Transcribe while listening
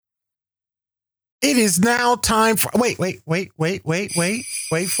It is now time for. Wait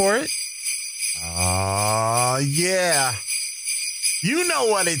for it. Oh, yeah. You know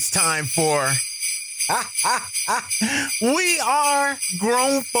what it's time for. We are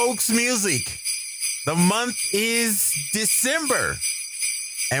Grown Folks Music. The month is December.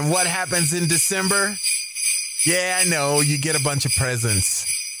 And what happens in December? Yeah, I know, you get a bunch of presents.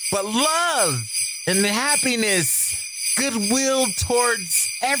 But love and happiness, goodwill towards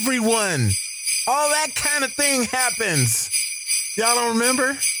everyone, all that kind of thing happens. Y'all don't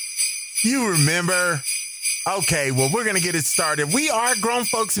remember? You remember? Okay, well, we're going to get it started. We are Grown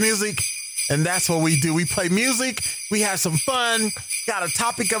Folks Music, and that's what we do. We play music. We have some fun. Got a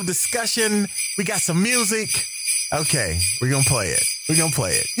topic of discussion. We got some music. Okay, we're going to play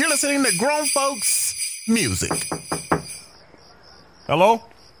it. You're listening to Grown Folks Music. Hello?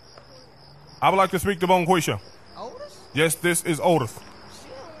 I would like to speak to Bonquisha. Otis? Yes, this is Otis. She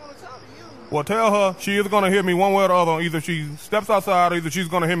don't want to talk to you. Well, tell her she is going to hear me one way or the other. Either she steps outside or either she's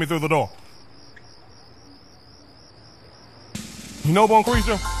going to hear me through the door. You know,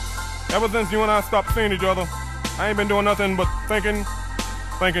 Bonquisha, ever since you and I stopped seeing each other, I ain't been doing nothing but thinking.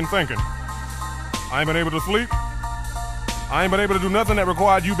 I ain't been able to sleep. I ain't been able to do nothing that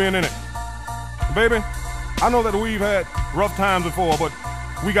required you being in it. Baby, I know that we've had rough times before, but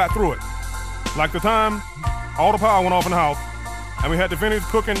we got through it. Like the time all the power went off in the house, and we had to finish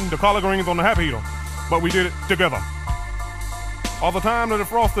cooking the collard greens on the happy heater, but we did it together. All the time that the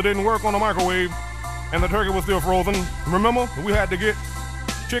froster didn't work on the microwave, and the turkey was still frozen, remember, we had to get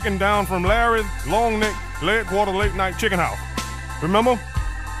chicken down from Larry's long neck leg quarter late night chicken house. Remember?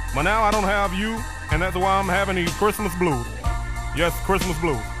 But now I don't have you, and that's why I'm having these Christmas blues. Yes, Christmas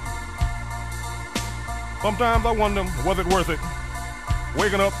blues. Sometimes I wonder, was it worth it?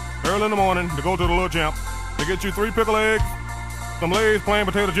 Waking up early in the morning to go to the Little Champ to get you 3 pickled eggs, some Lay's plain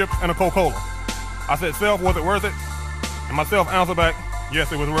potato chips, and a Coca-Cola. I said, self, was it worth it? And myself answered back,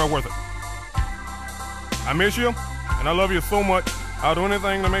 yes, it was real worth it. I miss you, and I love you so much. I'll do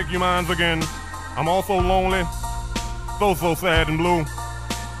anything to make you mine again. I'm also lonely, so sad and blue.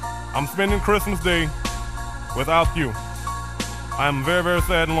 I'm spending Christmas Day without you. I'm very, very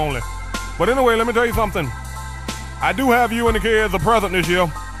sad and lonely. But anyway, let me tell you something. I do have you and the kids a present this year.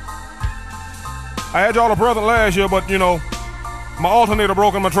 I had y'all a present last year, but my alternator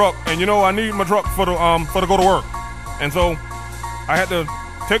broke in my truck, and I need my truck for to go to work. And so I had to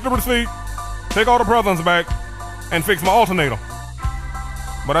take the receipt, take all the presents back, and fix my alternator.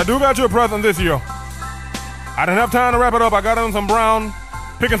 But I do got you a present this year. I didn't have time to wrap it up. I got it in some brown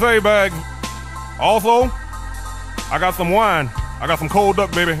pick and save bags. Also, I got some wine. I got some cold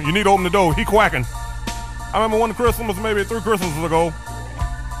duck, baby. You need to open the door. He quacking. I remember one Christmas, maybe 3 Christmases ago,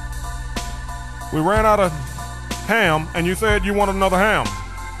 we ran out of ham, and you said you wanted another ham.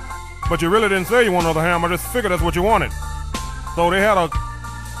 But you really didn't say you wanted another ham. I just figured that's what you wanted. So they had a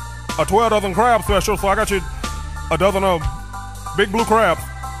 12 dozen crab special, so I got you a dozen of big blue crabs.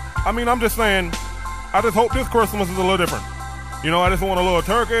 I mean, I'm just saying, I just hope this Christmas is a little different. I just want a little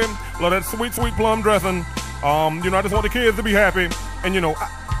turkey, a little that sweet, sweet plum dressing. I just want the kids to be happy. And,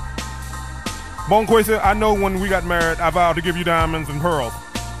 Bonquisha, I know when we got married, I vowed to give you diamonds and pearls.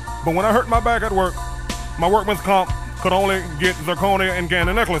 But when I hurt my back at work, my workman's comp could only get zirconia and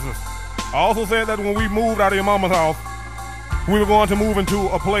Gannon necklaces. I also said that when we moved out of your mama's house, we were going to move into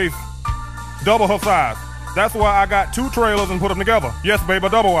a place double her size. That's why I got 2 trailers and put them together. Yes, baby,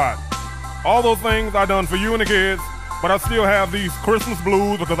 double wide. All those things I done for you and the kids, but I still have these Christmas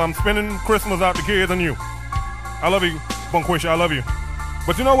blues because I'm spending Christmas out the kids and you. I love you, Bonquisha, I love you.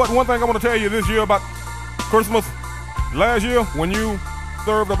 But you know what? One thing I want to tell you this year about Christmas, last year when you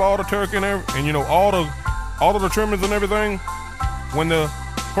served up all the turkey and all of the trimmings and everything, when the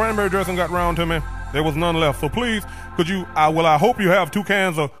cranberry dressing got round to me, there was none left. So please, I hope you have 2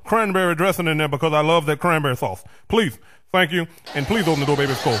 cans of cranberry dressing in there because I love that cranberry sauce. Please, thank you, and please open the door,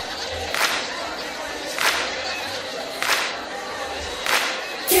 baby, it's cold.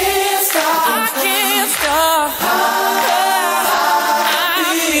 I can't stop.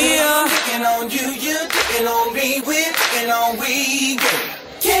 Picking on you, you're picking on me, we're picking on we.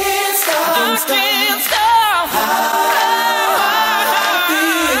 Can't stop. I can't stop.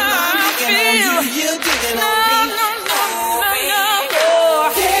 Picking on you, you're picking on me.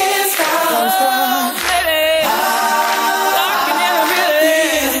 Can't stop. Baby. I can never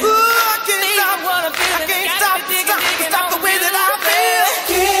really.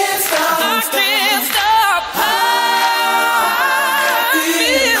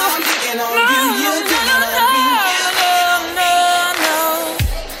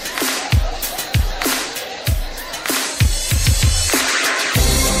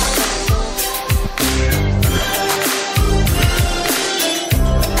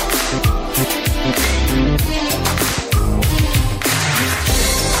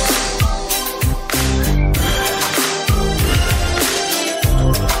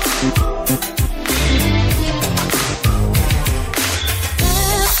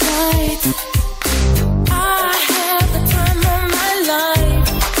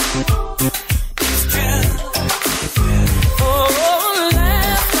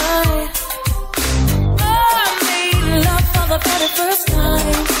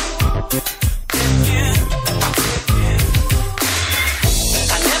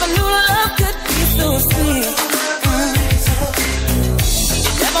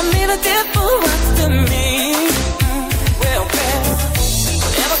 a difference to me. Well,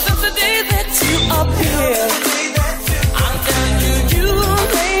 ever since the day that you appeared, I'm telling you, you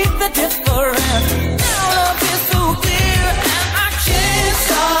made the difference. Now love is so clear, and I can't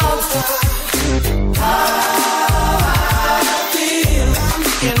stop. I'm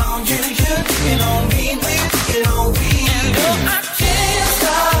picking on you, you're picking on me, we're picking on we. And no, I can't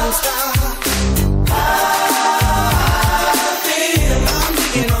stop. I'm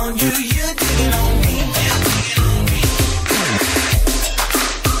picking on you, you're picking on me.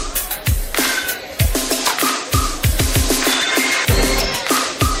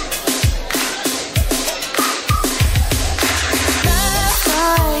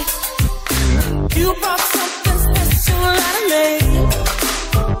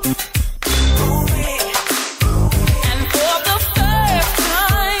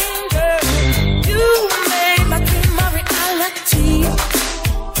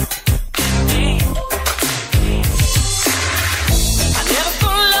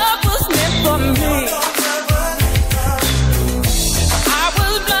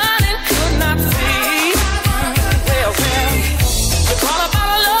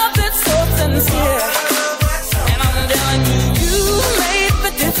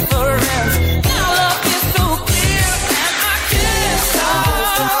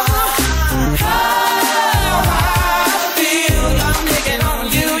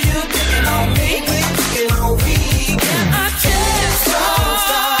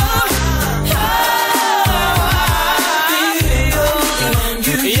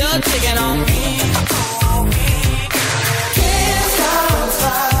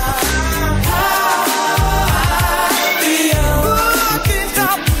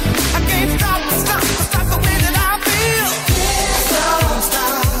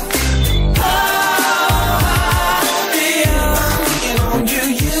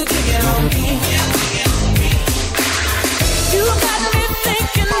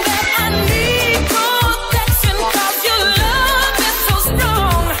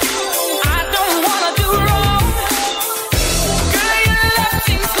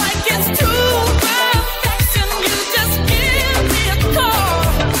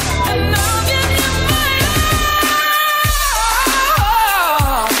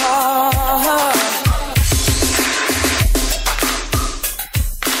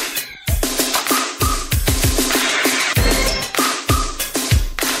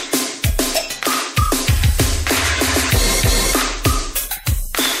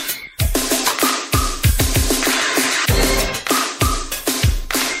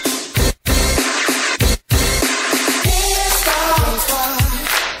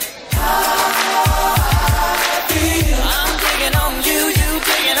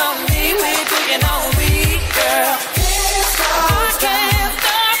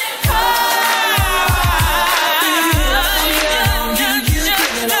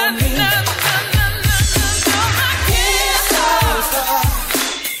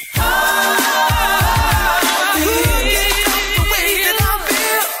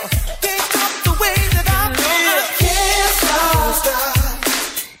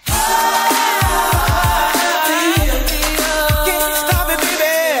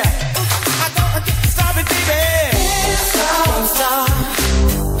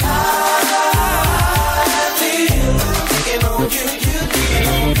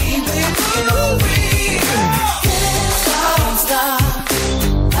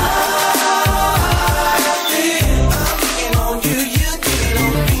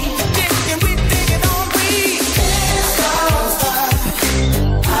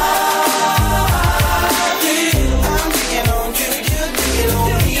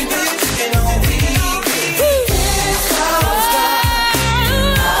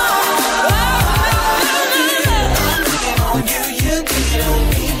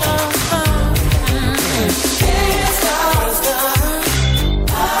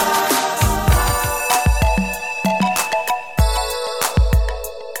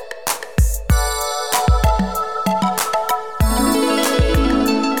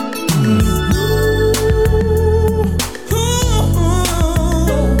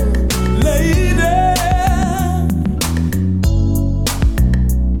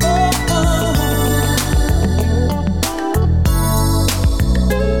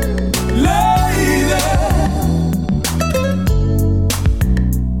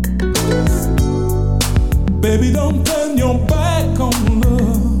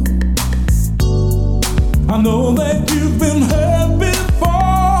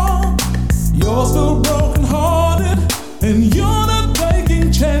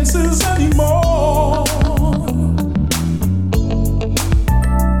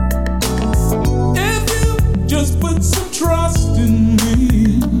 just put some trust in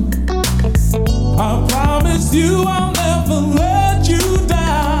me. I promise you I'll never let you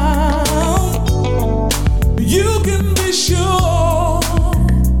down. You can be sure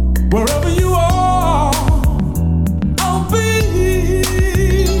wherever you are, I'll be.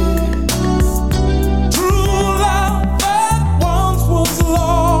 True love that once was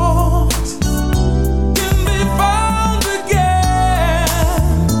lost can be found again.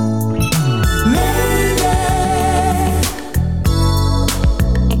 Lady,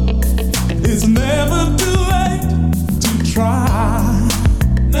 it's never too late to try.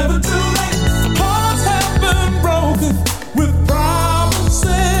 Never too late. Hearts have been broken with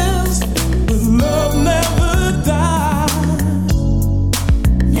promises, but love never dies.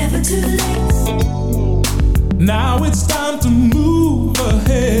 Never too late. Now it's time to move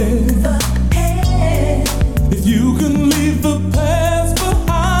ahead. If you can leave the past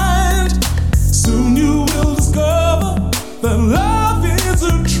behind, soon you will discover that love is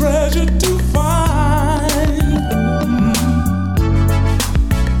a treasure to find.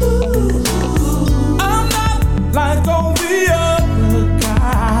 I'm not like all the other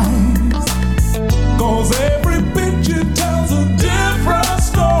guys, 'cause every picture tells a different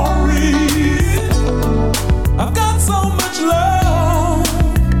story. I've got so much love,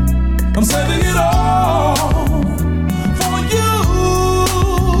 I'm saving it all for you.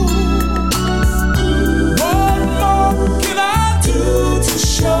 What more can I do to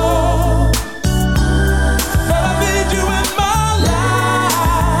show that I need you in my life?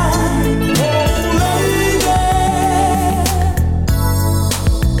 Oh, lady,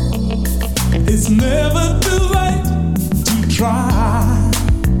 it's never too late to try.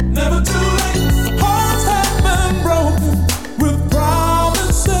 Never too late. Hearts have been broken with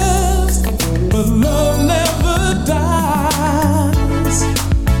promises, but love never dies.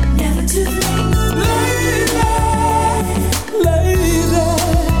 Never too late. Lady,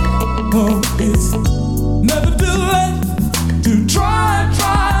 oh, it's never too late to try.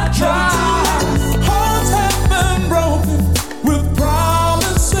 Hearts have been broken with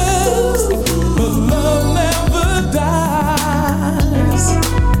promises, but love never dies.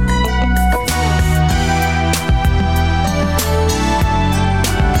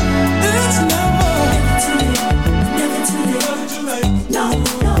 It's never too late. No.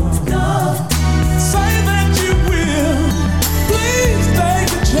 Say that you will. Please take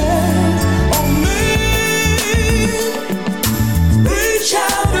a chance on me. Reach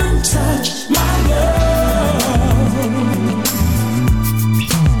out and touch my love.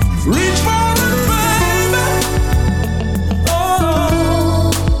 Reach for it, baby. Oh.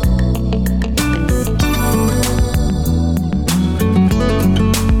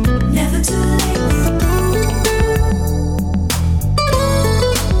 Never too late.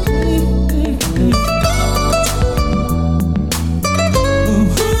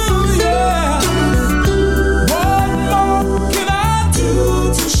 Yeah. What more can I do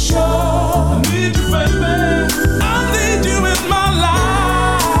to show? I need you, baby. I need you in my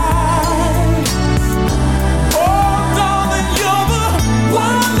life. Oh, darling, you're the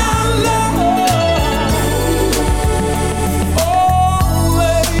one I love. Oh,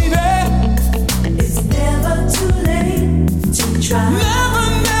 lady, it's never too late to try. Never.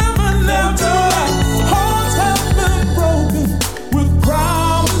 Hearts have been broken with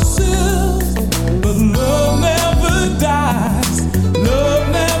promises, but love never dies. Love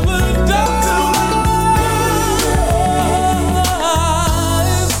never dies.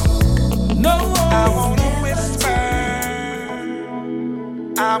 No. I wanna whisper.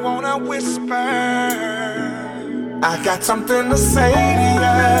 I wanna whisper. I got something to say to you.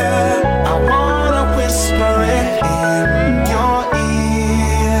 I wanna whisper it in your ear.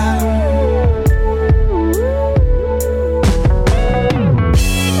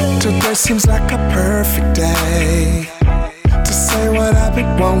 Today seems like a perfect day to say what I've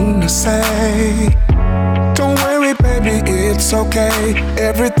been wanting to say. Don't worry, baby, it's okay.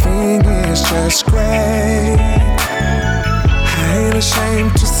 Everything is just great. I ain't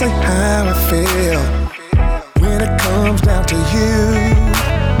ashamed to say how I feel when it comes down to you.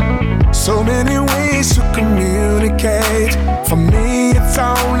 So many ways to communicate. For me, it's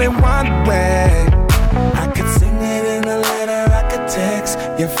only one way. I could sing it in a letter, I could text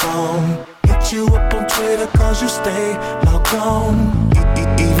your phone, hit you up on Twitter 'cause you stay logged on.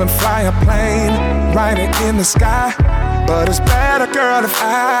 Even fly a plane, write it in the sky. But it's better, girl, if I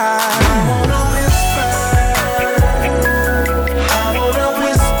wanna whisper. I wanna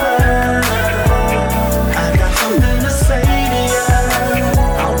whisper. I got something to say to you.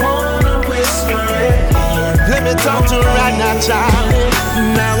 I wanna whisper it. Let me talk to her right now, child.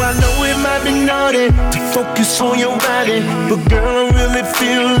 Now I know it might be naughty to focus on your body, but girl, I'm really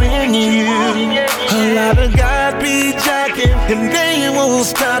feeling you. A lot of guys be jacking, and they won't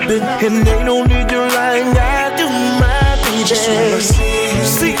stop it, and they don't need to lie. I do my baby.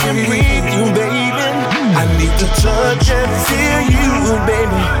 See and breathe you, baby. I need to touch and feel you,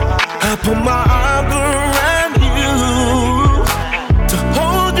 baby. I put my arm around you to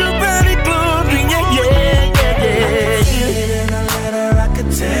hold your body close, yeah, yeah, yeah, yeah. I could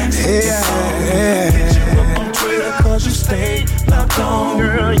text, yeah. Cause you stay locked on,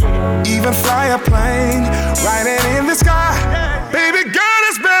 girl, yeah. Even fly a plane, riding in the sky. Baby girl,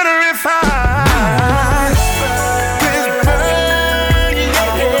 it's better if I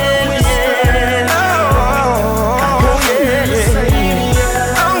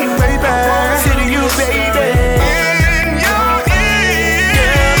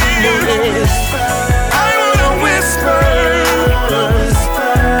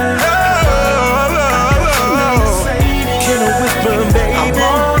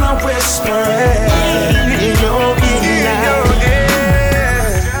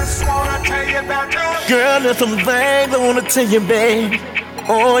there's some things I wanna tell you, babe.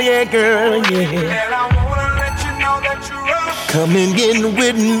 Oh yeah, girl, yeah. and I wanna let you know that you're up. Come and get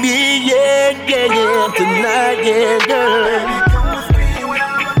with me, yeah, yeah, yeah. Tonight, yeah, girl.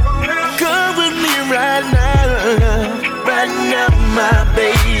 Come with me right now, my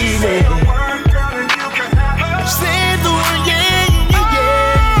baby. Say the word, yeah, yeah, yeah,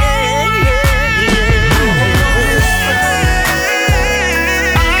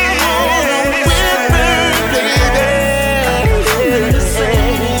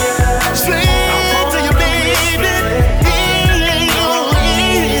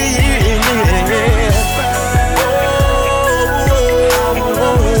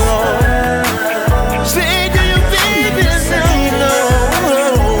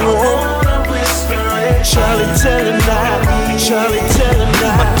 Charlie, tell him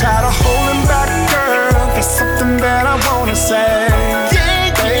now. I'm tired of holding back, girl. There's something that I wanna say.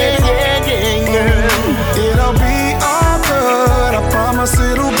 Yeah, yeah, yeah, yeah, girl. It'll be all good. I promise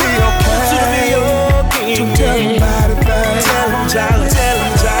it'll be okay. Don't tell nobody, babe. Tell him, Charlie, tell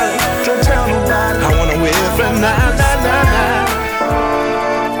him, Charlie. Don't tell nobody. I wanna whisper, nah, nah, nah, nah.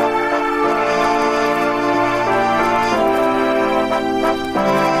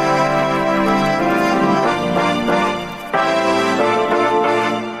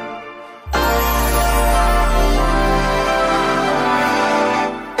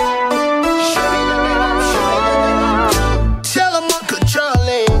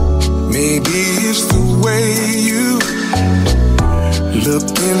 Look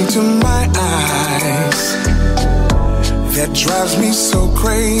into my eyes, that drives me so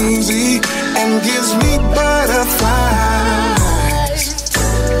crazy and gives me butterflies.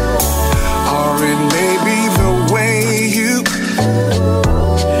 Or it may be the way you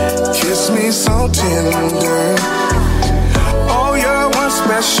kiss me so tender. Oh, you're one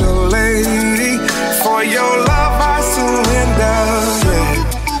special lady. For your love I surrender, yeah.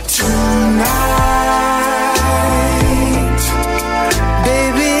 Tonight,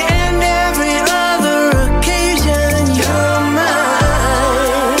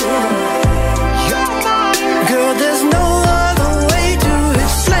 girl,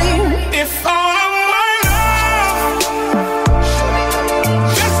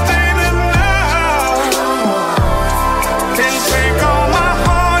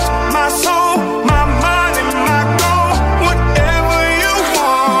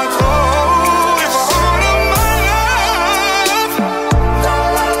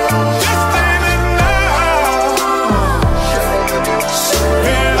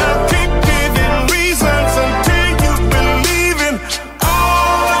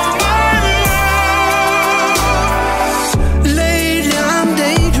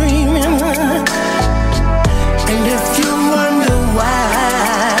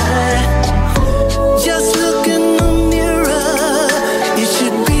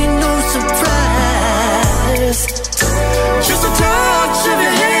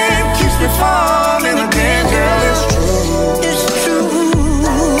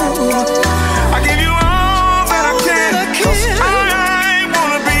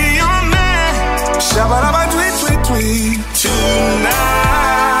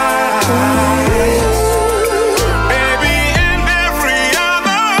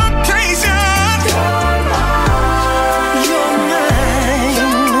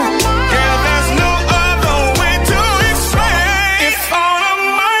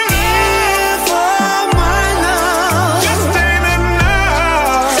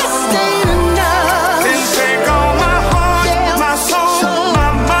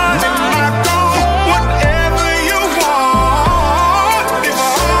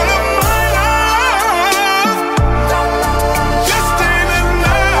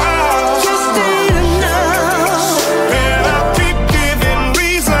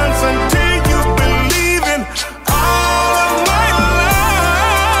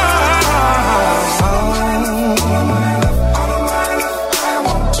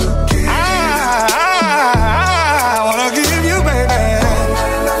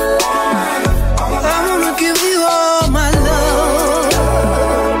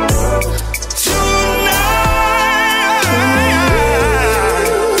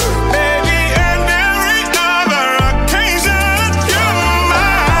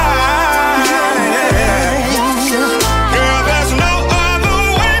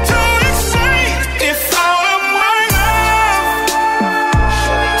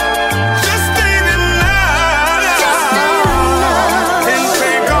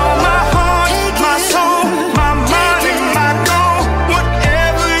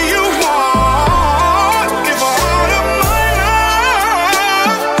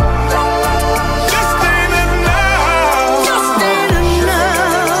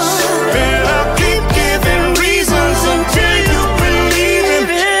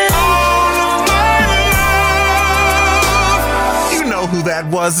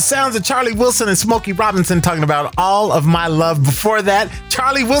 was the sounds of Charlie Wilson and Smokey Robinson talking about All of My Love. Before that,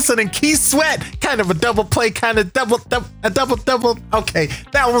 Charlie Wilson and Keith Sweat, kind of a double play, kind of double. Okay,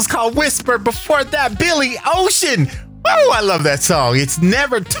 that one was called Whisper. Before that, Billy Ocean. Oh, I love that song. It's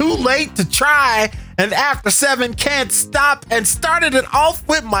never too late to try. And After 7, Can't Stop. And started it off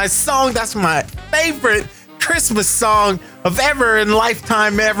with my song. That's my favorite Christmas song of ever and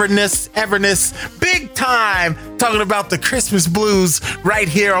lifetime everness. Big time. Talking about the Christmas blues right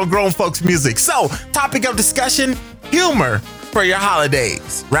here on Grown Folks Music. So, topic of discussion, humor for your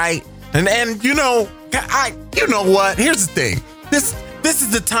holidays, right? And you know what? Here's the thing. This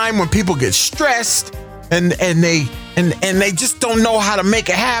is the time when people get stressed and they just don't know how to make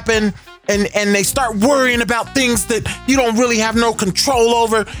it happen. And they start worrying about things that you don't really have no control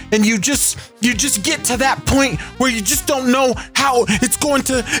over, and you just get to that point where you just don't know how it's going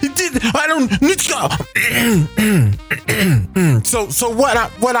to. So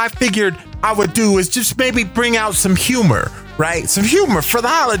what I figured I would do is just maybe bring out some humor, right? Some humor for the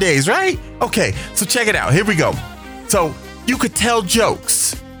holidays, right? Okay, so check it out. Here we go. So you could tell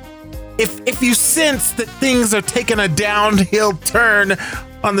jokes. If you sense that things are taking a downhill turn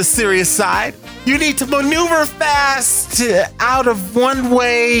on the serious side, you need to maneuver fast out of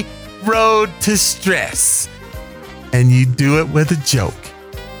one-way road to stress. And you do it with a joke.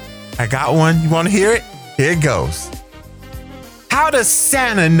 I got one. You want to hear it? Here it goes. How does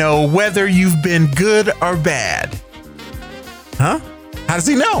Santa know whether you've been good or bad? Huh? How does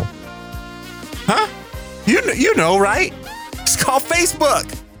he know? Huh? You know, right? It's called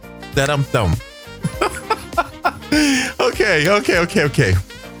Facebook. That I'm dumb. Okay.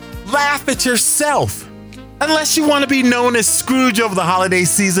 Laugh at yourself. Unless you want to be known as Scrooge over the holiday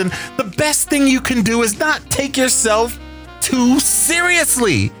season, the best thing you can do is not take yourself too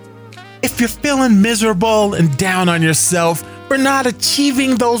seriously. If you're feeling miserable and down on yourself for not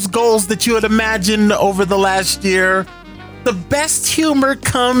achieving those goals that you had imagined over the last year, the best humor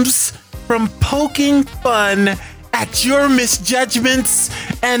comes from poking fun at your misjudgments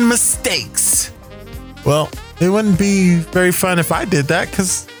and mistakes. Well, it wouldn't be very fun if I did that,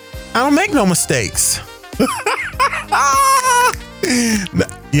 because I don't make no mistakes. You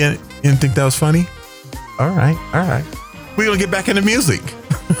didn't think that was funny? All right. We're going to get back into music.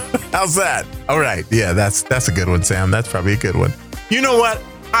 How's that? All right. Yeah, that's a good one, Sam. That's probably a good one. You know what?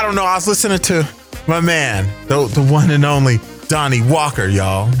 I don't know. I was listening to my man, the one and only Donnie Walker,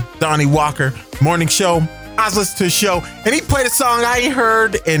 y'all. Donnie Walker, morning show. I was listening to his show, and he played a song I ain't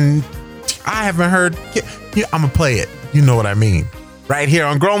heard, and I haven't heard. Yeah, I'm going to play it. You know what I mean. Right here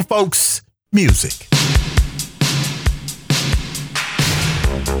on Grown Folks Music.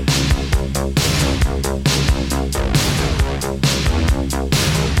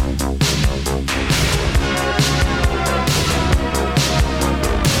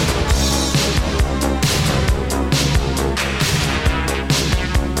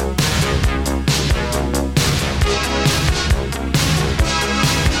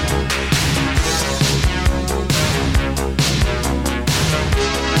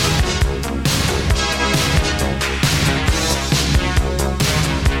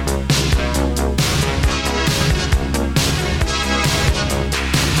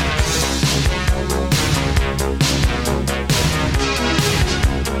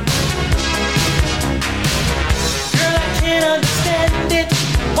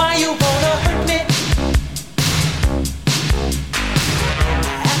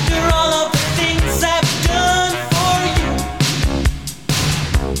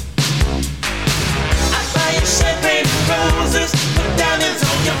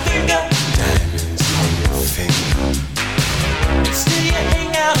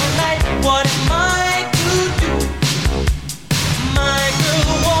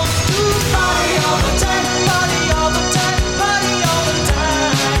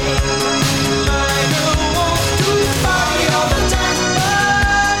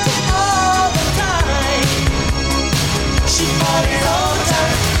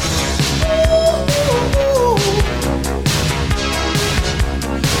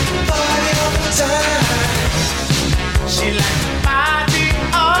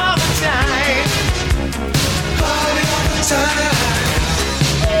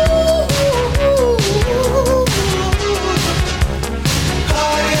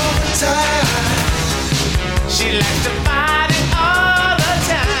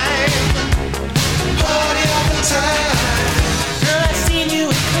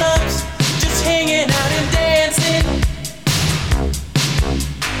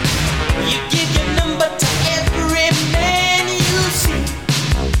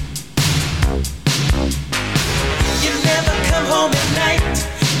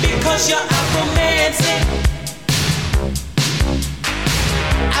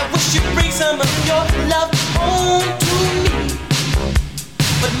 I wish you'd bring some of your love home to me.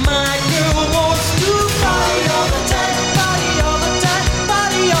 But my girl wants to party all the time, party all the time,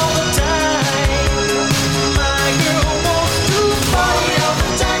 party all the time. My girl wants to party all the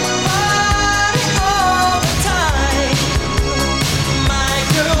time, party all the time. My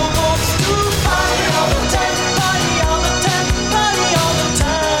girl wants to party all the time, party all the time, party all the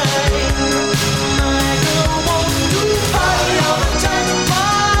time. My girl wants to party all the time,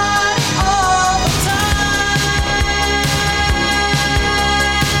 party all the time.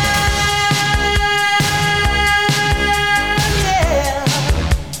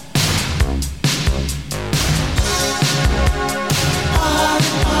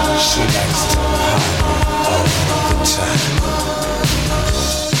 She likes to party all the time.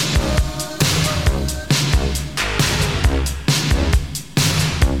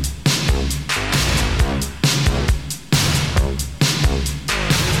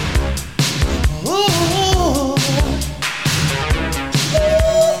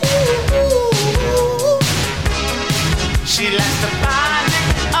 She likes to party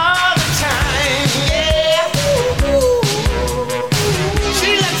all the time, yeah. She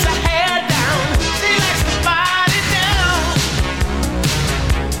lets her hair down, she likes to party down.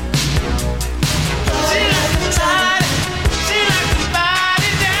 She likes to party, she likes to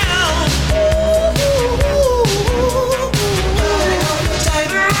party down. Party all the time,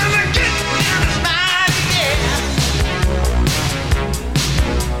 wanna get down and party, yeah.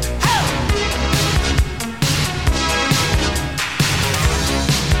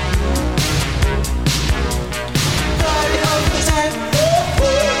 Party all the time,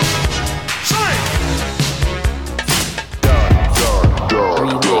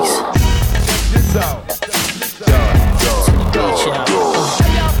 Remix. This out. Beach out.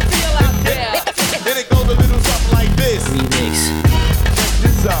 Then it goes a little something like this. Remix.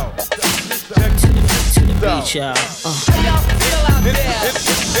 This out. To the beach out. Then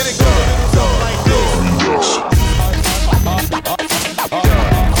it goes a little something like this.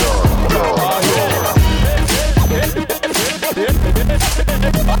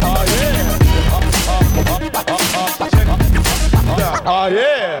 Oh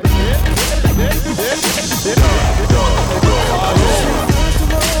yeah.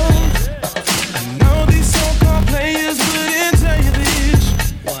 I know these so-called players wouldn't tell you this,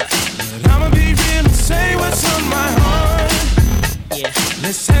 but I'ma be real and say what's on my heart. Yeah.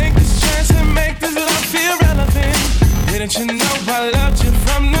 Let's take this chance and make this love feel relevant. Didn't you know I loved you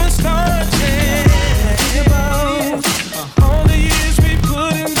from the start? Yeah. Think about all the years we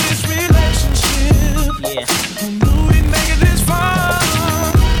put in this relationship. Yeah. Who knew we'd make it this far?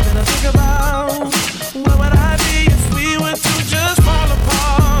 Then I think about where would I be if we were to just fall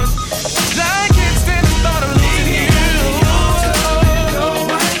apart? 'Cause I can't stand the thought of losing you.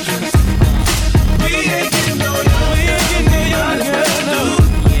 We ain't getting no younger. We ain't getting no younger.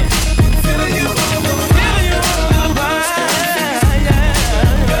 Feeling you all the while.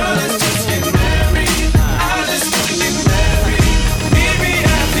 Girl, let's just get married. I just wanna get married. Meet me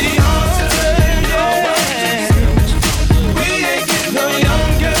at the altar, yeah. We ain't getting no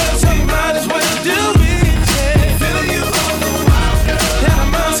younger, so you might as well do it, yeah. Feeling you all the while, girl, and I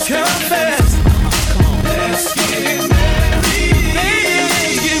must confess. Let's get married.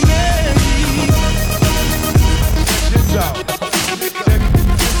 Let's get married. Check this out.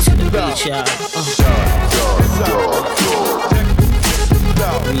 To the beach out.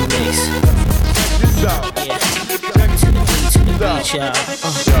 Remix. Yeah. To the beach out.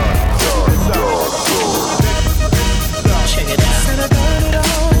 Check it out.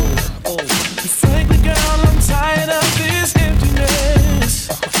 Frankly, girl, I'm tired of this emptiness.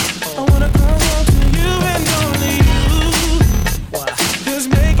 I wanna come home to you and only you. Why? 'Cause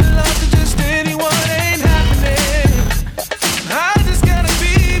making love to just anyone ain't happening. I just gotta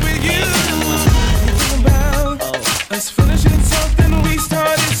be with you. Thinking about us finishing something we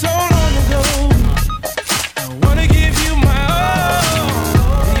started so long ago. I wanna give you my all.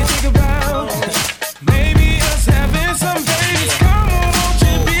 Do you think about maybe us having some babies? Come on, won't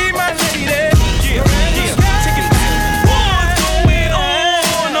you be my lady? Take it back. What's going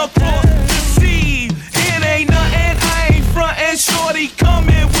on across the sea? It ain't nothing, I ain't frontin', shorty, come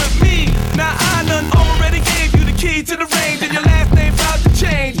in with me. Now I done already gave you the key to the range, and your last name about to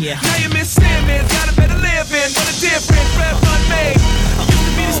change. Yeah. Now you miss Simmons, got a better living, what a difference, rep unmade. Used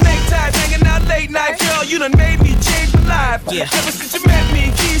to be the snake type, hanging out late night, girl, you done made me change my life. Yeah. Ever since you met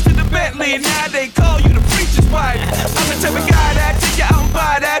me, keys to the Bentley, now they call you the preacher's wife. I'm the type of guy that take you out and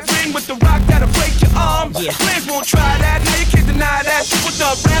buy that ring with the rock that'll break your arm. Yeah. Plans won't try that, now you can't deny that. You put the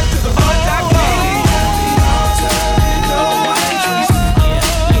rap to the heart, Yeah.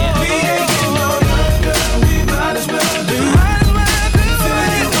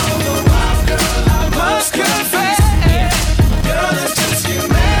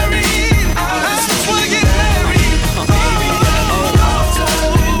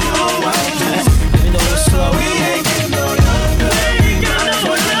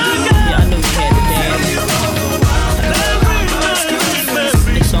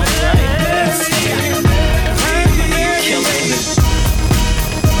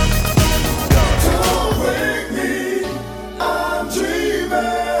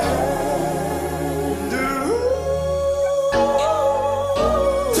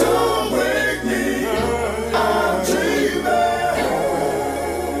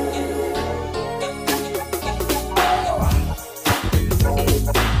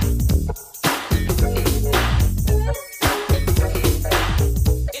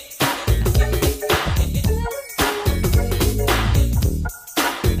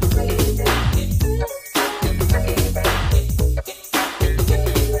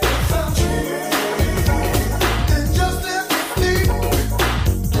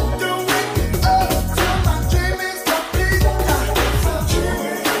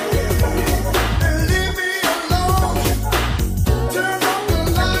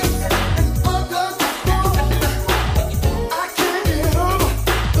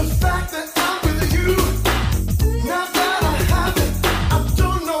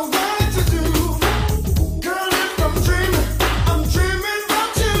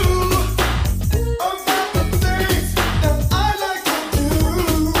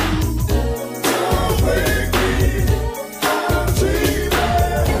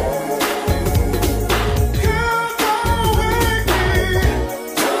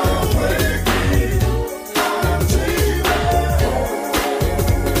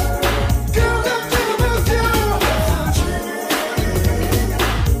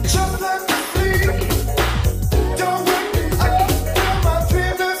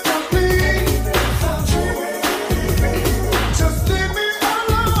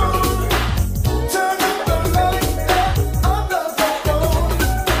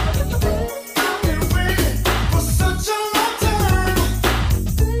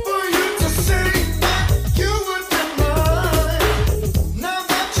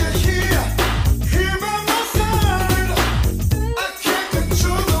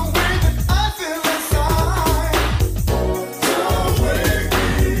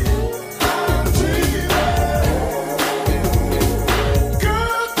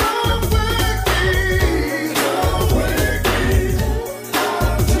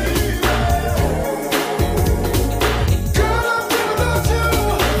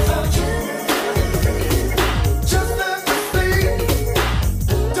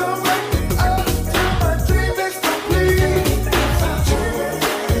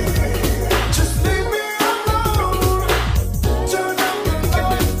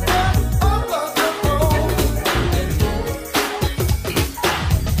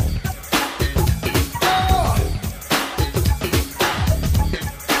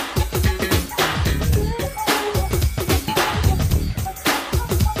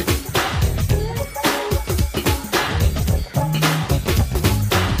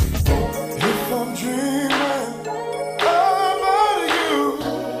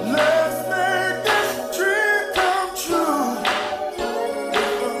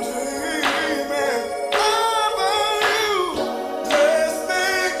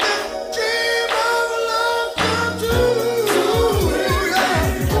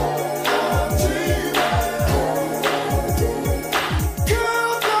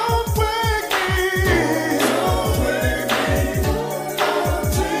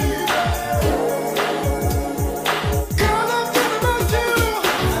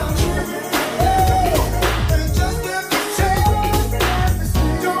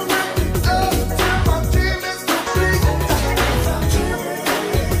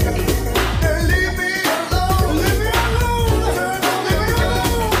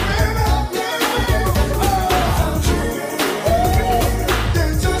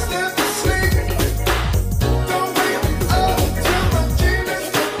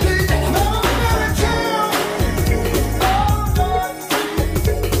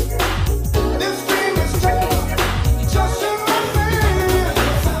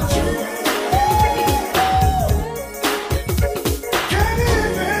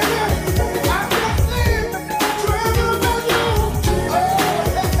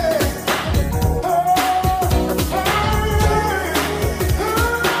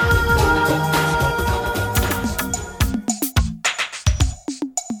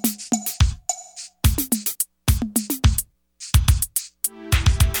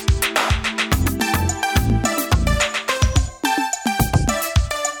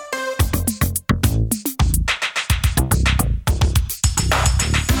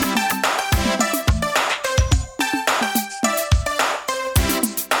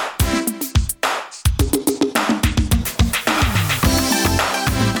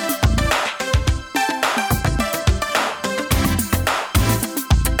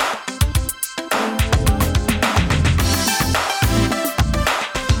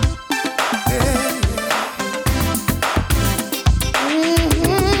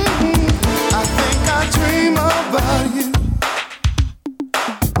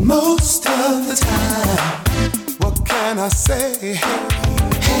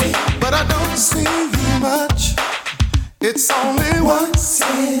 It's only once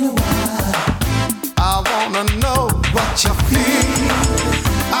in a while I wanna know what you feel.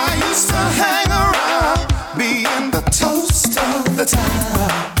 I used to hang around, being the toast of the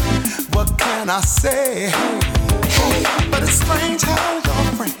time. What can I say? Hey, but it's strange how your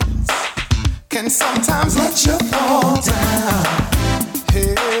friends can sometimes let you fall down.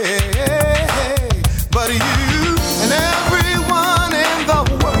 Hey, but you and everyone in the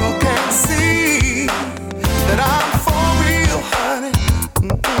world can see that I'm for real, honey.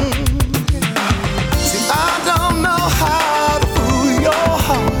 See, I don't know how to fool your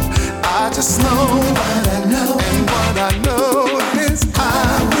heart. I just know what I know, and what I know is I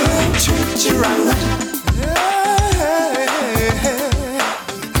will treat you right.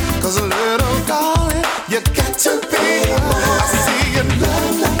 Cause little darling, you got to be. I see you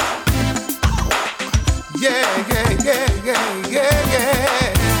love like. Yeah, yeah, yeah, yeah, yeah,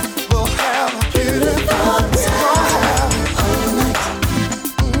 yeah. We'll have a beautiful time all night.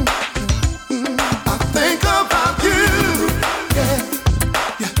 I think about you. Yeah,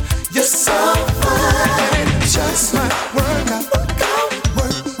 yeah, you're so fine. It just might work out,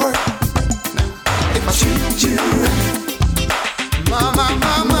 work. Now, if I treat you right, my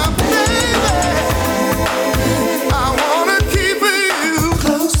baby, I wanna keep you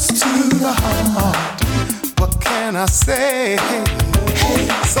close to the heart. What can I say? Hey,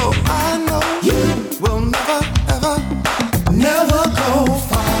 so I know you will never, ever, never go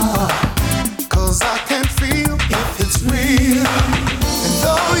far. Cause I can feel if it's real. And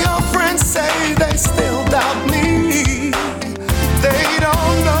though your friends say they still doubt me, they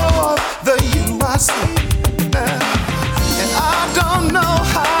don't know the you I see. And I don't know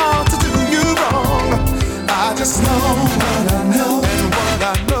how to do you wrong. I just know what I know, and what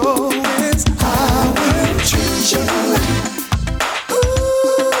I know is I will treat you right.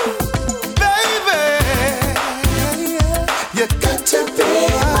 Ooh, baby, you got to be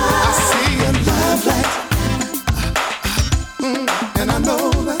mine. I see your love light, and I know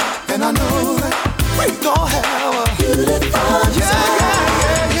that, we gon' have a beautiful time.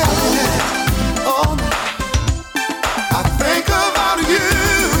 Yeah. All night. I think about you,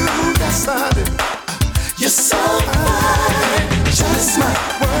 yes I do. You're so fine, just might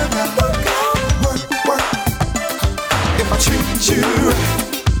work out, work. If I treat you right,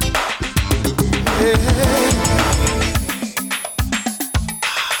 yeah.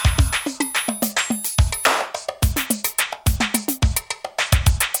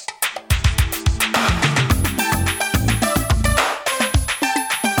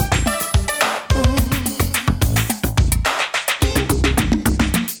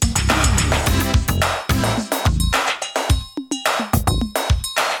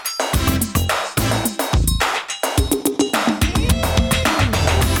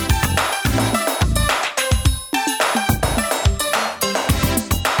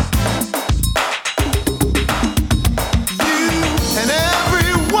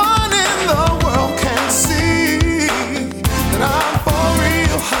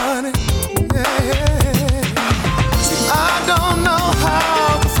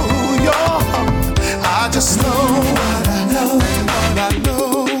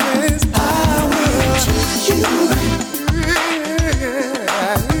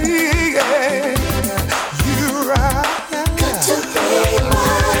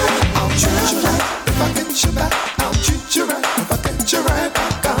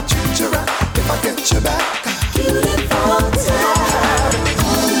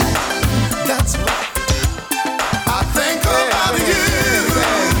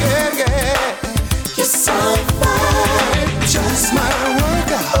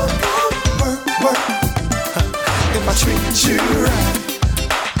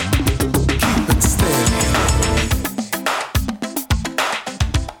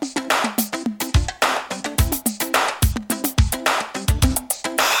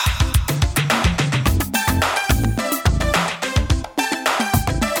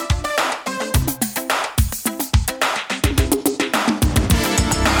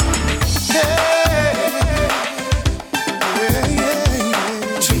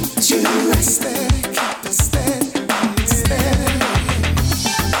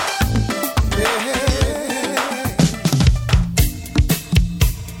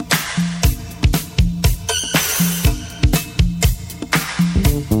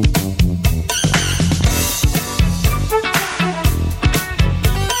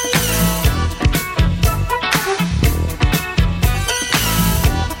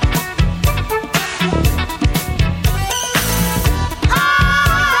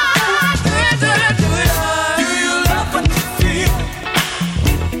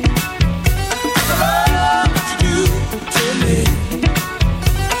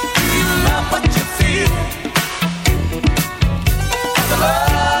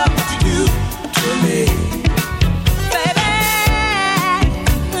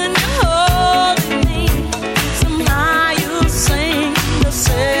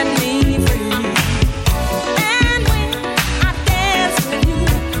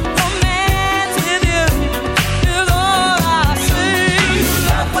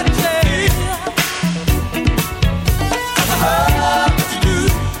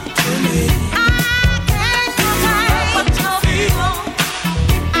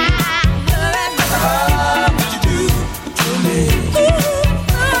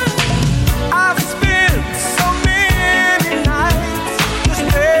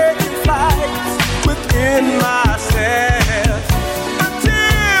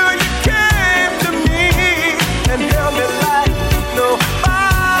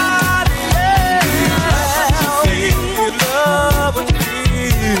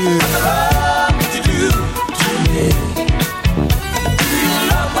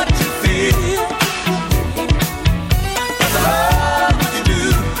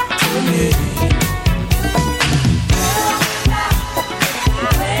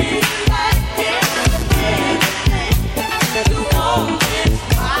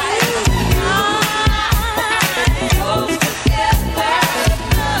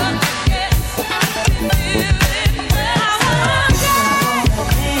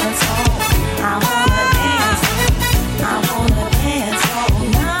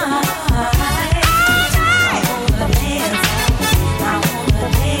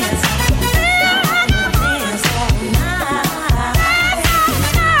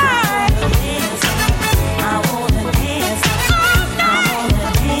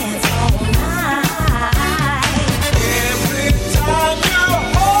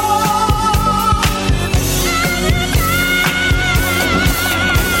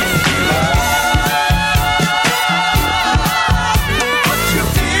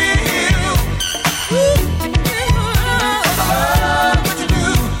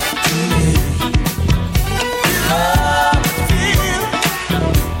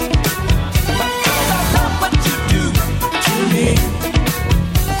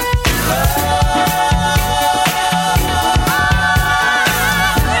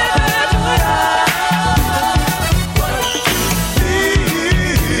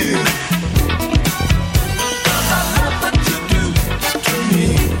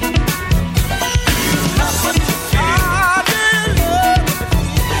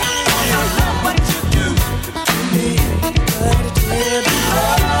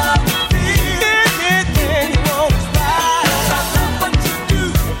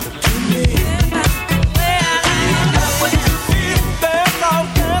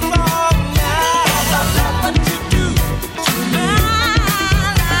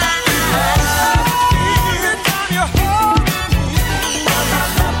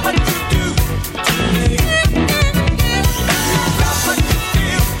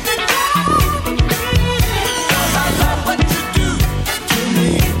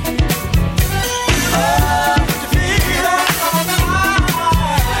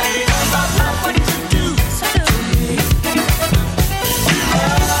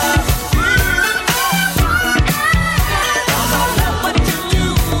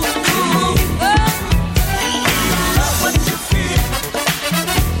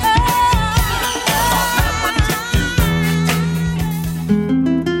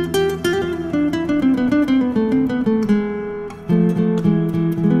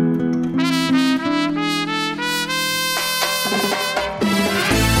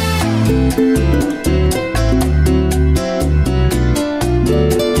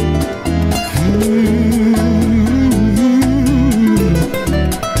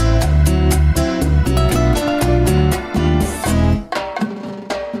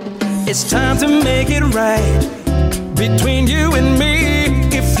 right between you and me.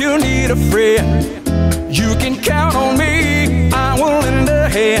 If you need a friend, you can count on me. I will lend a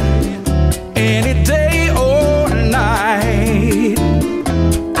hand any day or night.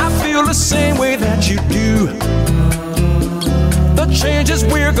 I feel the same way that you do. The changes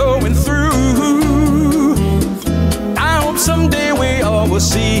we're going through, I hope someday we all will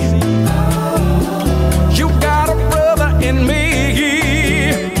see. You got a brother in me.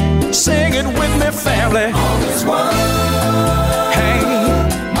 Sing it with me, family. All is one. Hey,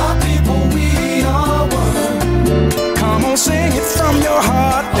 my people, we are one. Come on, sing it from your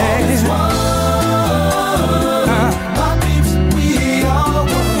heart, all is one. My people, we are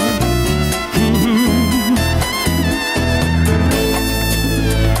one.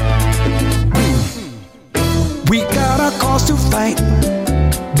 We got our cause to fight.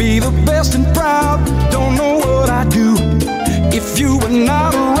 Be the best and proud. Don't know what I do if you were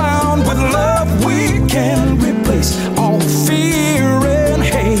not around. With love we can replace all fear and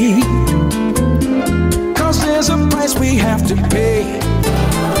hate. Cause there's a price we have to pay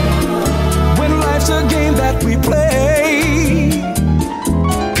when life's a game that we play.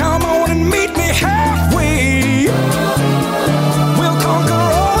 Come on and meet me halfway. We'll conquer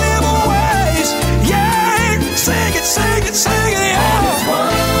all evil ways. Yeah, sing it, sing it, sing it, yeah.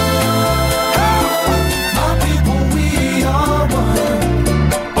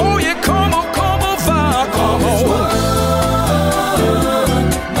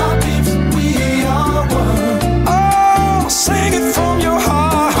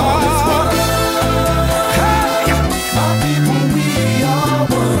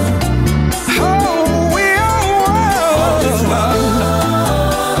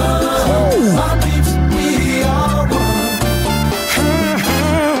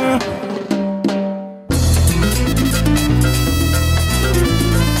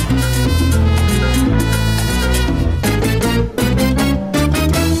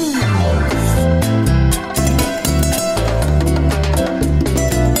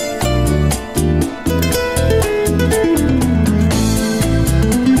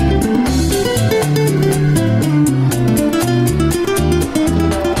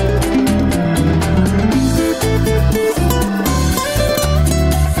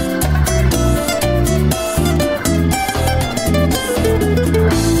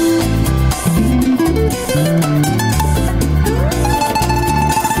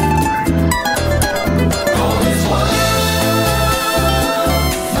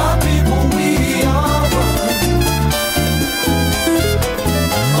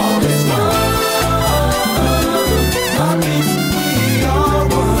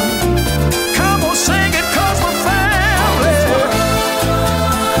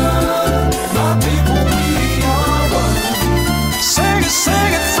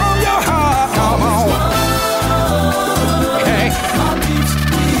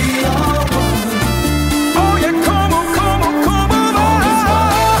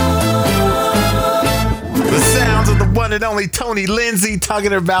 And only Tony Lindsay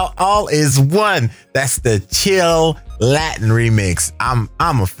talking about All Is One. That's the chill Latin remix. I'm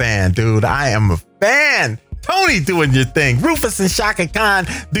a fan, dude. I am a fan. Tony doing your thing. Rufus and Shaka Khan,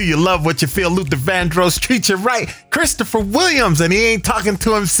 Do You Love What You Feel? Luther Vandross, Treat You Right. Christopher Williams, and he ain't talking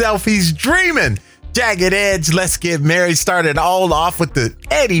to himself, he's dreaming. Jagged Edge, Let's Get Married. Started all off with the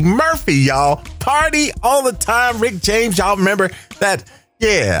Eddie Murphy, y'all. Party all the time. Rick James, y'all remember that?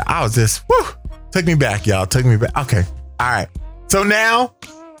 Yeah, I was just, whoo. Took me back, y'all. Took me back. Okay. All right. So now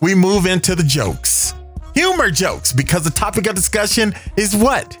we move into the jokes. Humor jokes, because the topic of discussion is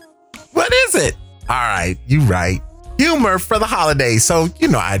what? What is it? All right. You right. Humor for the holidays. So, you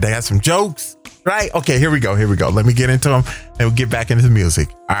know, I have some jokes, right? Okay, here we go. Here we go. Let me get into them and we'll get back into the music.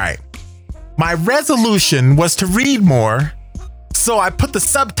 All right. My resolution was to read more, so I put the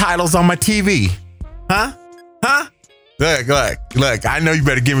subtitles on my TV. Huh? Look. I know you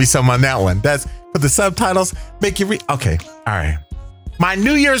better give me some on that one. That's put the subtitles, make you read. Okay. All right. My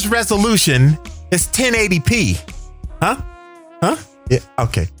New Year's resolution is 1080p. Huh? Yeah.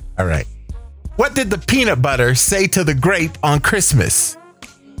 Okay. All right. What did the peanut butter say to the grape on Christmas?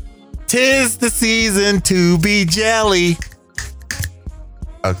 'Tis the season to be jelly.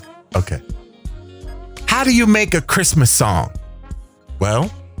 Okay. How do you make a Christmas song? Well,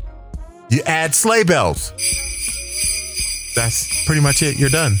 you add sleigh bells. That's pretty much it. You're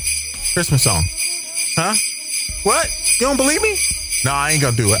done. Christmas song. Huh? What? You don't believe me? No, I ain't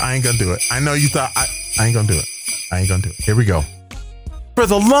gonna do it. I know you thought I ain't gonna do it. Here we go. For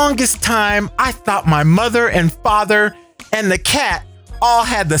the longest time, I thought my mother and father and the cat all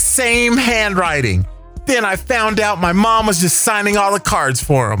had the same handwriting. Then I found out my mom was just signing all the cards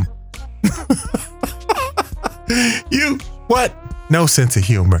for them. You what? No sense of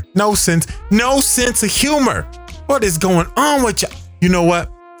humor. No sense of humor. What is going on with you? You know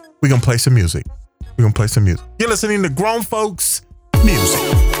what? We're gonna play some music. You're listening to Grown Folks Music.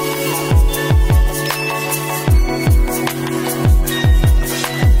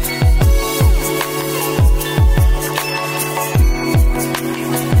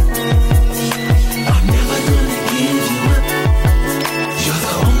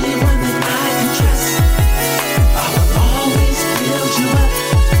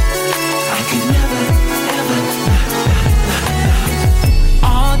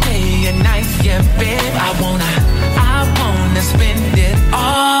 Babe, I wanna spend it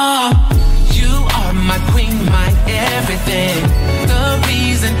all. You are my queen, my everything. The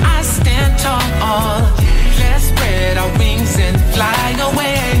reason I stand tall. Let's spread our wings and fly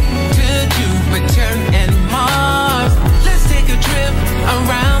away to Jupiter and Mars. Let's take a trip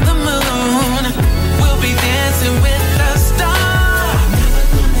around the moon. We'll be dancing with the stars.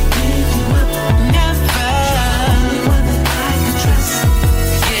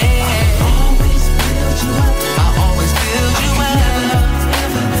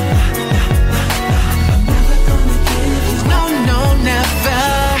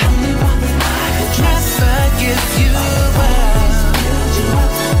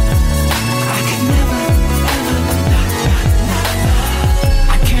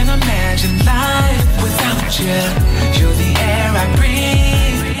 You're the air I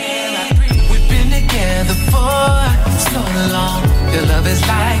breathe. We've been together for so long. Your love is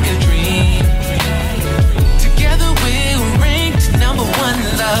like a dream. Together we're ranked number one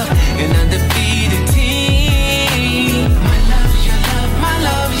love, an undefeated team. My love, your love, my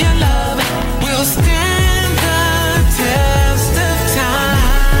love, your love will stand the test of time.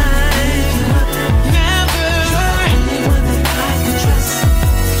 Never. Only one that I can trust.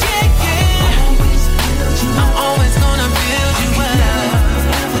 I'm always gonna build you up.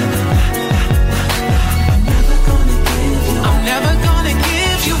 I'm never gonna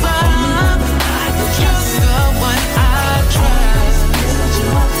give you up. You're the one I trust.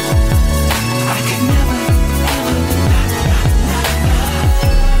 I can never,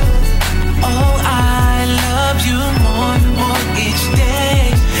 oh, I love you more and more each day,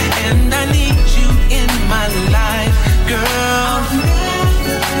 and I need you in my life, girl. I'll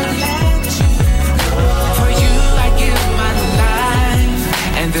never let you go. For you I give my life,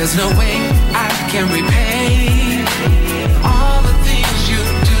 and there's no way I can repay all the things you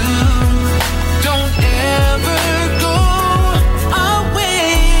do. Don't ever go away.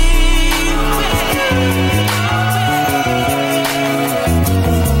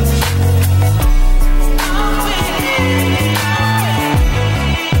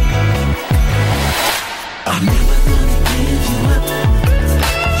 I'm never gonna give you up.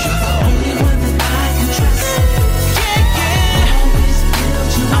 You're the only one that I can trust.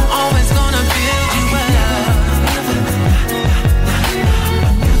 I'm always gonna build you up.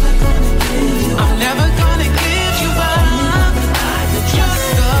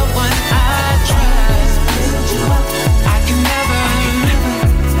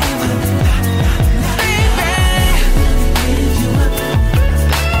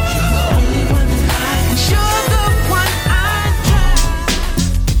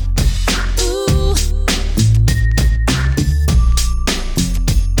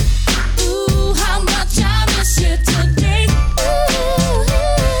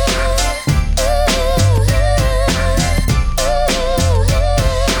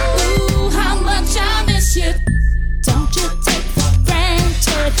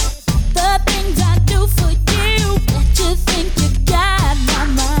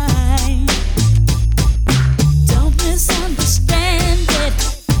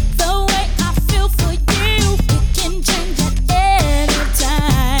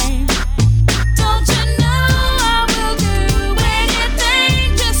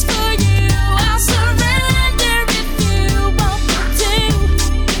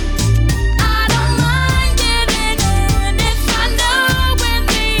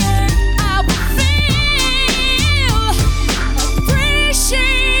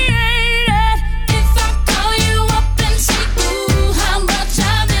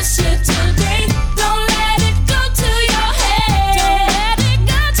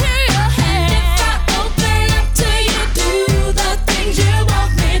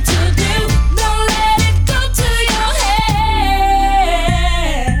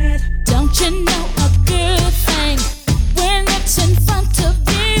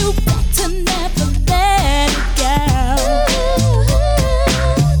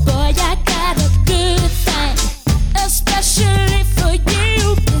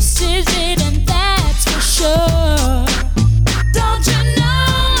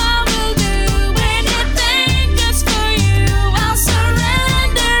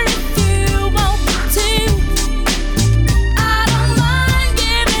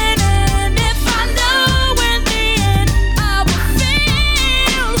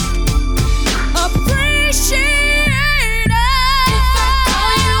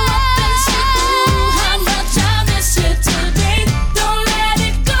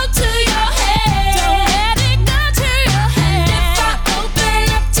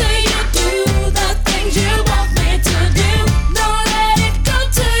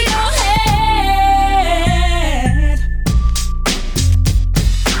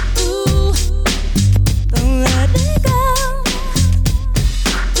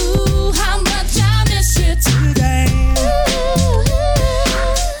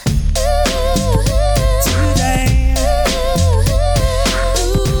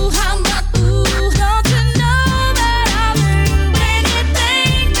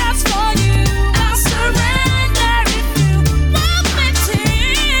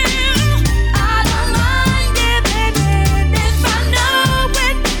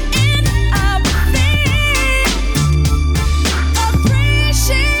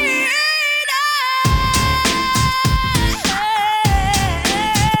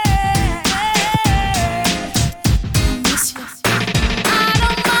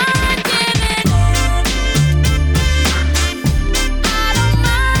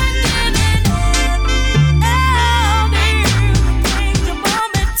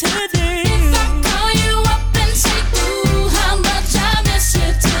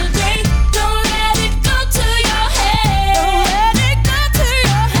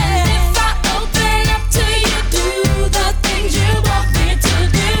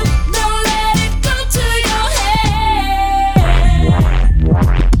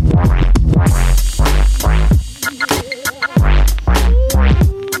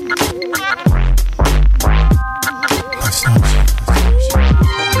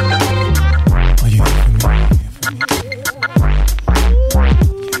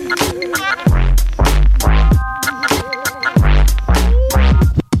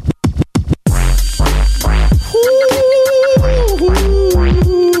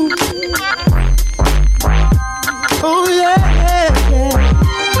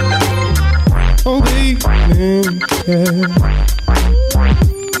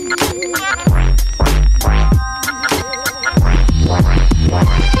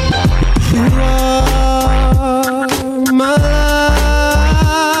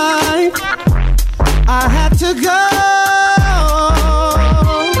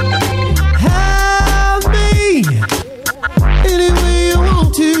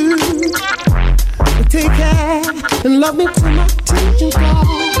 love me till my tears fall.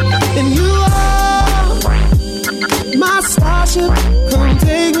 And you are my starship. Come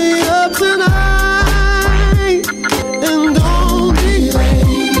take me up tonight. And don't be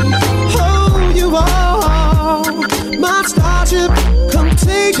late. Oh, you are my starship. Come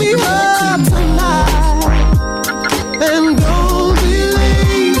take me up tonight. And don't be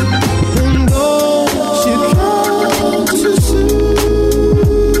late. And don't you come too soon.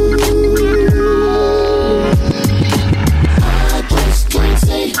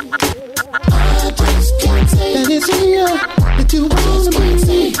 I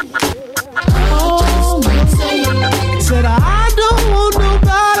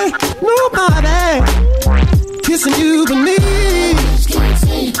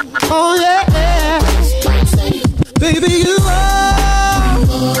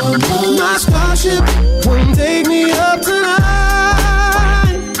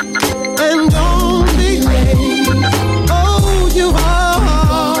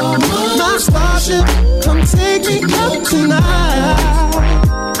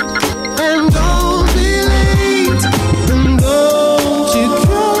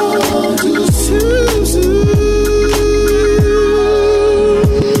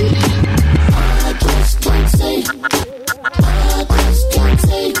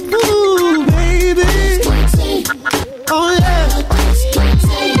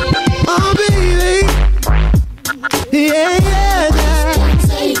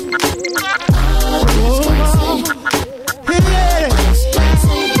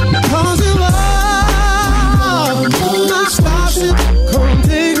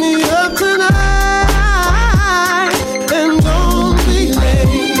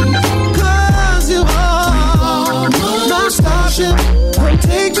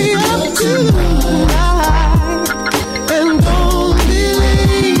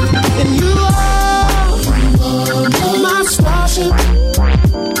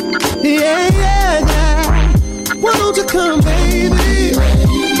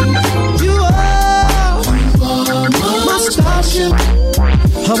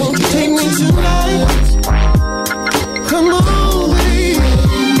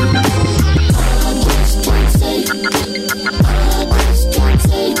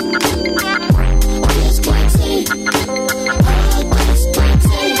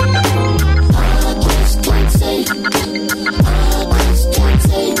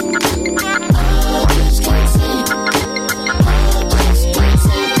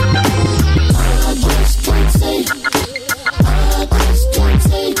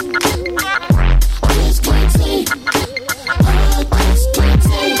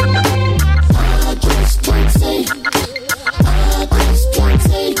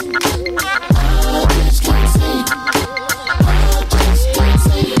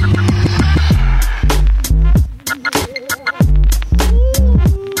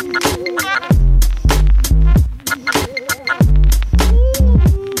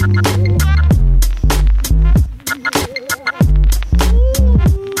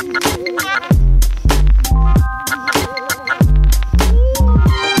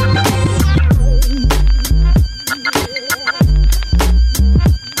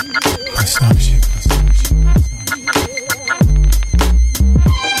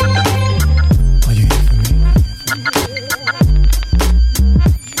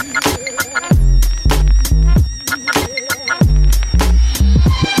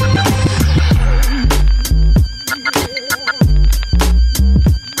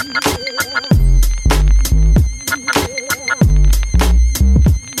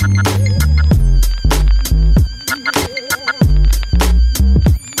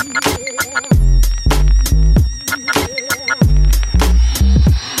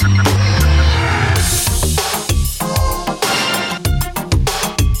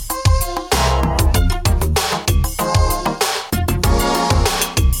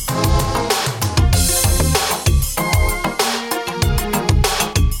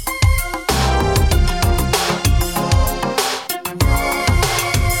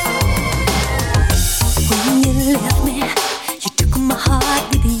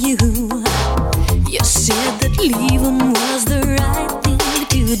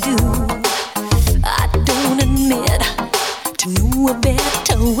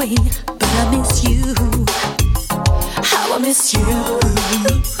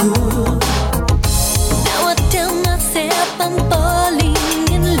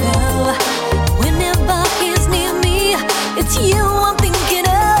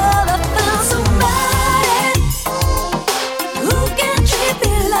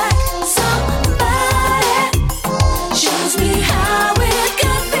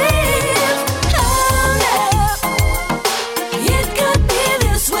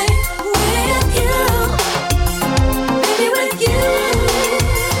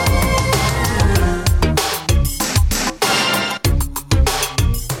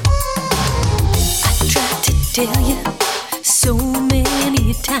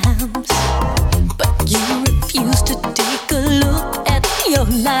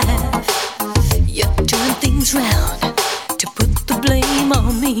life. You're turning things round to put the blame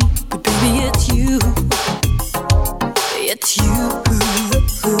on me, but baby, it's you. It's you.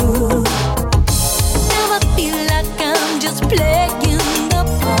 Now I feel like I'm just playing the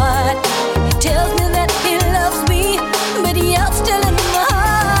part. He tells me that he loves me, but you're still in my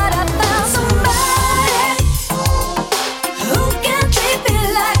heart. I found somebody who can treat me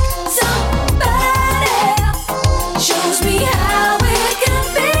like somebody. Shows me how it can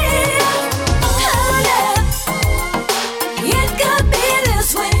be. Honey, it could be this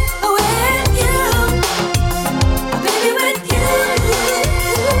way with you. Baby, with you.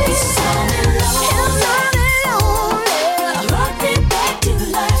 He's sounding lonely. Brought me back to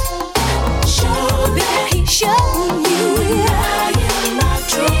life. Showed me. He showed you I am my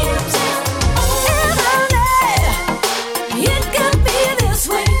dreams. It could be this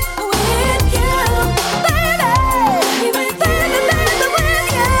way with you, baby. Baby, with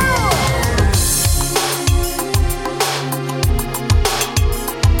you.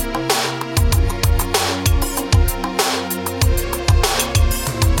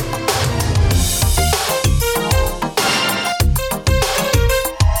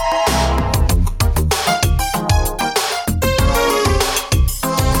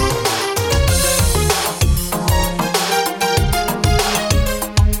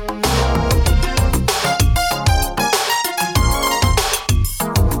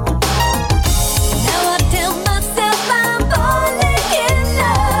 Now I tell myself I'm falling in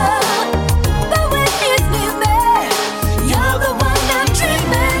love, but when it's with me, you're the one I'm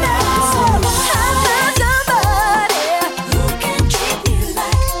dreaming of. I found somebody who can treat me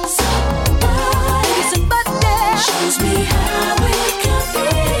like somebody. Somebody shows me how it could be.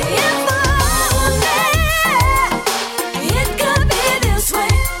 If only it could be this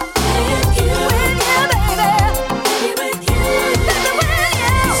way with you, baby. With you, baby, with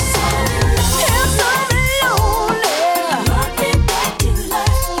you. It's so lonely. Brought me back to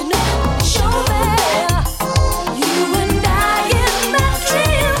life. Show me you and I in my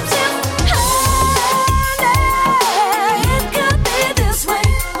dreams. Honey, it could be this way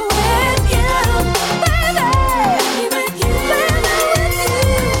with you, baby. With you, baby, with you.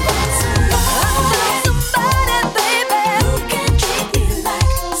 Somebody, baby, who can treat me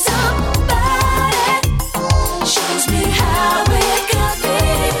like somebody. Shows me how it could be.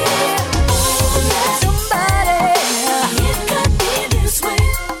 Somebody, it could be this way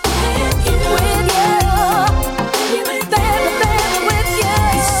with you, baby, with you.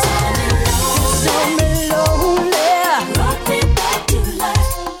 So lonely, brought me back to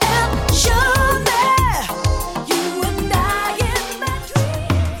life and showed me you and I in my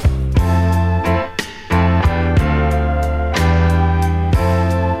dreams.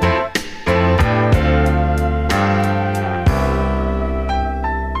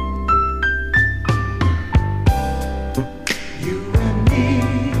 You and me,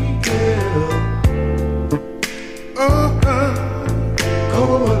 girl, go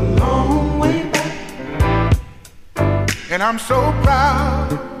a long way back. And I'm so proud,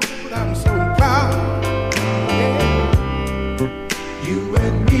 yeah. You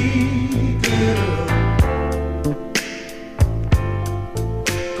and me, girl,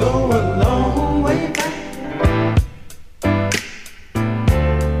 go a long way back.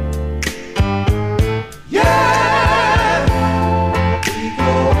 Yeah, we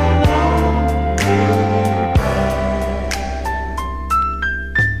go a long way back.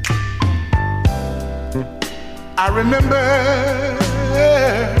 I remember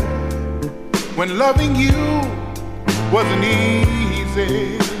when loving you wasn't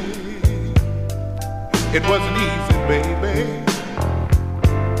easy. It wasn't easy, baby.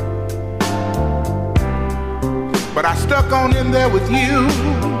 But I stuck on in there with you,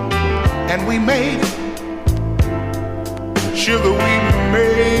 and we made it. Sugar, we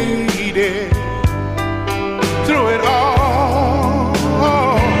made it through it all.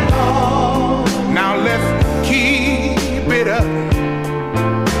 Now let's keep it up,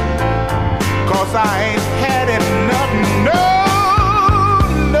 'cause I ain't had enough. No.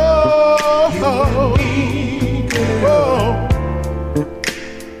 Whoa.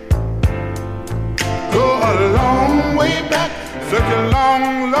 Go a long way back, such a long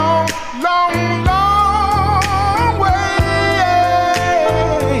way.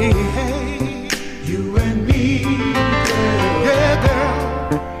 You and me, girl. Yeah, girl.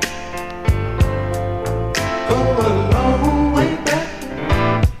 Go a long way back.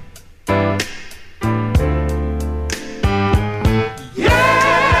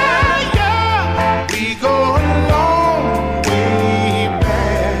 Yeah, we go a long way back.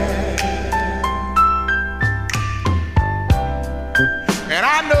 And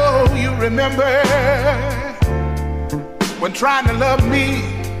I know you remember when trying to love me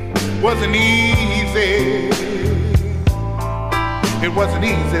wasn't easy. It wasn't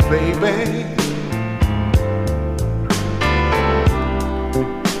easy, baby.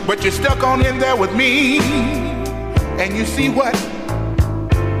 But you're stuck on in there with me. And you see what?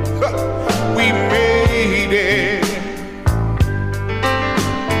 We made it.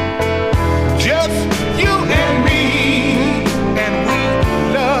 Just you and me. And we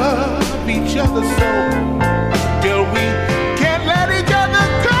love each other so till we can't let each other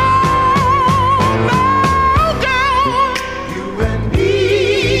go. No, girl. You and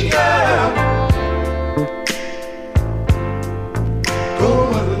me, girl. Go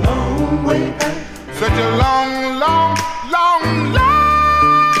a long way back. Such a long, long, long,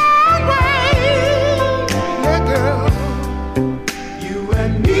 long way. Yeah, girl. You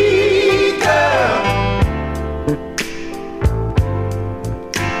and me, girl.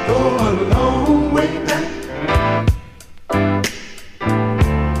 Go a long way back.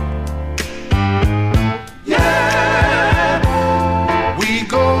 Yeah, we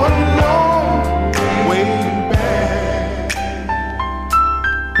go a long way back.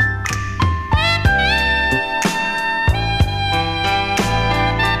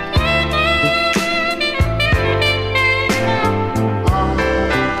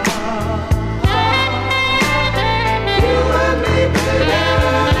 You and me, baby.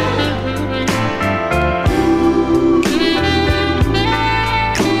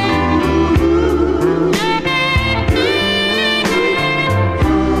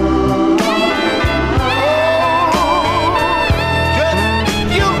 Just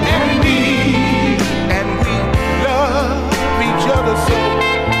you and me, and we love each other so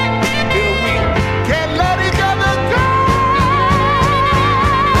till we can't let each other go.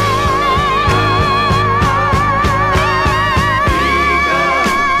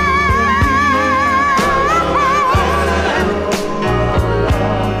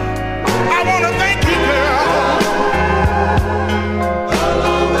 I wanna thank you, girl.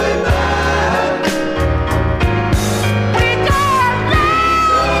 We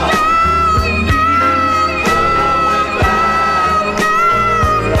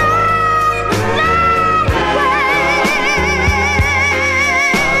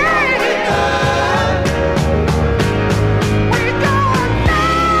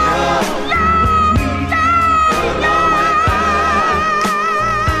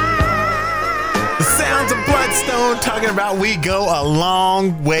The sounds of Bloodstone talking about we go a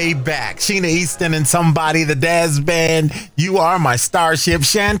long way back. Sheena Easton and Somebody, the Daz Band, You Are My Starship,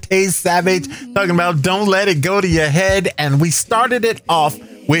 Shantae Savage talking about Don't Let It Go to Your Head. And we started it off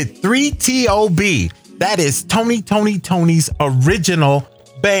with 3TOB. That is Tony's original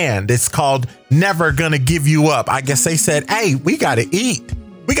band. It's called Never Gonna Give You Up. I guess they said, hey, we gotta eat.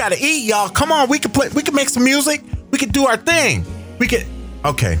 We gotta eat, y'all. Come on, we can play, we can make some music. We can do our thing. We can,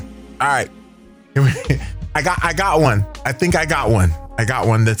 okay. All right. I got one. I think I got one. I got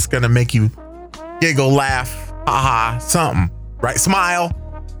one that's gonna make you giggle, laugh, haha, something, right? Smile.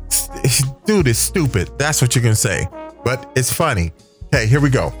 Dude is stupid. That's what you're gonna say, but it's funny. Okay, here we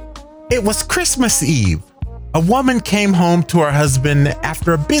go. It was Christmas Eve. A woman came home to her husband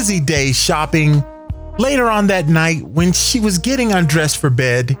after a busy day shopping. Later on that night, when she was getting undressed for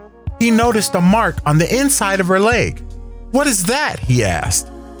bed, he noticed a mark on the inside of her leg. What is that? He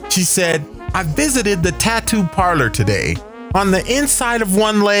asked. She said, I visited the tattoo parlor today. On the inside of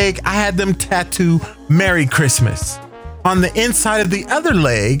one leg, I had them tattoo Merry Christmas. On the inside of the other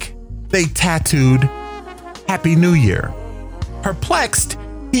leg, they tattooed Happy New Year. Perplexed,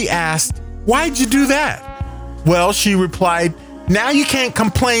 he asked, why'd you do that? Well, she replied, now you can't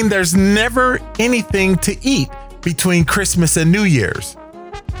complain there's never anything to eat between Christmas and New Year's.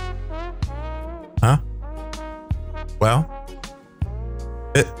 Huh? Well,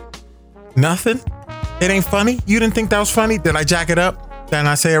 nothing? It ain't funny? You didn't think that was funny? Did I jack it up? Did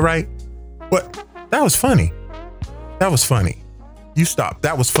I say it right? What? That was funny. That was funny. You stop.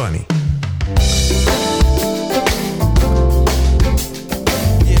 That was funny.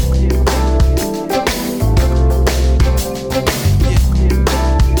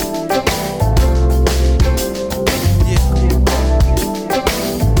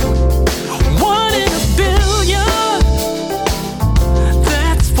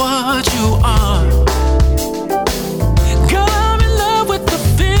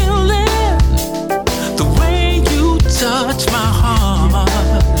 Touch my heart.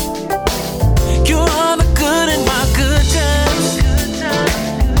 You're the good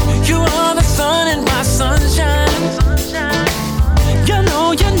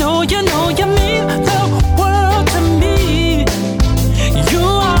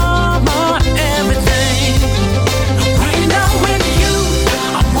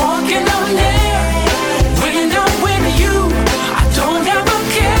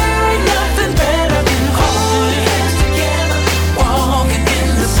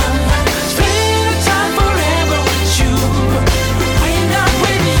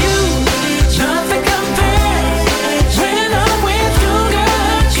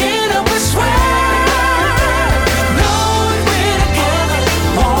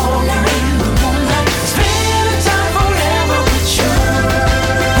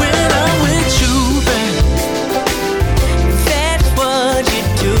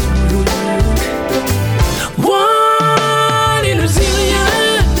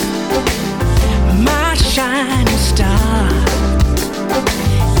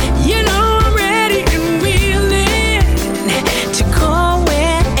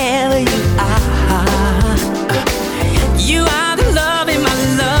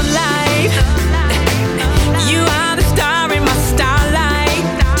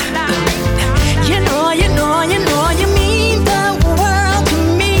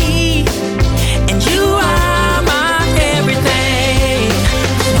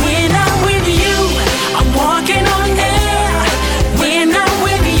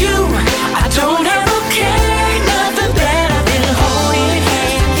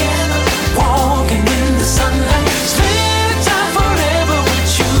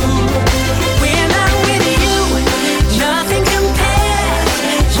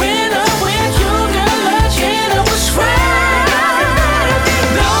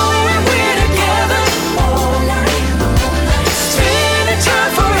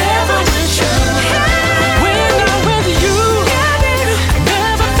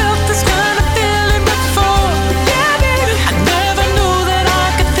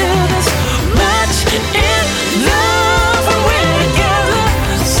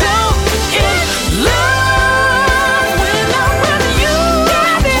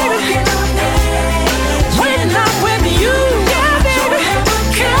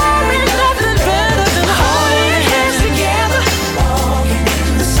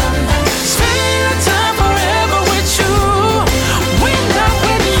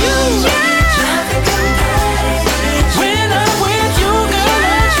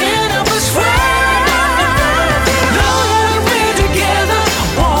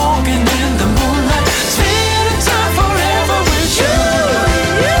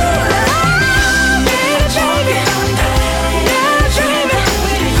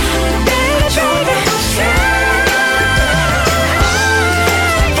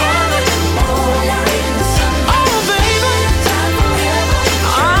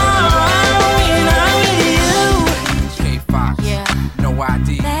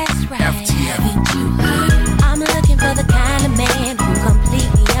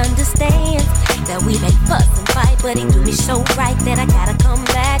that I gotta come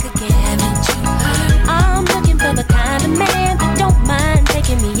back again. I'm looking for the kind of man that don't mind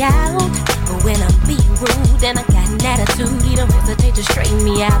taking me out. But when I'm being rude and I got an attitude, he don't hesitate to straighten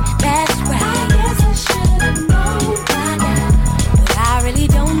me out. That's right. I guess I should've known by now, but I really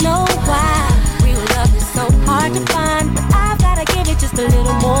don't know why. Real love is so hard to find, but I've gotta give it just a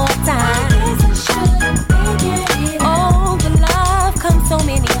little more time. I guess I should've figured it out. Oh, the love comes so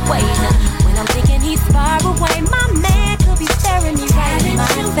many ways. When I'm thinking he's far away, my man could be staring me right in my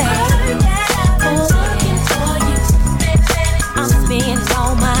face. I'm spending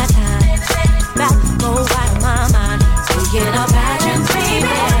all my time about to go out of my mind, thinking about you, baby.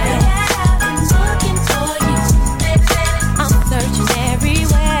 I'm looking for you. I'm searching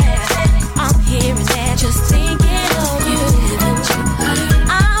everywhere. I'm hearing that, just thinking of you.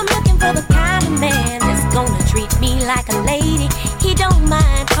 I'm looking for the kind of man that's gonna treat me like a lady. He don't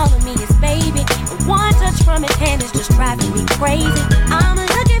mind calling me his baby. One touch from his hand is just driving me crazy. I'm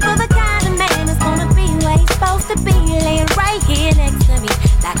looking for the kind of man that's gonna be where he's supposed to be, laying right here next to me,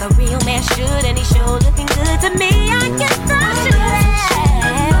 like a real man should, and he sure looking good to me. I guess I should have,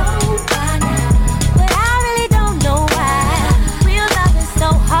 but I really don't know why. Real love is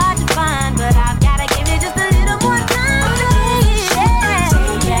so hard to find, but I've gotta give it just a little more time.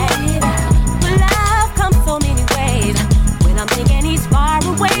 But love comes so many ways. When I'm thinking he's far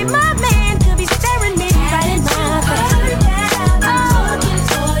away, my man could be staring me right in my face.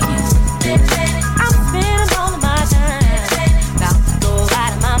 I'm spending all of my time about to go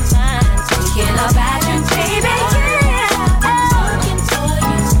out of my mind, thinking about you, baby.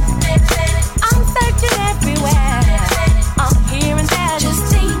 I'm searching everywhere. I'm hearing that, just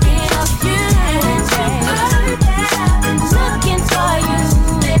thinking of you. Looking for you.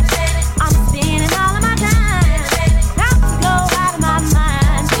 I'm spending all of my time about to go out of my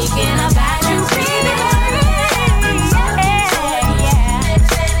mind, thinking about you, baby.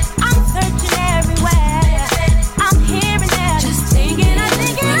 I'm searching everywhere. I'm hearing that, just thinking of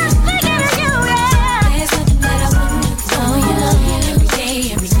you. There's nothing that I wouldn't do for you. Every day,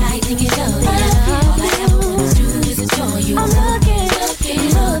 every night, thinking of you. All I ever wanna do is adore you. I'm looking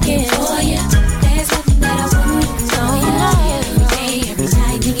for you. There's nothing that I wouldn't do for you. Every day, every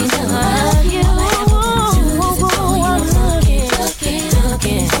night, thinking of you. All I ever wanna do is adore you. I'm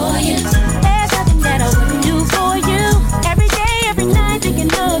looking for you. There's nothing that I wouldn't do for you. Every day, every night,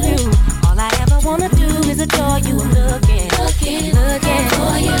 thinking of you. All I ever wanna do is adore you. I'm looking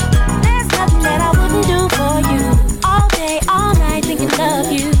for you. There's nothing that I wouldn't do for you. All day, all night, thinking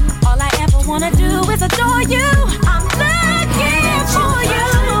of you. All I ever wanna do is adore you. I'm looking for you.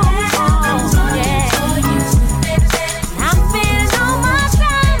 Yeah. I'm spending all my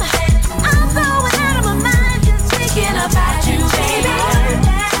time. I'm going out of my mind, just thinking about you, baby.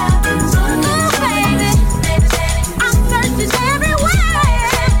 Oh, baby. I'm searching everywhere.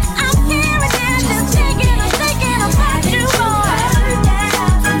 I'm hearing that, just thinking about you, boy.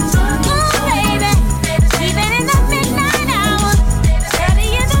 Oh, baby. Even in the midnight hour, early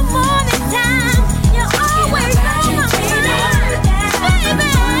in the morning time, you're always on my mind, baby.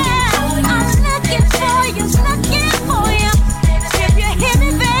 I'm looking for you, If you hear me,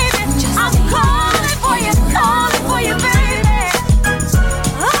 baby, I'm calling for you, baby. Calling for you, baby, yeah.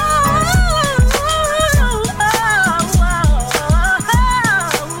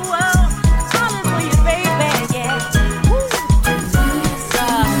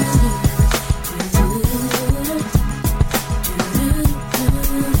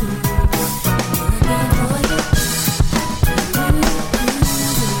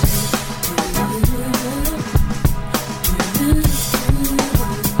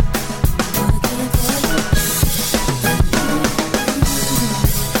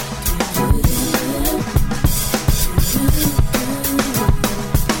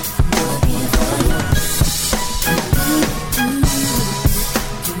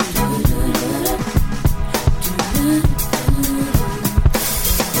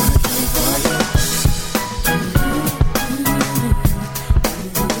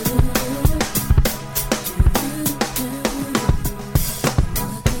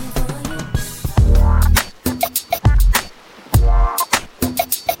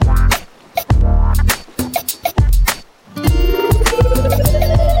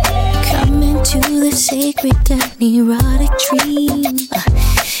 sacred and erotic dream.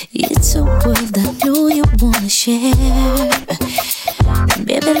 It's a world I know you wanna share.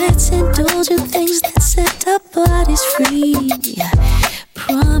 Baby, let's indulge in things that set our bodies free.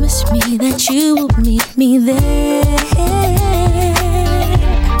 Promise me that you will meet me there.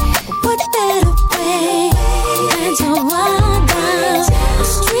 What better way than to wind down the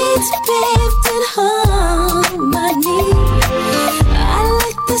streets paved in harmony?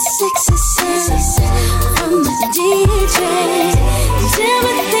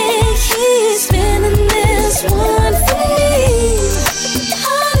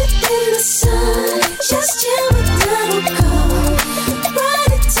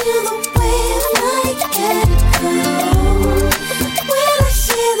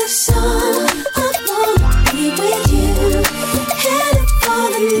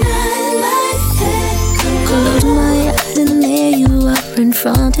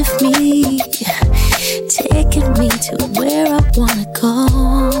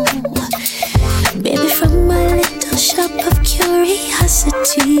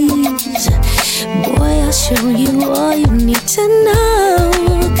 niceties. Boy, I'll show you all you need to know.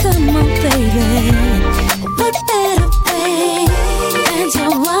 Come on, baby. What better way than to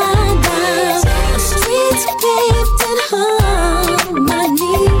wind down the streets paved in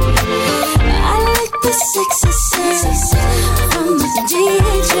harmony? I like the sexy sounds from the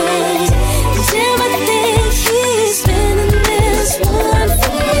DJ. Cause everything he's spinning this one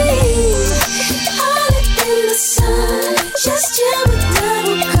for me. All up in the sun, just you and I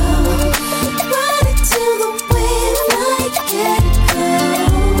will go. Ride it till the wind like let it go.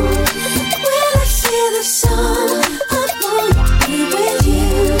 When I hear the song, I wanna be with you.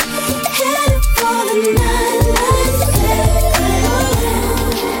 Headed for the night like let it go.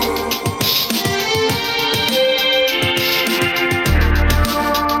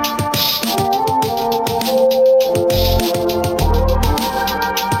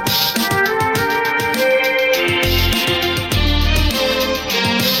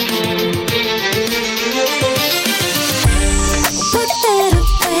 What better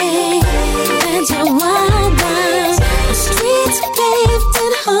way than to wind down the streets paved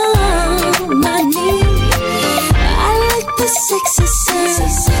in harmony? I like the sexy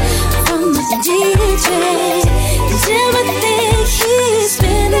sounds from the DJ. Cause everything he's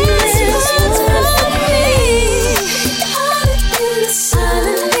spinning is one for me. All up in the sun,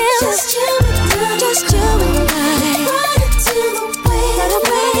 just you and I. Ride it till the wind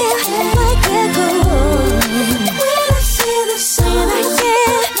like echo. When I hear the song, I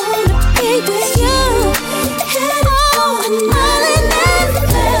wanna be with you. Head on an island and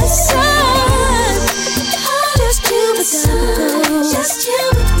the sun. Just you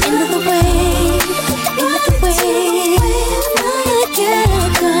into the wave, like echo,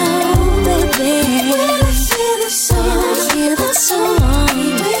 baby. When I hear the song,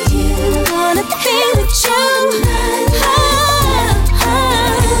 with you, wanna be with you.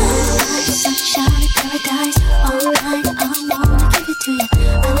 Sunshine in paradise, all night I wanna give it to you.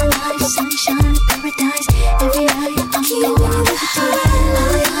 Alive, sunshine in paradise, every night I'm gonna give it to you.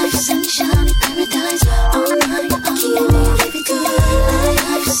 Alive, sunshine in paradise, all night I'm gonna give it to you.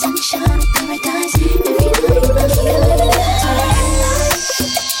 Alive, sunshine in paradise, every night I'm gonna give it to you.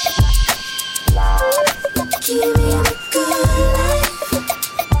 Give me the good life.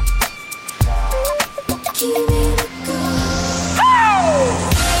 Give me the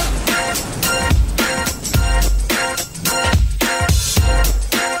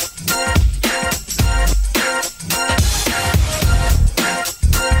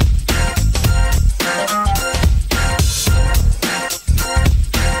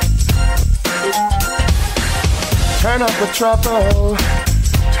Turn up the treble,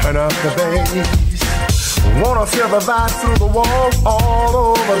 turn up the bass. Wanna feel the vibe through the walls all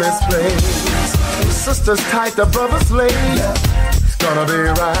over this place. Sisters tight, the brothers late. It's gonna be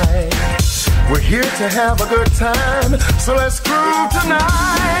right. We're here to have a good time, so let's groove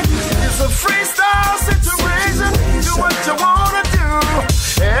tonight. It's a freestyle situation. Do what you wanna do.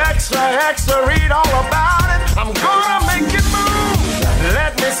 Extra, extra, read all about it. I'm gonna make you move.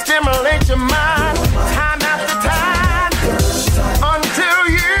 Let me stimulate your mind. Time after time, until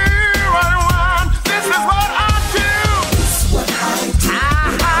you unwind. This is what I do. This is what I do.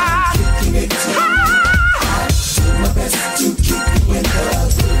 Kicking it to you. I do my best to keep you in the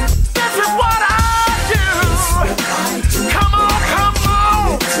groove. This is what I do. This is what I do. Come on, come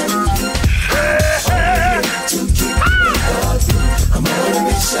on. Hey, to keep you in the groove. I'm on a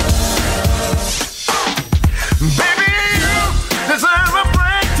mission. Baby, you deserve a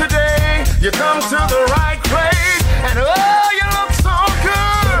break today. You come to the right place, and oh, you look so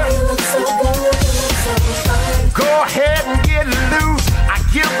good. You look so good, you look so fine. Go ahead and get loose. I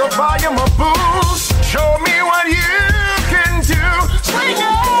give the volume a boost. Show me what you can do. Swing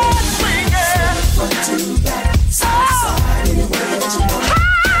it, swing it. Front to back, side to side, any way that you want.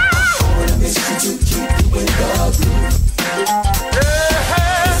 I'm on a mission to keep you in the groove. This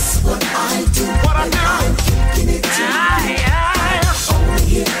is what I do. What I do. I'm kicking it to you. Only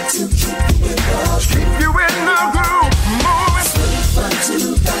here to keep you in the groove. Keep you in the groove. Moving. Swing front to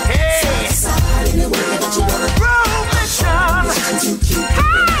back, side to side, any way that you want. Groove mission. Mission to keep you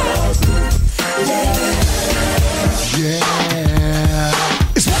in the groove.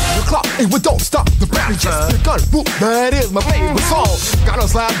 Yeah. It's 1 o'clock and we don't stop the party. Just a gun, whoop, that is my favorite song. Got a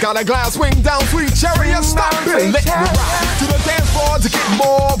slap, got a glass, swing down, sweet cherry, and stop it and let me ride to the dance floor to get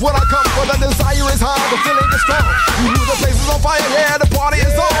more of what I come for. The desire is high, the feeling is strong. The place is on fire, yeah, the party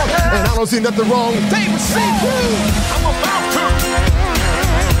is on, and I don't see nothing wrong. David C. I'm about to.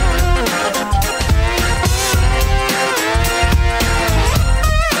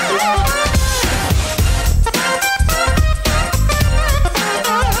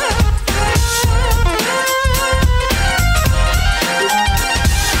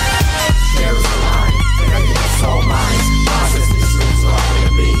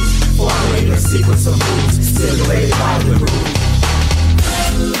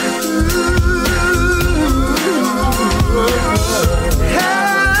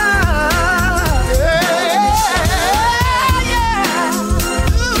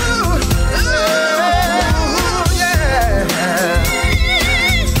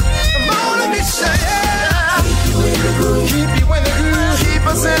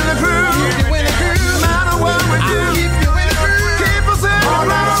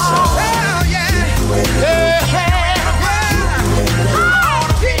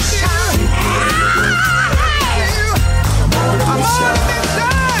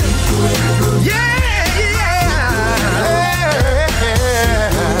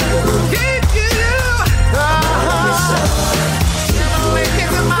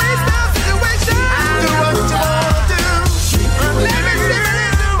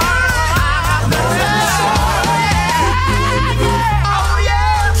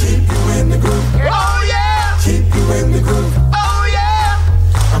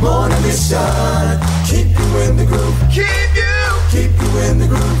 I'm on a mission. Keep you in the groove. Keep you in the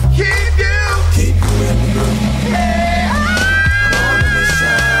groove. Keep you in the groove. Yeah. I'm on a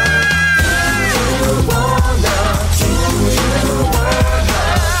mission. Keep you wanna. Keep you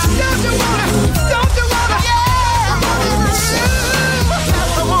in the groove. Don't you wanna? Yeah. I'm on a mission.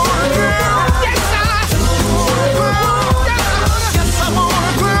 I'm on a groove. Yes, I. Yes, I'm on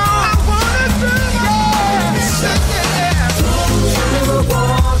a groove. I wanna groove.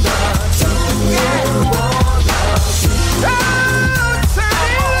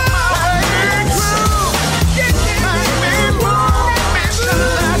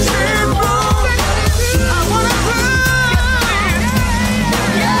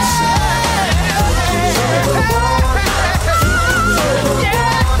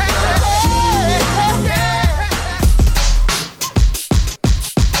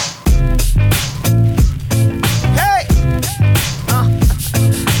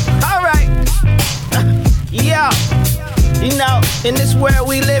 In this world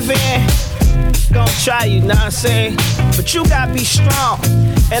we live in, gonna try you, know what I'm saying? But you gotta be strong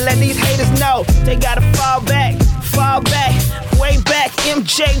and let these haters know they gotta fall back, way back.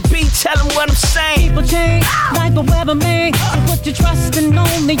 MJB, tell them what I'm saying. People change like the weatherman. So put your trust in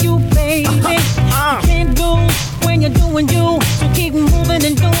only you, baby. You can't lose when you're doing you. So keep moving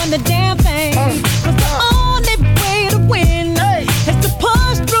and doing the damn thing. Cause the only way to win is to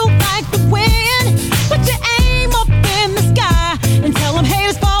push through like the wind. Put your aim up in the sky and tell them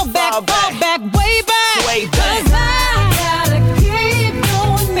haters fall back, way back. Way back. Cause I gotta keep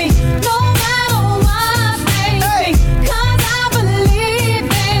doing me, no matter what they think. Cause I believe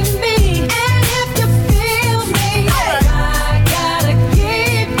in me, and if you feel me, I gotta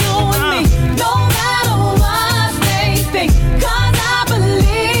keep doing me, no matter what they think. Cause I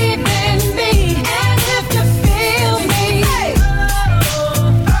believe in me, and if you feel me,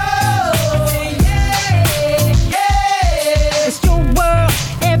 it's your world,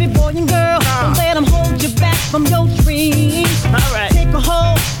 every boy and girl. Don't let them hold you back from your dreams. Take a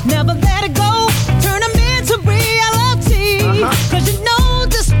hold, never let it go. Turn them into reality. Cause you know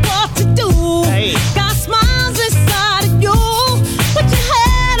just what to do. God smiles inside of you. Put your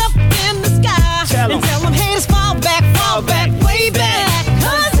head up in the sky and tell them haters fall back, way back.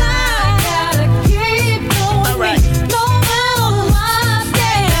 Cause I gotta keep doing me, no matter what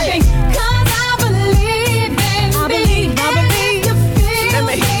they think. Cause I believe in me, and you feel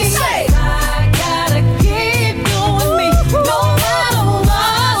me. I gotta keep doing me, no matter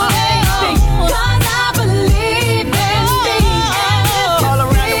what they think. Cause I believe in me, and if All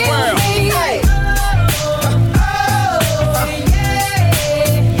around the world.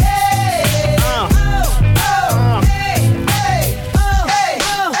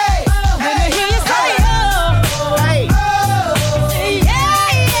 Let me hear you say oh. Hey.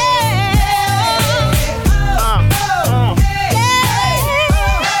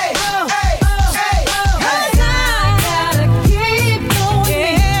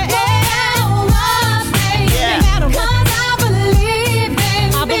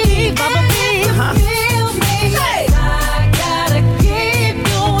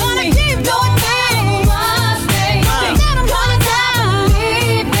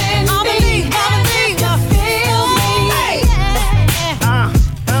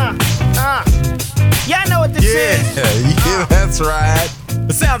 Y'all know what this is. Yeah, that's right.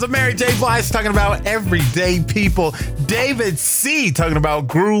 The sounds of Mary J. Blige talking about everyday people. David C. talking about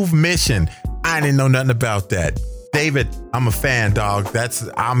Groove Mission. I didn't know nothing about that. David, I'm a fan, dog.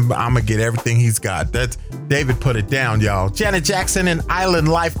 I'm gonna get everything he's got. That's David put it down, y'all. Janet Jackson and Island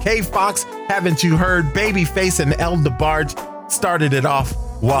Life. K Fox, haven't you heard? Babyface and El DeBarge started it off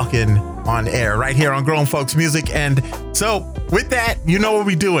walking on air right here on Grown Folks Music. And so with that, you know what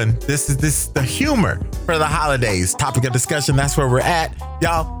we're doing. This is the humor for the holidays. Topic of discussion. That's where we're at.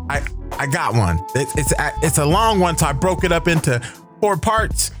 Y'all, I got one. It's a long one, so I broke it up into 4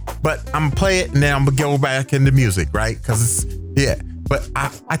 parts, but I'm gonna play it and then I'm gonna go back into music, right? Because but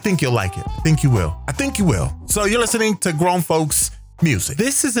I think you'll like it. I think you will. So you're listening to Grown Folks Music.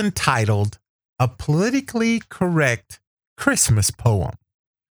 This is entitled A Politically Correct Christmas Poem.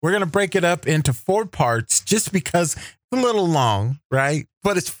 We're going to break it up into 4 parts just because it's a little long, right?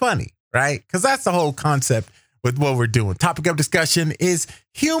 But it's funny, right? Because that's the whole concept with what we're doing. Topic of discussion is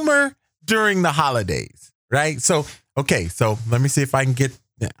humor during the holidays, right? So let me see if I can get,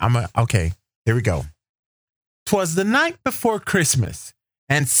 okay, here we go. 'Twas the night before Christmas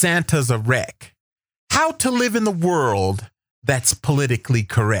and Santa's a wreck. How to live in the world that's politically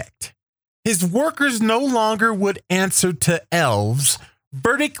correct. His workers no longer would answer to elves,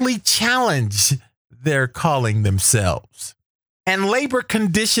 vertically challenged they're calling themselves. and labor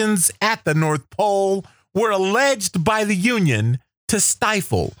conditions at the North Pole were alleged by the Union to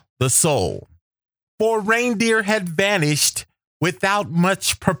stifle the soul. For reindeer had vanished without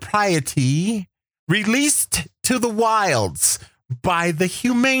much propriety, released to the wilds by the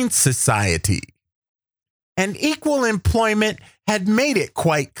Humane Society. And equal employment had made it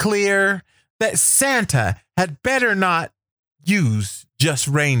quite clear that Santa had better not use just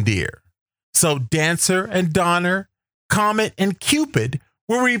reindeer. So Dancer and Donner, Comet and Cupid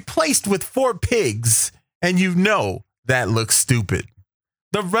were replaced with 4 pigs, and you know that looks stupid.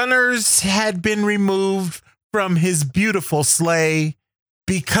 The runners had been removed from his beautiful sleigh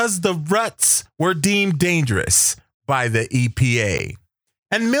because the ruts were deemed dangerous by the EPA.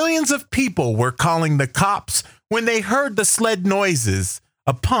 And millions of people were calling the cops when they heard the sled noises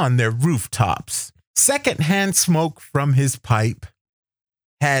upon their rooftops. Secondhand smoke from his pipe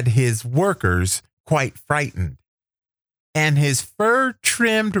had his workers quite frightened, and his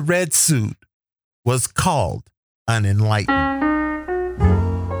fur-trimmed red suit was called unenlightened.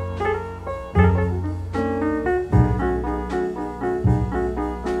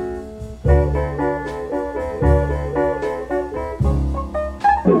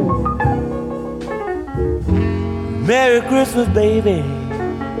 Merry Christmas, baby.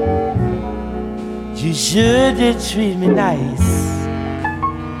 You sure did treat me nice.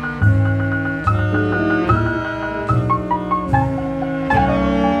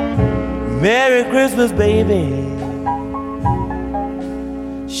 Merry Christmas, baby.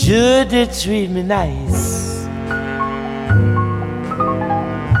 Sure did treat me nice.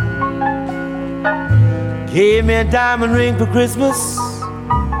 Gave me a diamond ring for Christmas.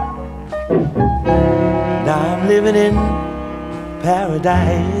 Now I'm living in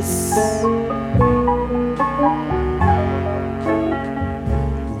paradise.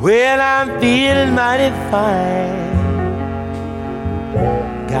 Well, I'm feeling mighty fine.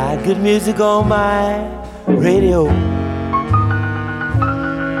 Got good music on my radio.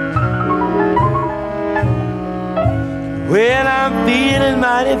 Well, I'm feeling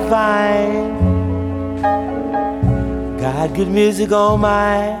mighty fine. Got good music on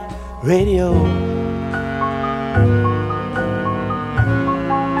my radio.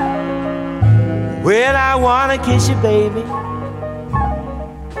 Well, I wanna kiss you, baby,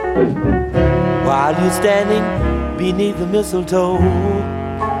 while you're standing beneath the mistletoe.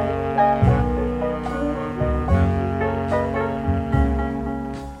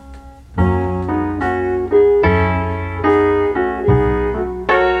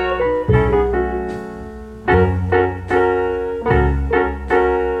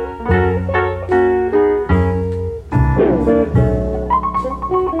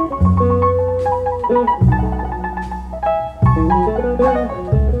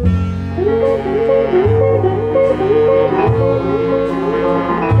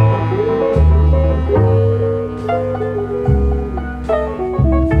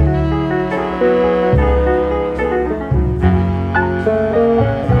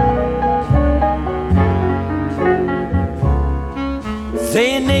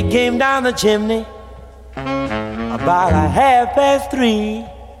 Saint Nick came down the chimney about 3:30.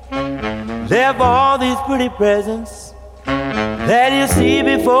 Left all these pretty presents that you see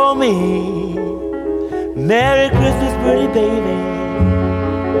before me. Merry Christmas, pretty baby.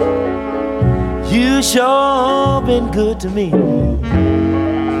 You sure been good to me.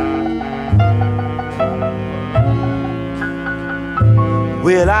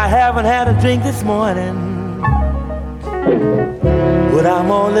 Well, I haven't had a drink this morning, but I'm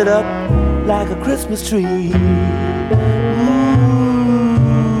all lit up like a Christmas tree.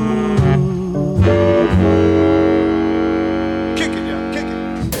 Kick it, y'all, kick it.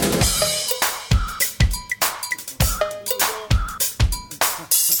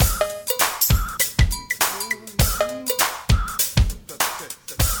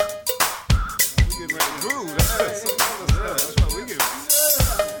 We getting ready to groove. That's what we get.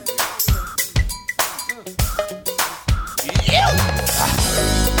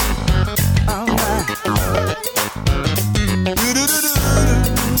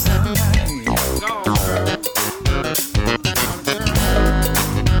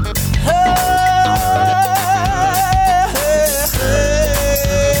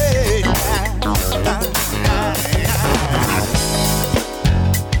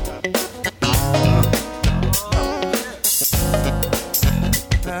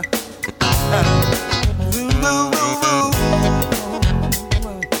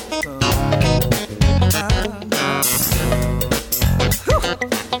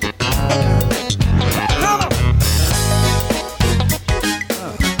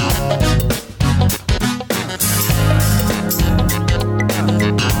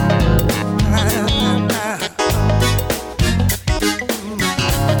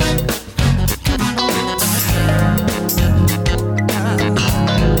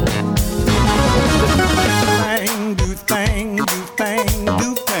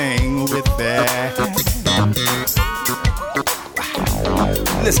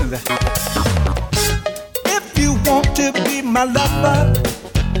 Listen to that. If you want to be my lover,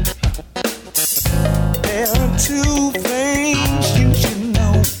 there are two things you should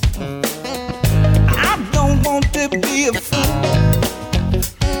know. I don't want to be a fool,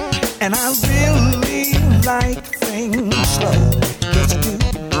 and I really like things slow. Yes, I do.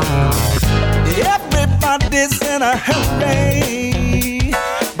 Everybody's in a hurry,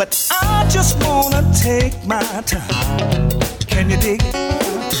 but I just wanna take my time. Can you dig it?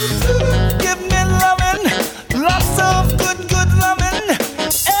 Give me loving, lots of good loving.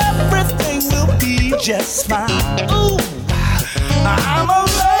 Everything will be just fine. Ooh, I'm a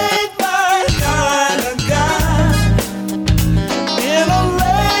laid-back kind of guy in a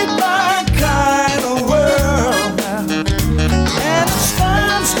laid-back kind of world, and it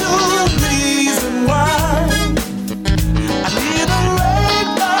stands to the reason why I need a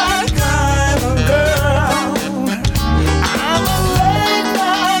laid-back kind of girl. I'm a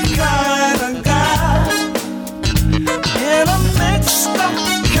laid-back kind of guy in a mixed-up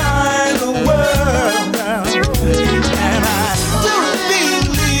kind of world, and I do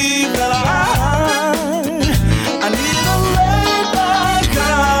believe that I need a laid-back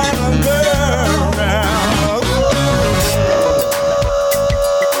kind of girl now.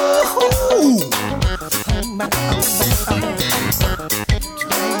 Ooh.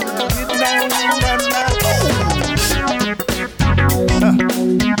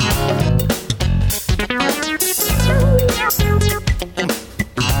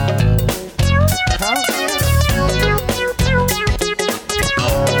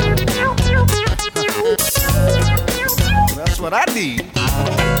 That's what I need.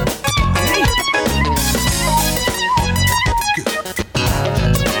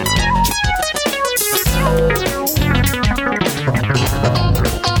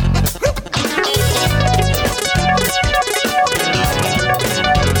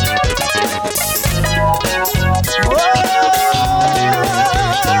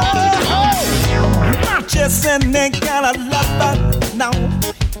 Not just any kind of lover, no.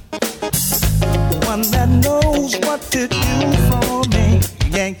 One that knows what to do for me,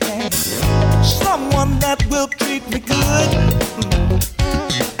 yeah, yeah. Someone that will treat me good,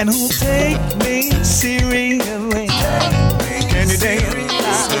 and who'll take me seriously. Can you dig it?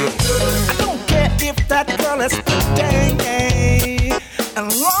 I don't care if that girl is pretty,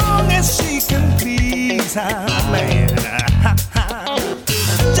 as long as she can please her man.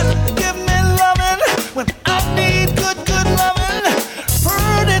 Just give me loving when I need good loving.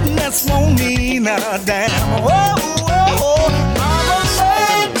 Prettiness won't mean a damn. Whoa, whoa, I'm a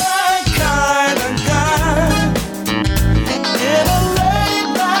laid-back kind of guy in a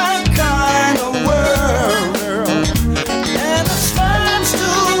laid-back kind of world, and it stands to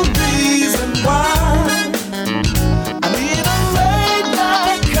reason why I need a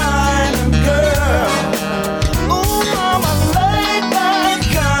laid-back kind of girl. Ooh, I'm a laid-back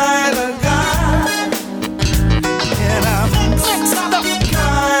kind of guy in a mixed-up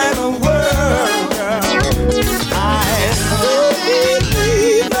kind of world. I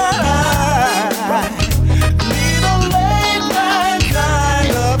believe that I need a laid-back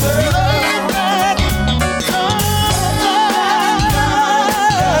kind of laid-back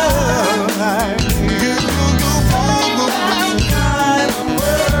kind of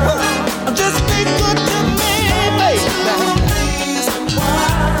world. Just be good to me, baby. Reason why.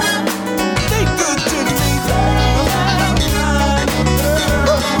 Be good to me, girl.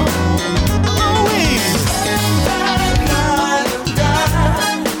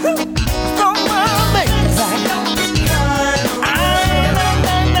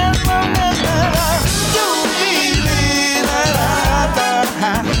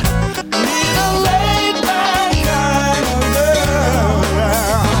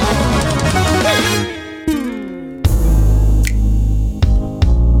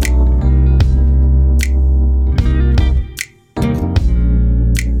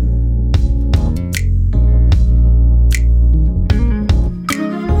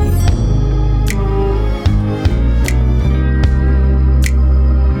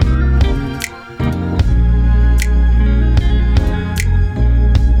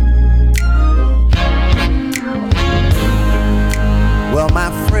 Well,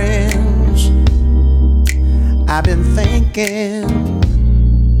 my friends, I've been thinking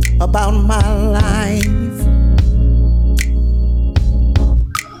about my life,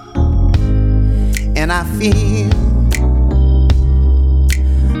 and I feel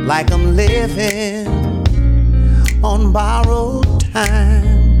like I'm living on borrowed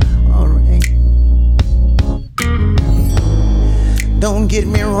time. All right. Don't get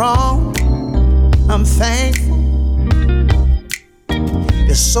me wrong, I'm thankful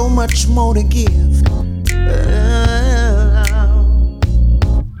There's so much more to give.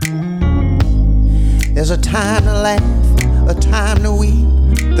 There's a time to laugh, a time to weep.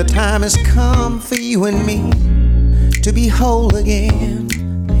 The time has come for you and me to be whole again.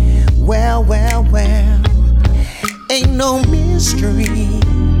 Well, well, well, ain't no mystery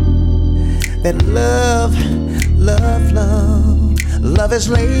that love has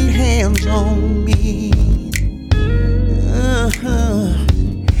laid hands on me.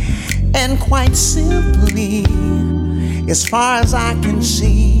 And quite simply, as far as I can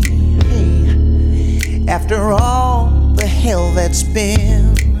see, hey, after all the hell that's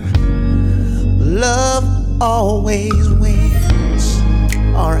been, love always wins.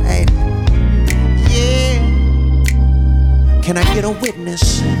 Alright, yeah. Can I get a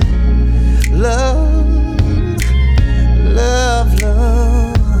witness? Love, love,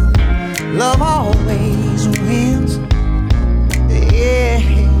 love, love always wins. Yeah,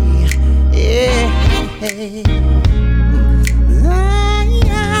 yeah,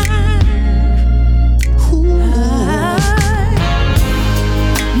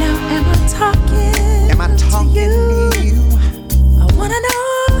 Now am I talking? Am I talking to you? I wanna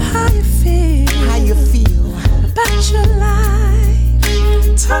know how you feel. How you feel about your life?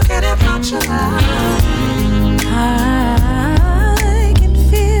 Talking about your life. I can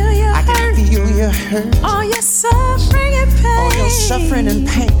feel your hurt. I can feel your hurt. All your suffering and pain. All your suffering and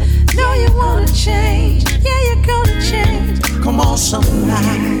pain. Know you wanna change. Yeah, you're gonna change. Come on,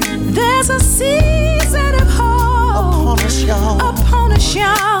 somebody. There's a season of hope upon us, y'all. Upon us,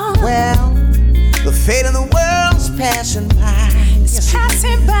 y'all. Well, the fate of the world's passing by. It's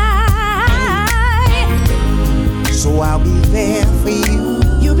passing by. So I'll be there for you.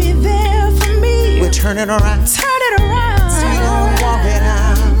 You'll be there for me. We're turning around. Turn it around. So we're gonna walk it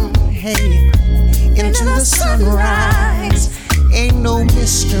out. Hey, into the sunrise. Ain't no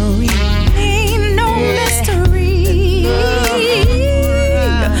mystery. Ain't no mystery.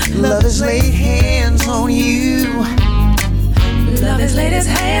 Love has laid hands on you. Love has laid his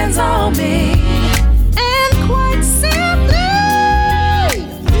hands on me. And quite simply,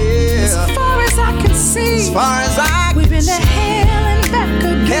 yeah, as far as I can see, as far as I we've been to hell and back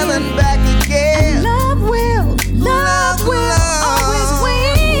again. Hell and back again. And love will always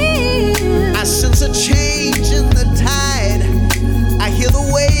win. I sense a change in the tide. I hear the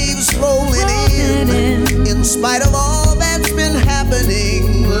waves rolling in. In spite of all that's been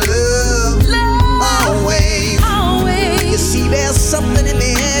happening, love always. You see, there's something in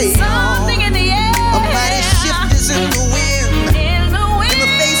the air. Something in the air. A mighty shift is in the wind. In the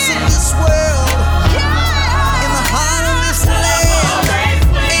face of this world. In the heart of this land.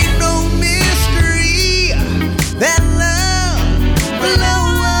 Ain't no mystery that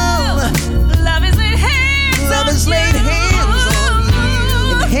love is laid hands. Love is laid hands on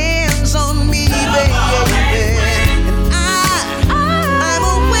you. And hands on me, baby. And I'm a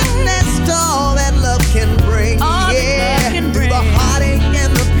witness to all that love can bring. Through the heartache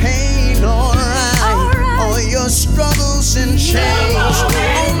and the pain, alright. All your struggles and change.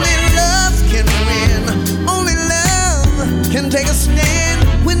 Only love can win. Only love can take a stand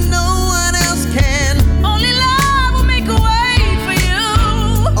when no one else can. Only love will make a way for you.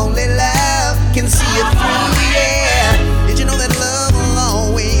 Only love can see you through, yeah. Did you know that love will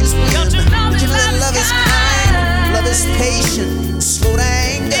always win? Did you know that love is kind? Love is patient, slow to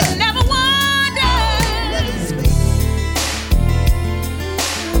anger. Never wonder. Love is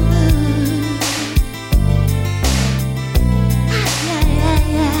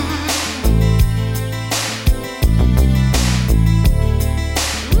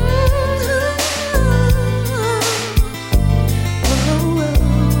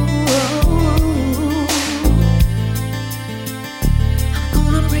I'm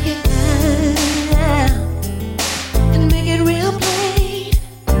gonna break it down and make it real plain.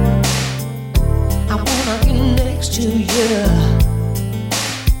 I wanna get next to you.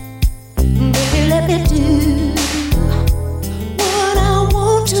 Baby, let me do what I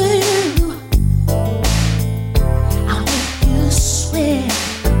want to you. I'll make you sweat.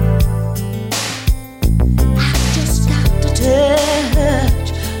 I just got to touch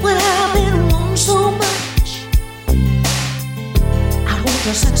what I've been wanting so much. I want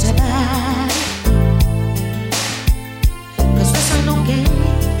your sexy body. 'Cause this ain't no game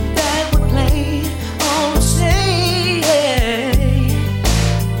that we play on the same.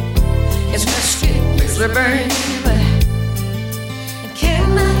 It's mystery, baby.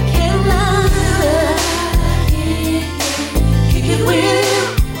 Can I kick it with you?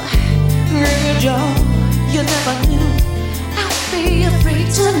 Real joy, you never knew I'd be afraid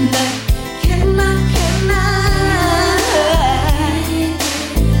tonight. Can I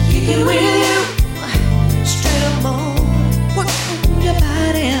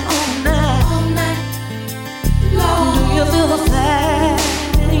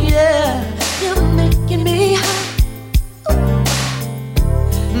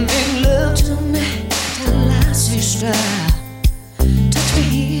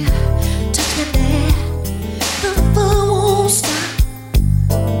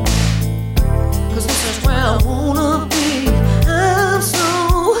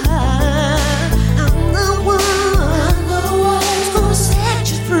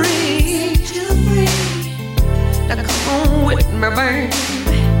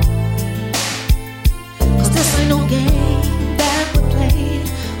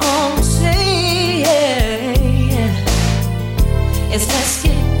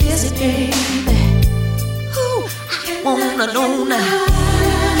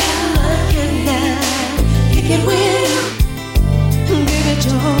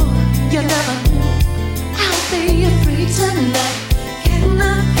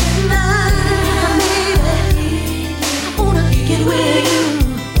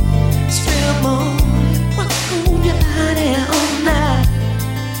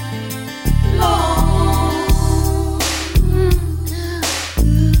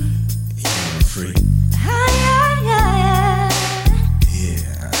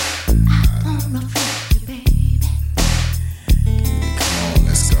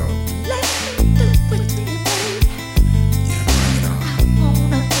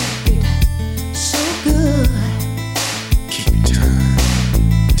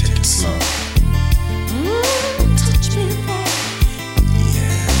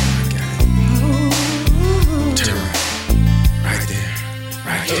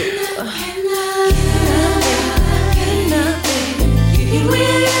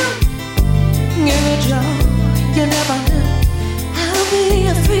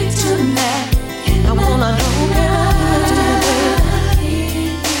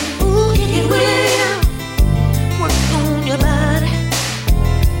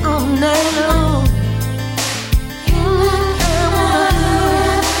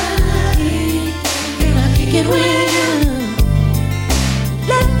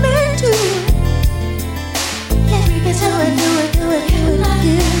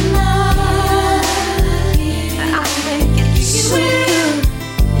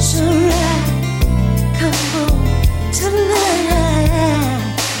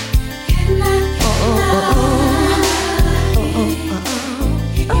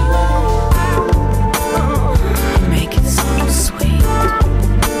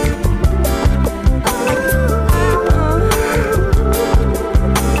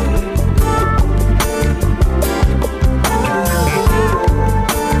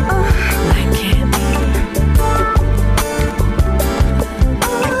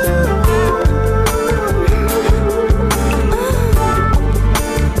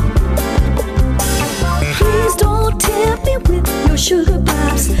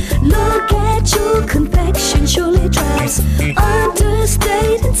Look at your confection, surely drives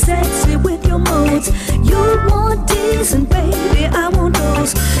understated and sexy with your modes. You want decent, baby, I want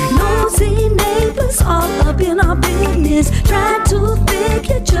those. Nosy neighbors all up in our business, trying to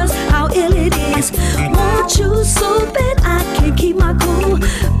figure just how ill it is. Want you so bad I can't keep my cool.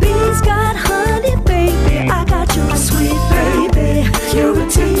 Bees got honey, baby, I got you, sweet baby. You're a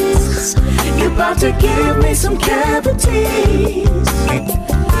tease. You're about to give me some cavities.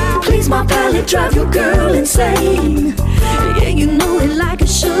 Please, my palate drive your girl insane. Yeah, you know it like a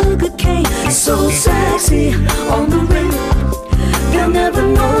sugar cane. So sexy on the rim. They'll never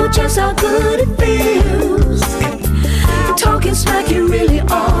know just how good it feels. Talking smack, you really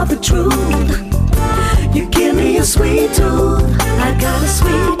are the truth. You give me a sweet tooth. I got a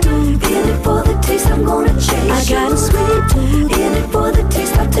sweet tooth. In it for the taste, I'm gonna chase. I got a sweet tooth. In it for the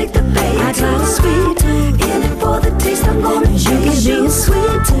taste, I'll take the bait. I got a sweet tooth. In it for the taste, I'm gonna chase. You give me a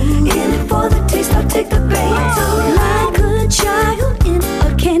sweet tooth. In it for the taste, I'll take the bait. Like a child in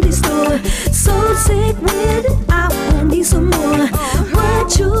a candy store, so sick with it, I want me some more.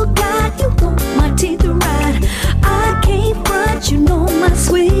 What you got? You want my teeth to ride? I can't front, you know my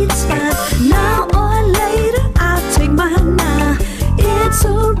sweet spot. Now or later, I'll take mine now. It's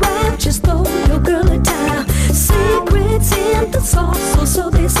a wrap, just throw your girl a towel. Secrets in the sauce, so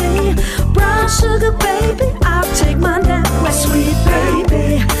they say. Brown sugar, baby, I'll take mine that way. Sweet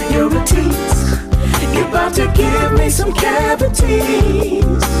baby, you're a tease. You're about to give me some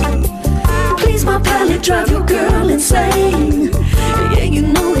cavities. Please, my palate drive your girl insane. Yeah, you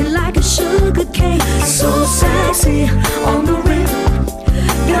know it like a sugar cane. So sexy on the rim.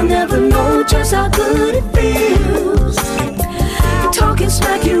 They'll never know just how good it feels. Talking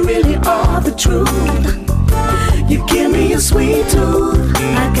smack, you really are the truth. You give me a sweet tooth.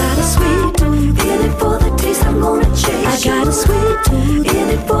 I got a sweet tooth. In it for the taste, I'm gonna chase. I got a sweet tooth. In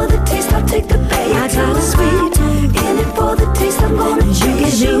it for the taste, I'll take the bait. I got a sweet tooth. In it for the taste, I'm gonna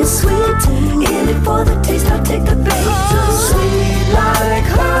chase. You give me a sweet tooth. In it for the taste, I'll take the bait. Sweet like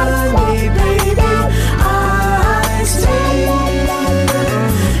honey, baby, I stay.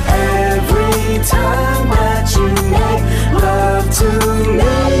 Every time that you make love to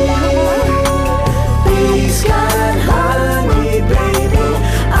me. Bees got honey, baby,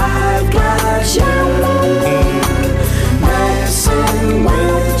 I've got you. Messing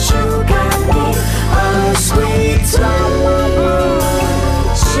with you got me a sweet tooth.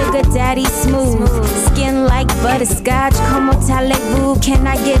 Sugar daddy smooth, skin like butterscotch. Como talegu, can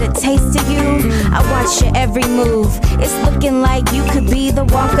I get a taste of you? I watch your every move. It's looking like you could be the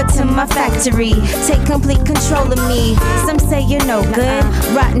walker to my factory. Take complete control of me. Some say you're no good,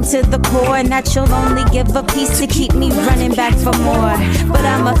 rotten to the core, and that you'll only give a piece to keep me running back for more. But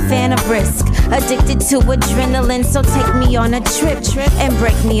I'm a fan of risk, addicted to adrenaline, so take me on a trip and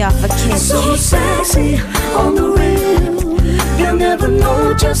break me off a kiss. So sexy on the rim. They'll never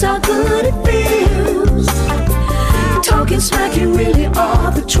know just how good it feels. Talking smack, you really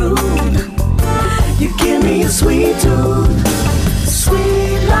are the truth. You give me a sweet tooth.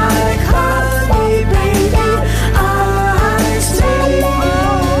 Sweet like honey, baby, I stay.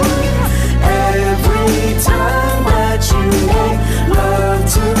 Every time that you make love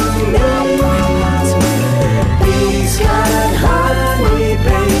to me. Bees got honey,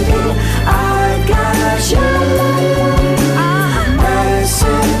 baby, I got you.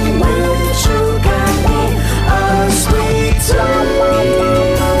 Messing with you got me a sweet tooth.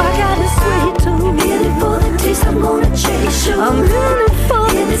 I got a sweet tooth. In it for the taste, I'm gonna chase you.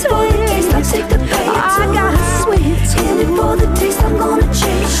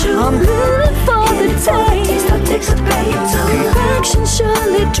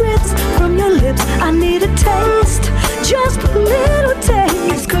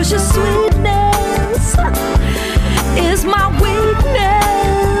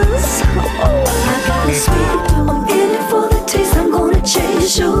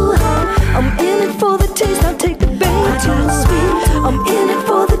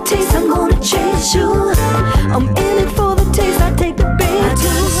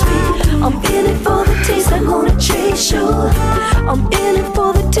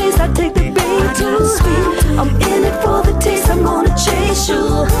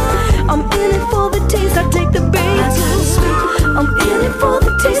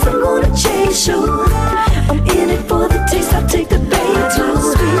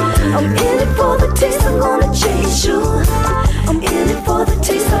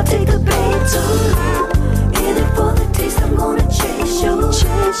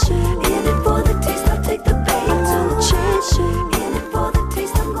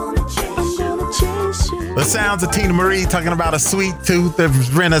 sounds of Tina Marie talking about a sweet tooth,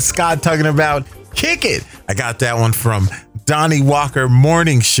 of Rena Scott talking about Kick It. I got that one from Donnie Walker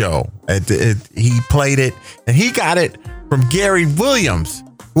Morning Show. He played it, and he got it from Gary Williams,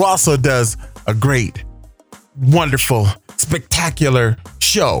 who also does a great, wonderful, spectacular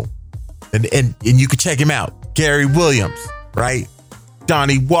show. And you can check him out. Gary Williams, right?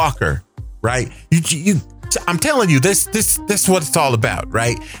 Donnie Walker, right? I'm telling you, this is what it's all about,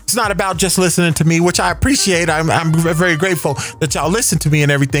 right? It's not about just listening to me, which I appreciate. I'm very grateful that y'all listen to me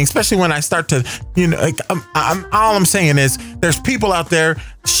and everything, especially when I start to, all I'm saying is there's people out there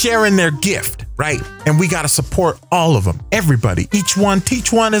sharing their gift, right? And we got to support all of them, everybody, each one,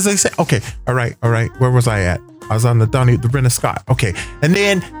 teach one, as they say. Okay, all right. Where was I at? I was on the Rena Scott. Okay, and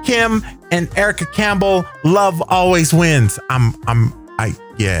then Kim and Erica Campbell, Love Always Wins. I'm gonna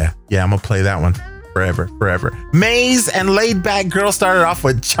play that one. Forever. Maze and Laid Back Girl started off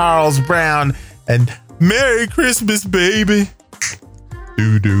with Charles Brown and Merry Christmas, baby.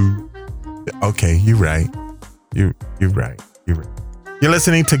 Doo-doo. Okay, you're right. You're right. You're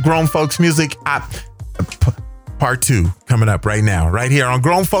listening to Grown Folks Music. Part 2 coming up right now, right here on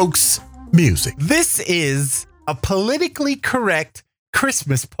Grown Folks Music. This is a politically correct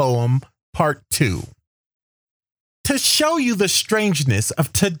Christmas poem, Part 2. To show you the strangeness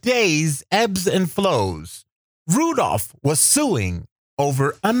of today's ebbs and flows, Rudolph was suing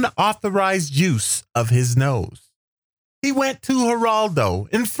over unauthorized use of his nose. He went to Geraldo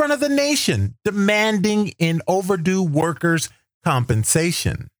in front of the nation, demanding in overdue workers'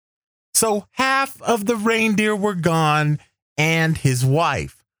 compensation. So half of the reindeer were gone, and his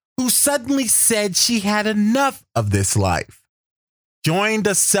wife, who suddenly said she had enough of this life, joined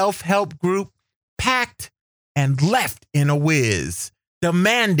a self-help group, packed and left in a whiz,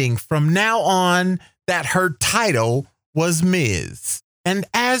 demanding from now on that her title was Ms. And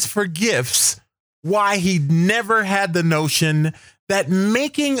as for gifts, why, he'd never had the notion that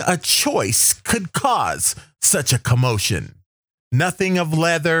making a choice could cause such a commotion. Nothing of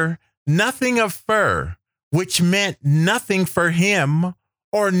leather, nothing of fur, which meant nothing for him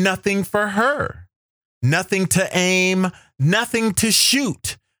or nothing for her. Nothing to aim, nothing to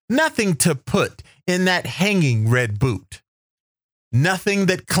shoot, nothing to put in that hanging red boot. Nothing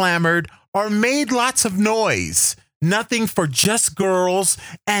that clamored or made lots of noise. Nothing for just girls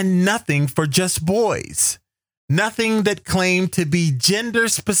and nothing for just boys. Nothing that claimed to be gender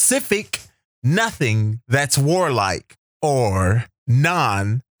specific. Nothing that's warlike or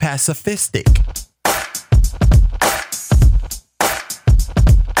non-pacifistic.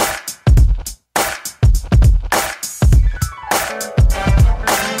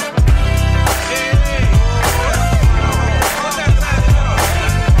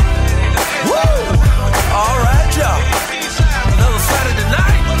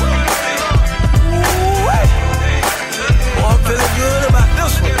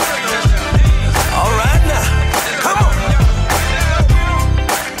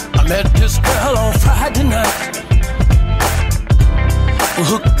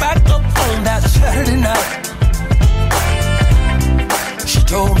 Hooked back up on that Saturday night. She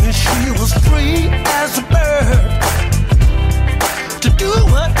told me she was free as a bird to do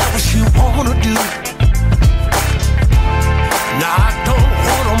whatever she wanna do. Now I don't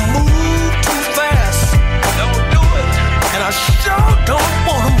wanna move too fast, don't do it, and I sure don't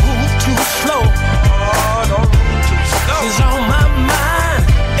wanna move too slow. Oh, don't move too slow. She's on my mind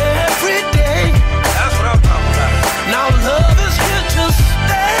every day. That's what I'm talking about. Now love is here to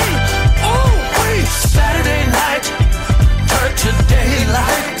stay. Oh, wait. Saturday night turned to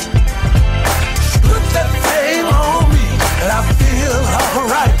daylight. She put that thing on me and I feel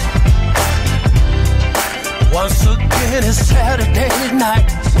alright. Once again it's Saturday night.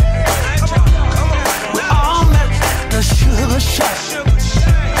 We all met at the Sugar Shack.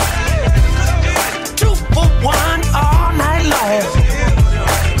 2 for $1 all night long.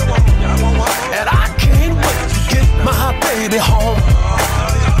 And I can't wait to get my baby home.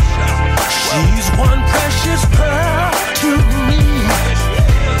 She's one precious pearl to me.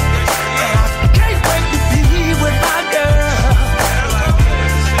 And I can't wait to be with my girl.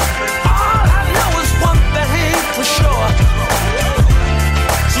 All I know is one thing for sure.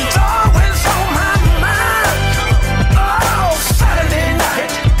 She's always on my mind. Oh, Saturday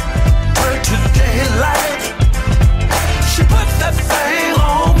night turned to daylight. She put that thing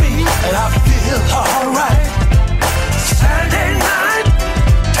on me and I feel alright. Saturday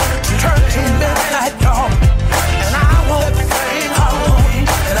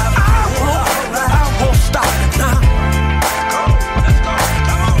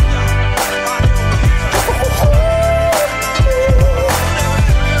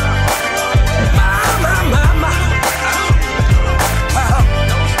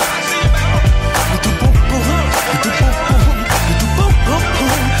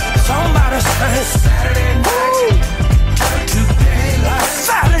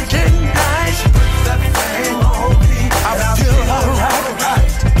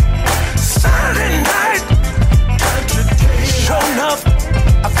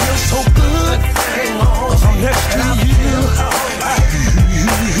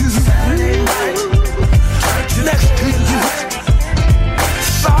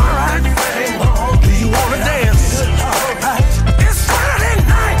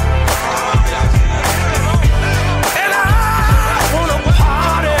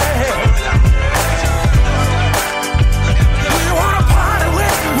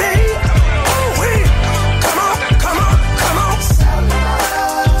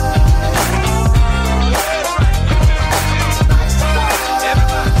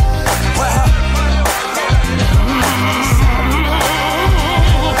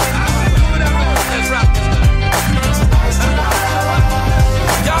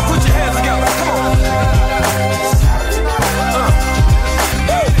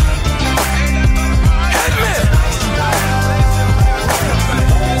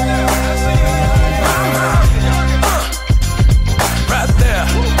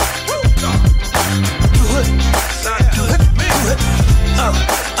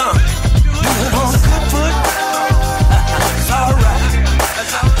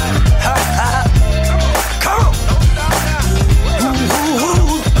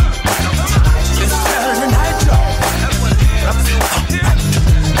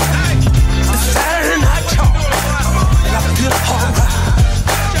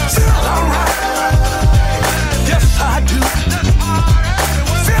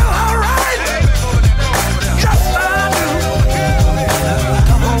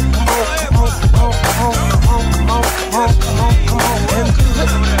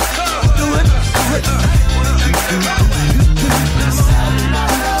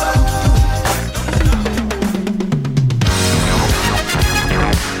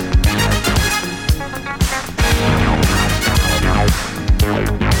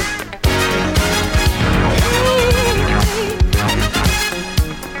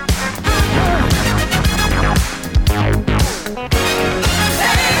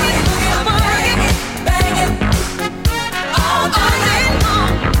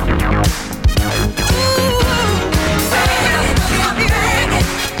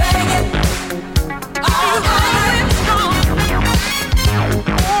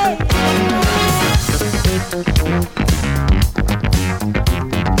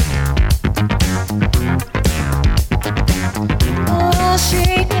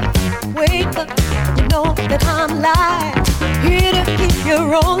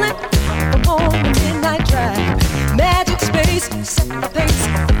rolling, come on the midnight drive. Magic space, set the pace,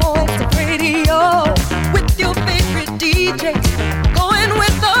 voice the radio. With your favorite DJs, going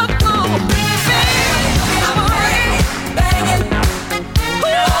with the flow. Banging,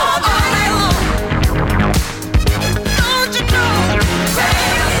 all night long. Don't you know?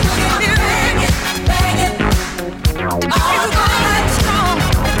 Banging, all night strong.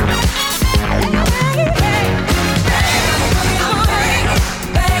 Banging,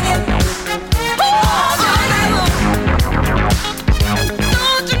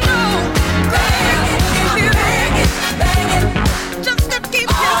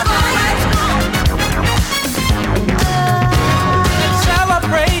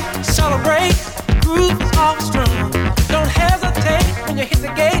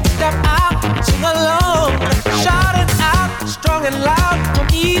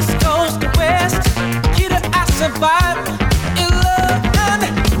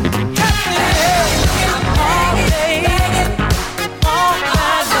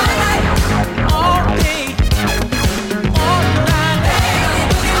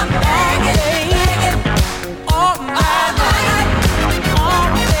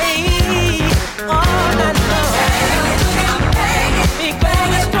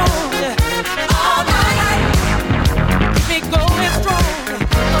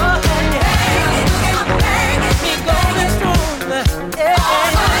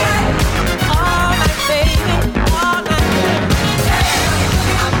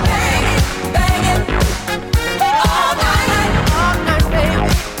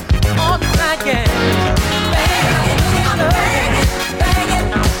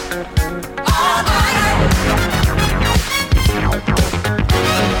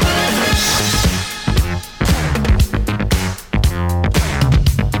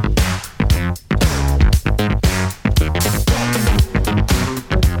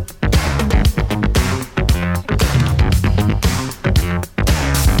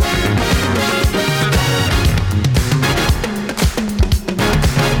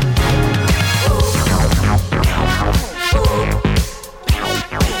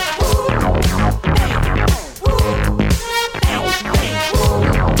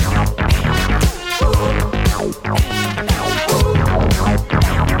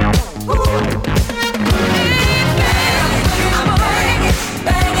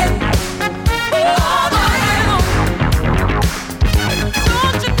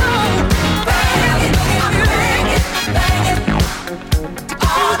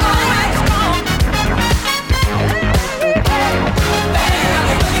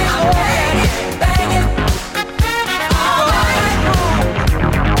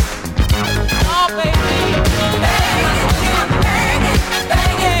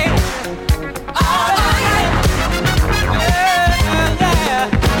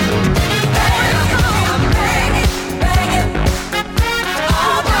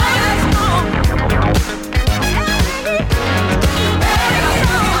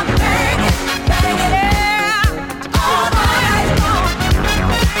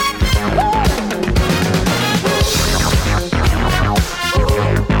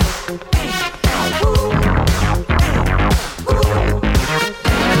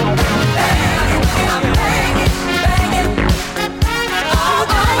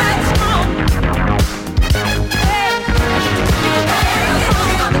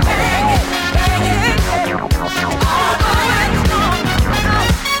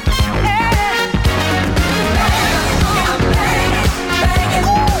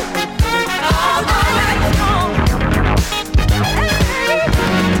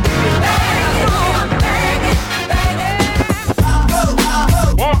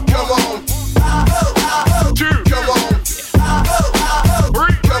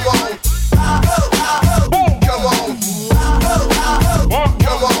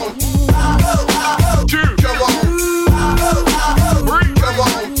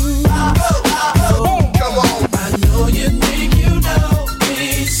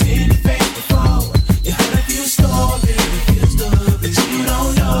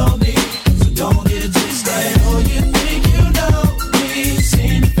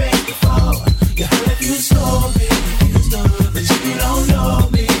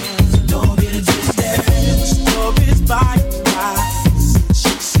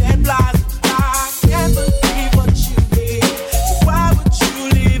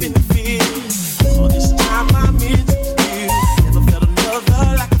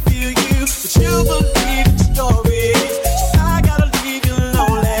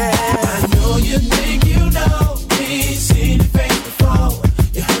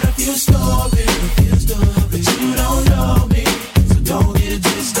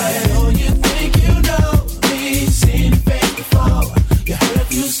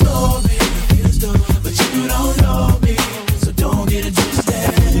 story, but you don't know me, so don't get it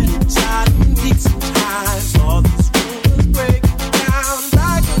twisted. Try to meet some time, all these rumors break down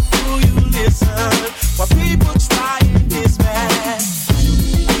like a fool. You listen while people try and dismiss.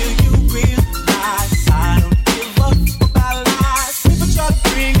 Will you realize I don't give up about lies? People try to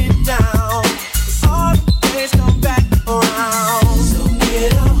bring it down, all the days come back around. So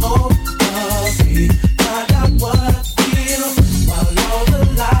get a hold of me, find out what I feel while all the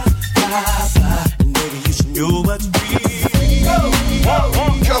lies pass by, and maybe you should know what's real. Go, Come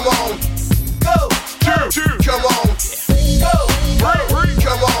on. go, Come on. go, Come on. go,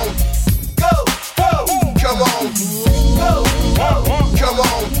 Come on. go, Come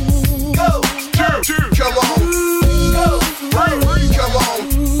on. go, Come on. go, Come on.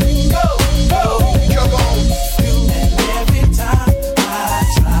 Come on. And every time I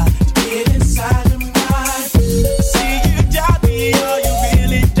try to get inside your mind, see you doubt me or you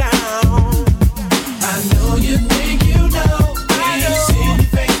really down. I know you think you know me, seen it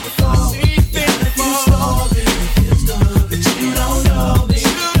face before. And if you story, but you don't know me,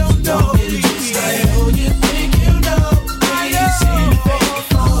 don't get it twisted. I know you think you know me, seen it face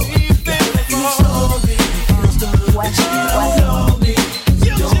before. And if you story, but you don't know me,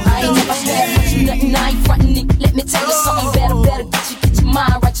 I ain't never had much of nothing, I ain't frontin' it. Let me tell you something better get your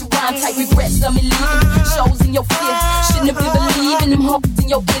mind right, your rhyme tight, regrets of me leaving. Shows in your fear, shouldn't have been believing them hoes in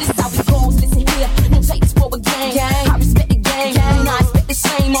your ear. This how it goes, listen here, don't take this for a game. I respect the game, and I expect the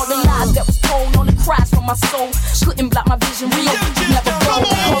same. All the lies that was told, all the cries from my soul, couldn't block my vision, real, never go.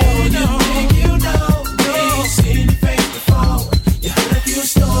 you think you know me, seen it face before. You heard a few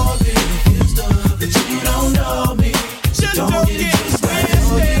stories, but you don't know me, so don't get it twisted.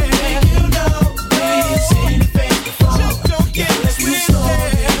 You think you know me, seen it face before. You heard a few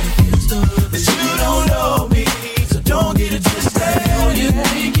stories, but you don't know me, so don't get it twisted. You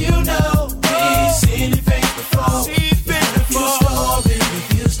think you know me, seen it face before. You heard a few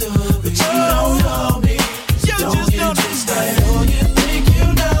stories, but you don't know me, so don't get it twisted. You think you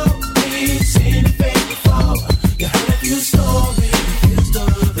know me, seen it face before. You heard a few stories,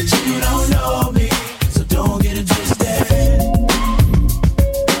 but you don't know me, so don't get it twisted.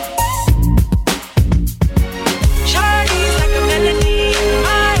 Shawty's like a melody in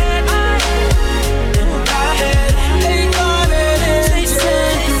my head. Ain't got it,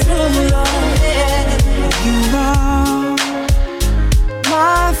 listen to you are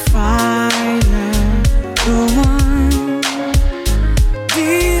my fire, the one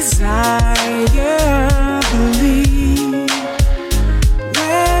desire. Believe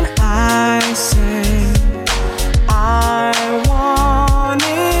when I say I want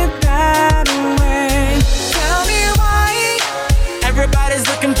it that way. Tell me why everybody's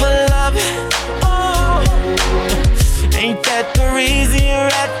looking for love. Oh, ain't that the reason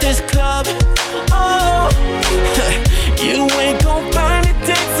you're at this club? Oh, you ain't gon' find it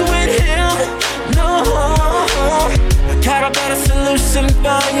takes with him. No, I got a better solution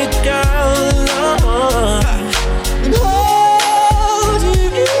for you, girl. Hold you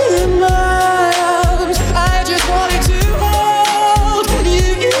in my arms. I just wanted to hold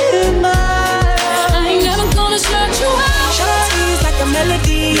you in my arms. I ain't never gonna shut you out. Shawty's like a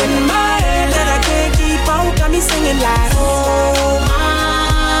melody in my head that I can't keep on. Got me singing like, oh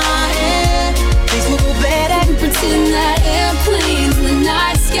my head. Things will go better and pretend that airplanes in the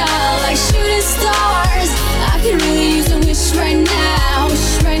night sky like shooting stars. I could really use a wish right now,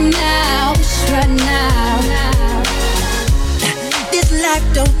 wish right now, wish right now. This life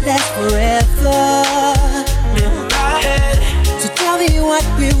don't last forever. So tell me what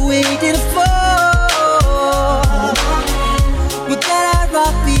we're waiting for. We gotta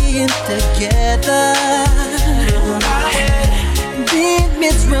rock being together. Being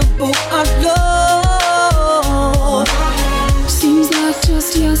miserable alone. Seems like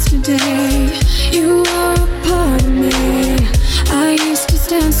just yesterday you were a part of me. I used to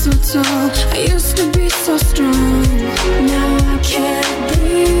stand so tall, I used to be so strong. Now I can't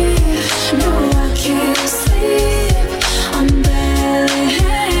breathe, no I can't sleep. I'm barely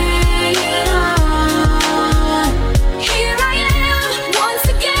hanging on. Here I am, once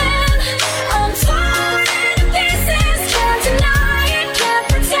again. I'm torn to pieces, can't deny it, can't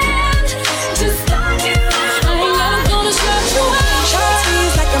pretend to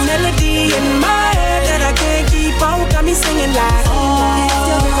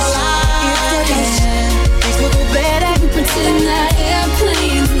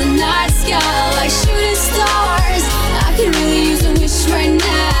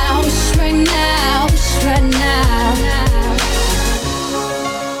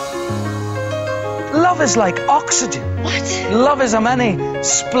is like oxygen. What? Love is a many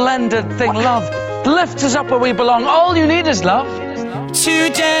splendid thing. Love lifts us up where we belong. All you need is love.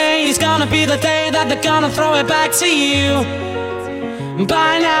 Today is gonna be the day that they're gonna throw it back to you.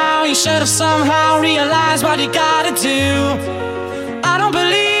 By now you should have somehow realized what you gotta do. I don't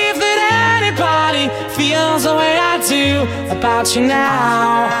believe that anybody feels the way I do about you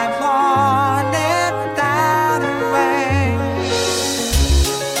now. I want it that way.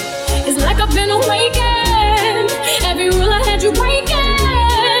 It's like I've been awakened. Every rule I had you breaking.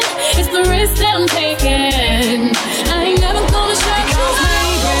 It's the risk that I'm taking. I ain't never gonna shake you out.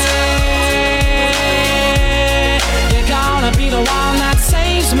 You're gonna be the one that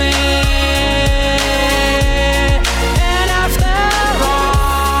saves me. And after all,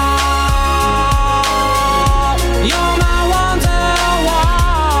 you're my wonderwall.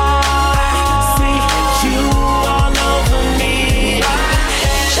 See you all over me.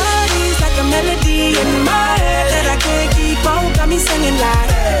 Shawty's like a melody in my head that I can't keep on. Got me singing like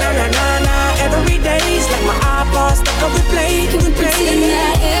na na na na. Every day's like my iPod stuck on replay. Pretend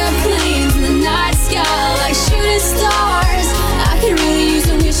that airplanes in the night sky like shooting stars. I could really use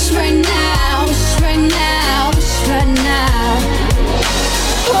a wish right now, wish right now, wish right now.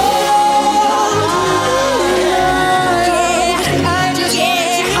 Oh, yeah, I just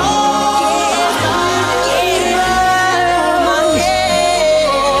want you home.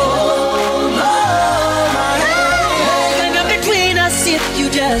 Think of between us if you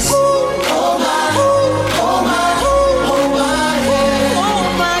just hold my hand.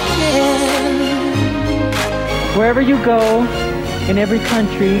 Wherever you go, in every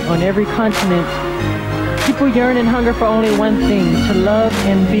country, on every continent, people yearn and hunger for only one thing, to love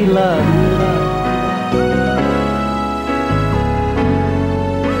and be loved.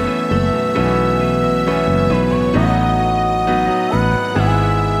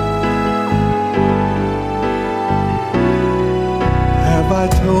 Have I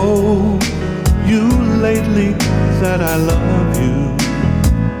told you lately that I love you?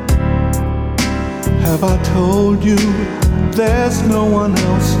 Have I told you there's no one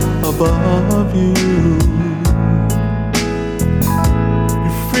else above you?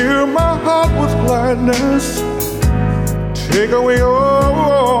 You fill my heart with gladness, take away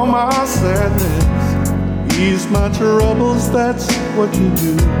all my sadness, ease my troubles, that's what you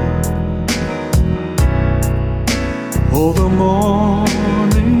do. Oh, the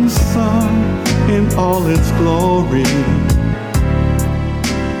morning sun in all its glory,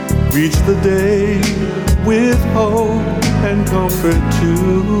 reach the day with hope and comfort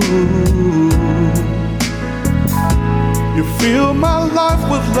too. You fill my life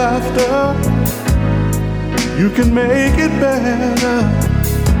with laughter, you can make it better,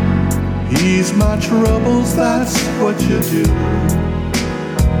 ease my troubles, that's what you do.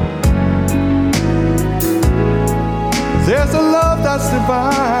 There's a love that's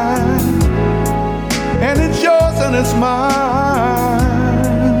divine, and it's yours and it's mine,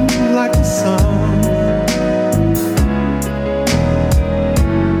 like the sun.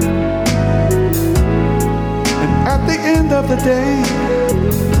 And at the end of the day,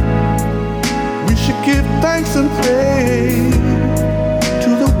 we should give thanks and praise to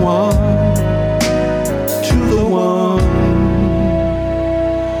the one, to the one.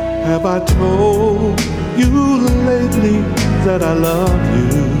 Have I told you lately that I love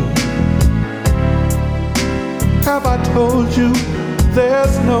you? Have I told you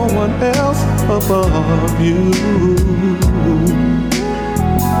there's no one else above you?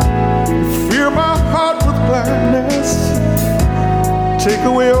 Fill my heart with gladness, take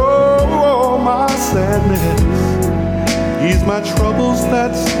away all my sadness, ease my troubles,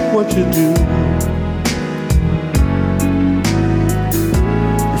 that's what you do.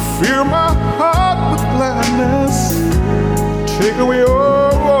 Fill my heart with gladness, take away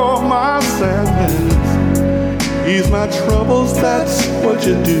all my sadness, ease my troubles, that's what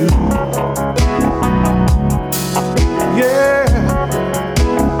you do. Yeah,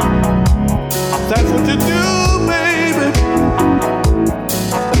 that's what you do, baby.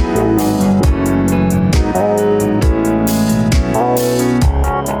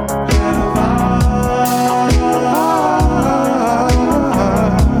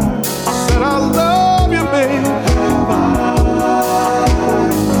 Said I love you, baby.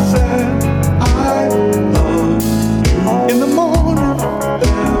 Said I love you in the morning.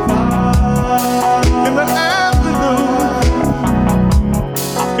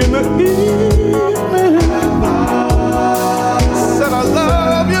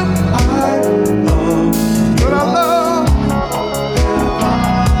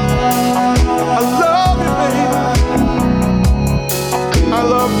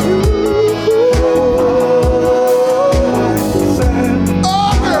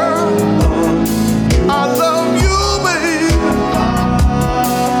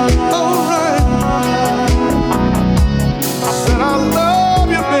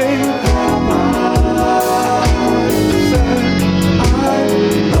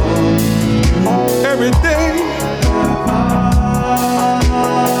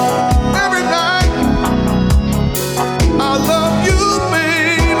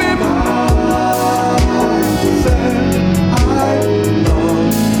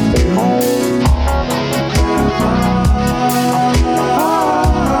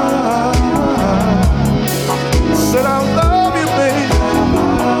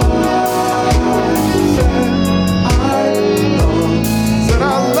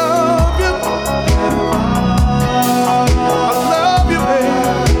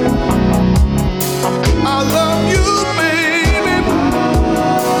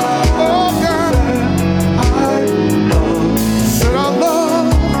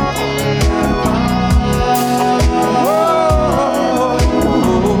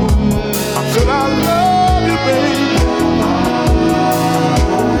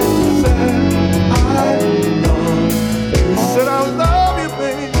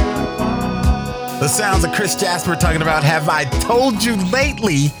 sounds of Chris Jasper talking about, have I told you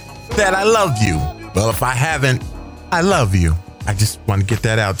lately that I love you? Well, if I haven't, I love you. I just want to get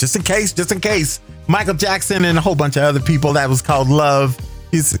that out. Just in case. Michael Jackson and a whole bunch of other people, that was called Love.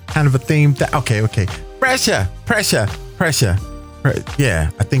 It's kind of a theme. Okay. Pressure. Yeah,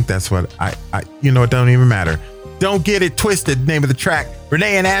 I think that's what it don't even matter. Don't Get It Twisted, name of the track.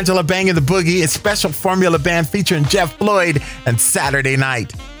 Renee and Angela banging the boogie. It's Special Formula Band featuring Jeff Floyd and Saturday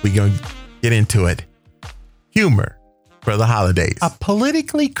Night. We gonna get into it. Humor for the holidays. A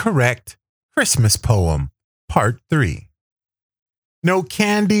politically correct Christmas poem, part 3. No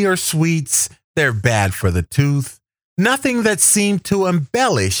candy or sweets, they're bad for the tooth. Nothing that seemed to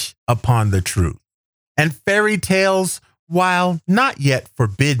embellish upon the truth. And fairy tales, while not yet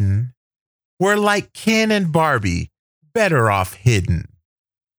forbidden, were like Ken and Barbie, better off hidden.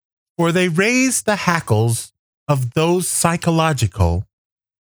 For they raised the hackles of those psychological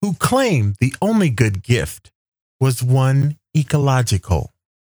who claimed the only good gift was one ecological.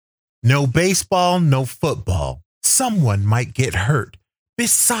 No baseball, no football. Someone might get hurt.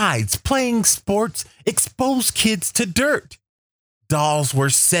 Besides, playing sports exposed kids to dirt. Dolls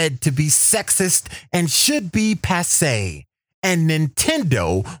were said to be sexist and should be passé. And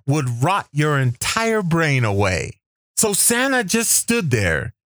Nintendo would rot your entire brain away. So Santa just stood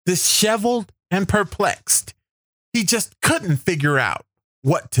there, disheveled and perplexed. He just couldn't figure out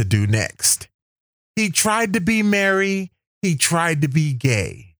what to do next. He tried to be merry, he tried to be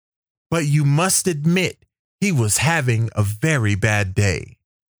gay. But you must admit, he was having a very bad day.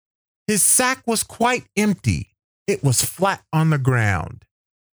 His sack was quite empty. It was flat on the ground.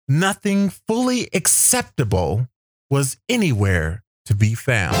 Nothing fully acceptable was anywhere to be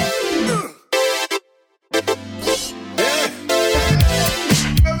found.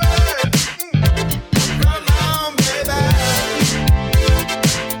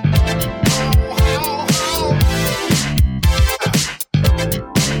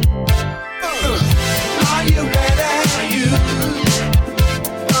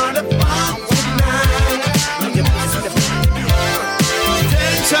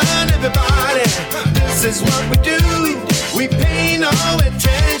 This is what we do. We pay no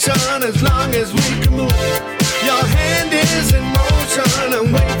attention as long as we can move. Your hand is in motion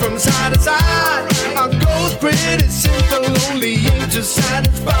and wait from side to side. Our goal's pretty simple, only aim to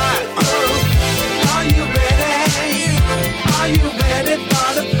satisfy. Are you ready? Are you ready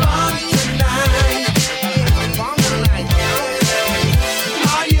for the fun tonight?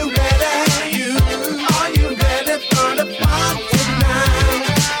 Are you ready? Are you ready for the fun tonight?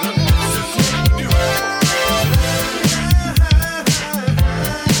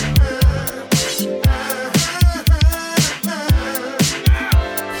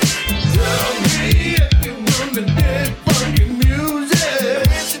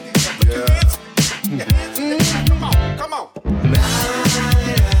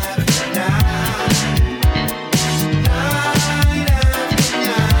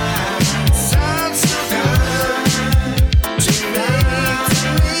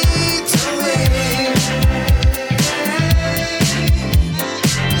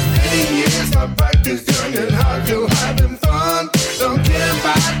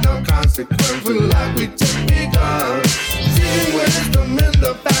 Like we just begun. Seeing wisdom in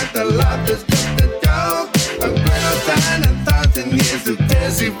the fact that life is just a joke. A greater than 1,000 years to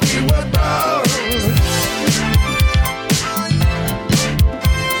test if we were wrong.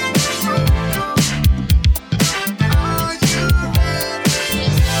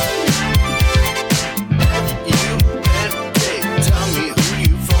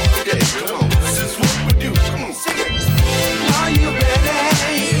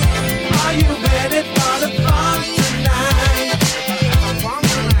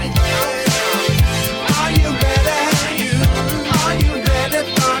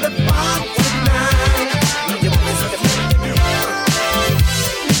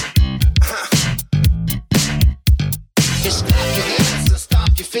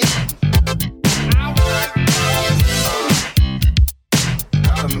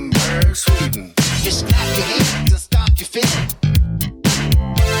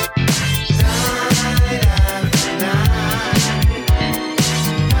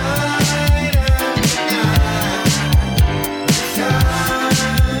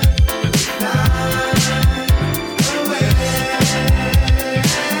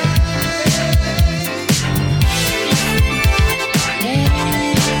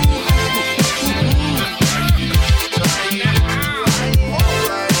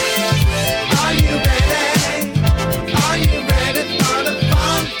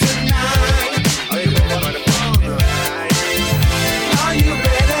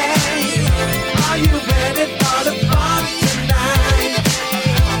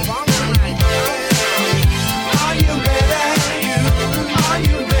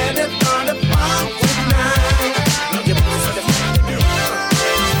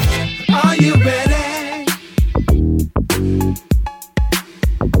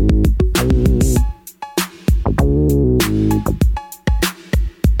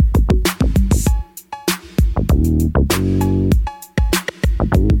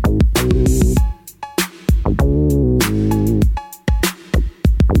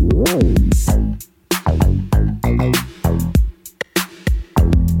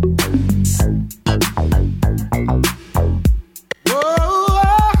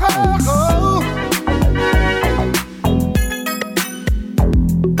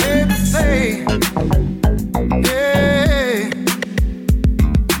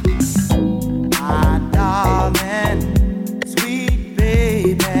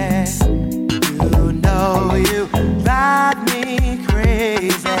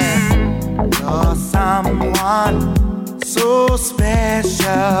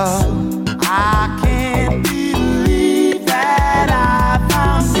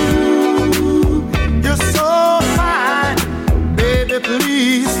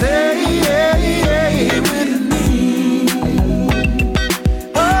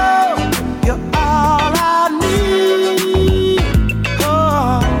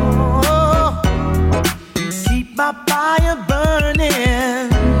 my fire burning.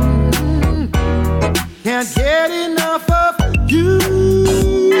 Can't get enough of you.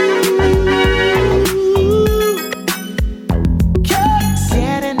 Can't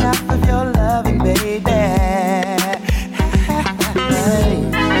get enough of your loving, baby.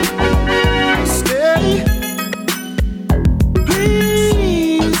 Stay,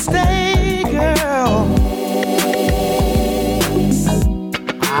 please stay, girl.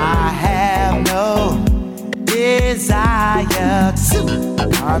 I have no desire to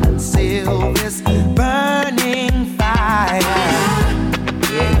conceal this burning fire.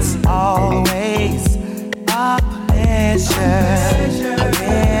 It's always a pleasure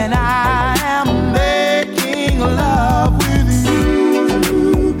when I am making love with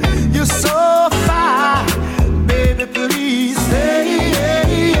you. You're so fine, baby, please stay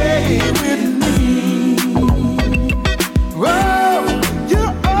with me. Whoa,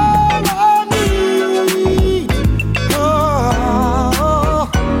 you're all I need. Oh,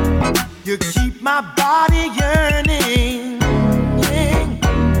 you keep my body yearning.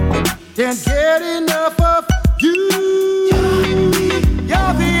 Can't get enough of you.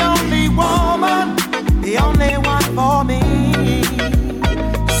 You're the only woman, the only one for me.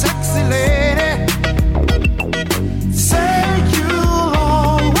 Sexy lady, say you'll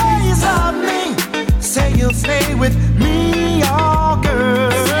always love me. Say you'll stay with me, oh girl.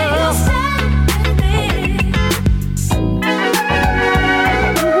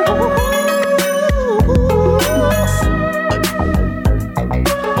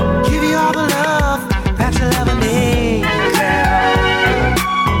 Give you all the love that you'll ever need, girl.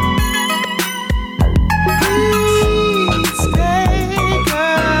 Please stay,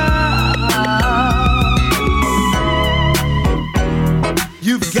 girl.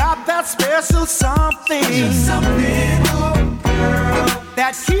 You've got that special something, oh girl,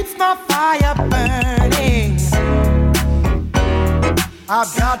 that keeps my fire burning.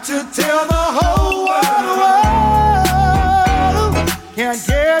 I've got to tell the whole world, can't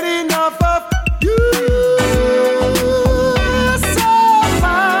get enough of you. So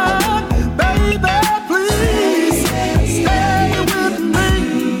fine, baby, please stay with me.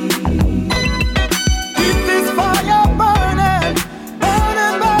 Keep this fire burning,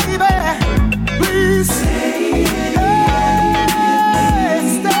 burning, baby. Please stay,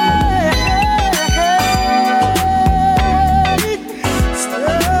 please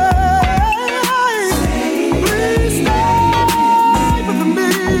stay with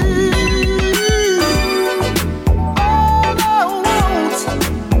me. All I want,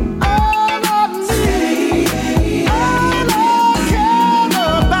 all I need, all I care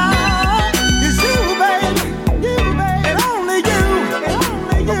about is you, baby, and only you.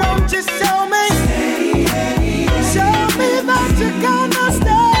 Won't you show me that you're gonna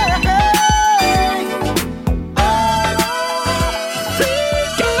stay?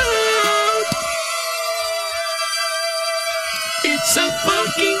 It's a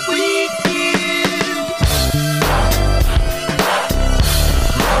funky weekend.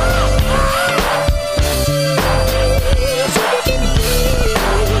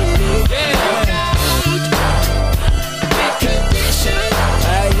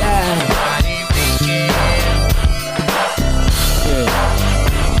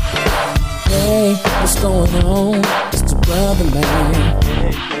 Hey, what's going on? It's your brother, man.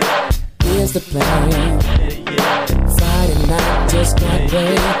 Here's the plan. Friday night, just got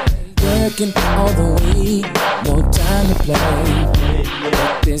paid. Working all the week, no time to play.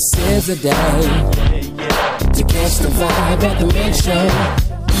 But this is a day to catch the vibe at the mix show.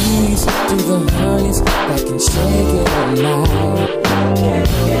 Ease to the honeys that can shake it all night.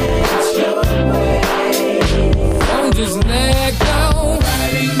 Catch your way. Don't just let go.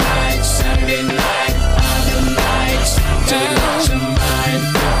 Friday night, Saturday night, other nights. Let your mind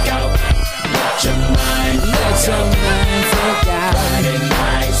freak out. Let your mind freak out. Friday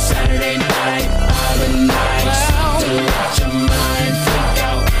night, Saturday night, other nights. Let your mind freak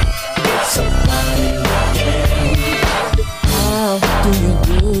out. It's a party weekend. How do you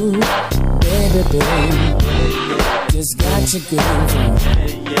do, baby, baby? Just got your groove on.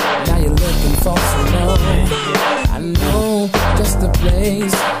 Now you're looking for some more. I know just the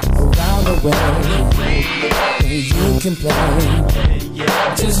place around the way where you can play.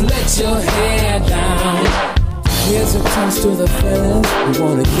 Just let your hair down. Here's a toast to the fellas who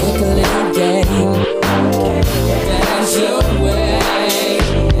wanna kick a little game. Dance your way.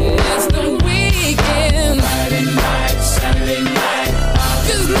 It's the weekend. Friday night, Saturday night.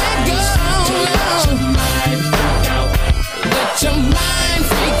 Just let go. Let your mind freak out. Let your mind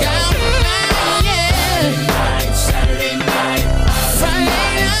freak out. Yeah. Friday night, Saturday night, Friday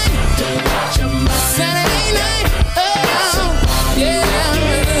night. Saturday night.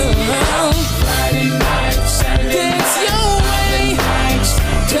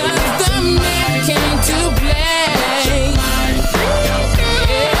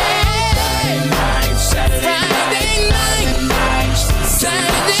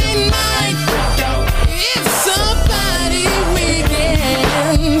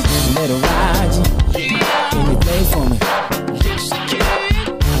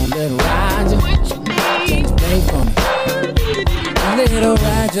 little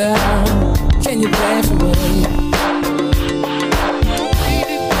Roger, can you play for me?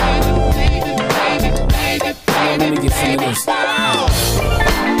 Let me get some of this.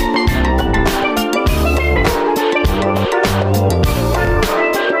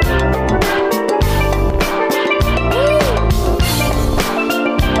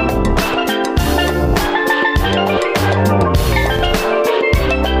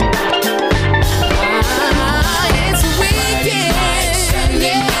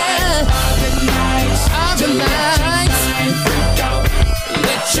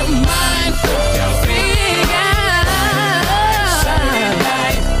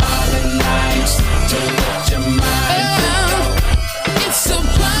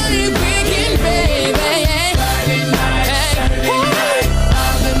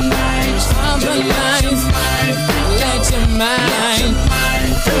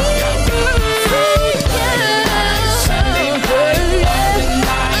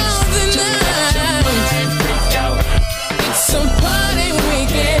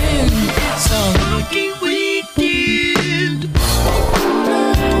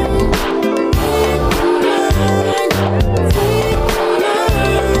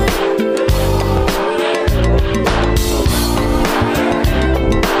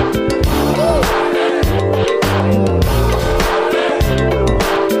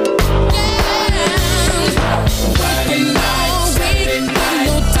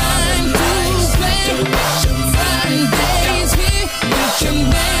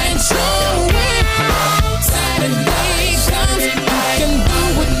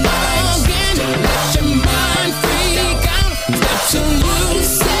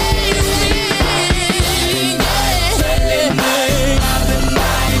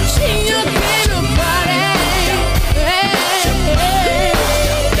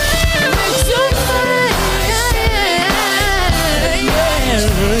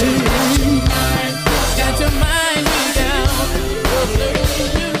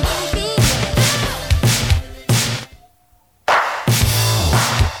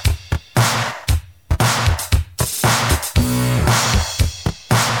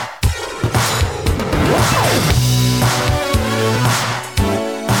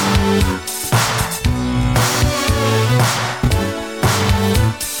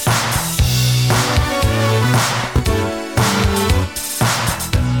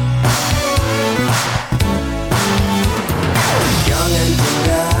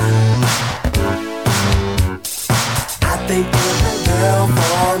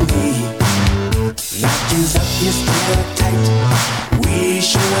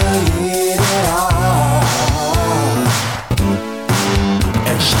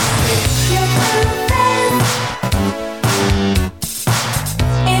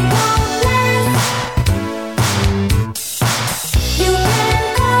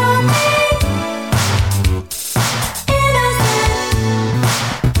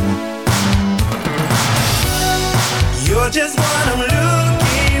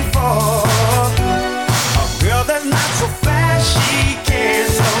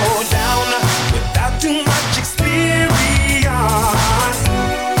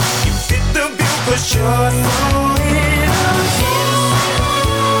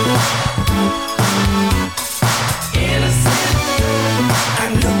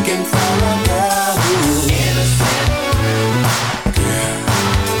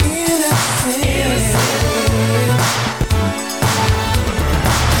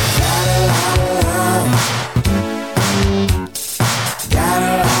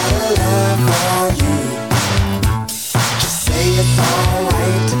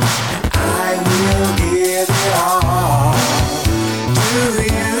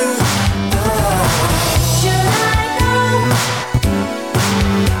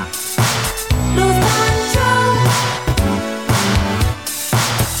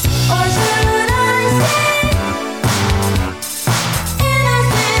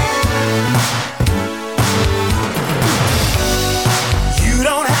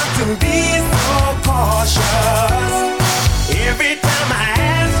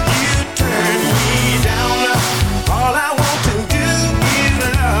 All I want to do is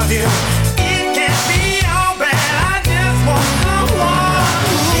love you.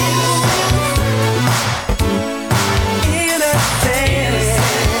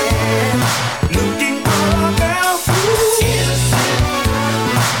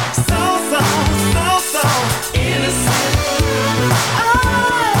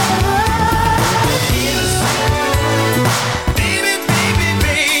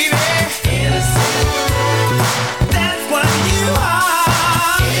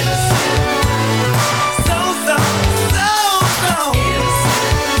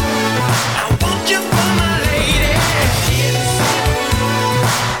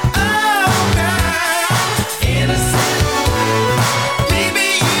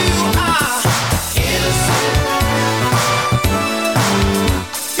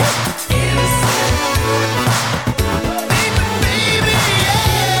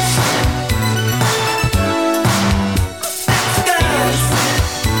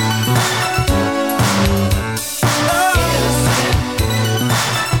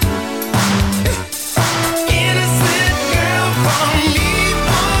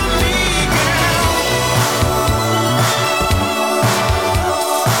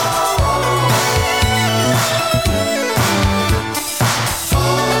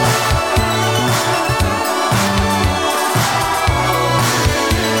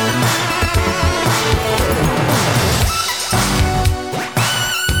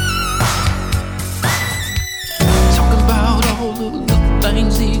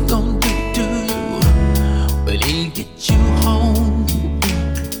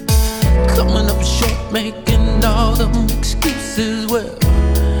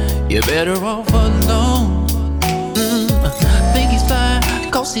 you're better off alone. Think he's fine,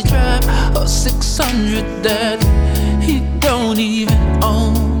 cause he drive a 600 that he don't even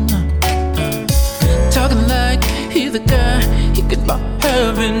own. Talking like he the guy, he could buy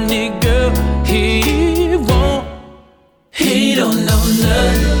any girl he want. He don't know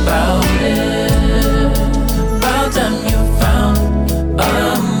nothing about it. About time you found a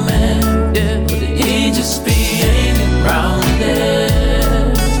man, yeah, but he just be hanging around it.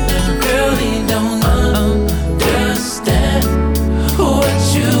 Girl, he don't understand what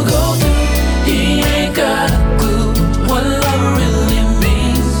you go through. He ain't got a clue what love really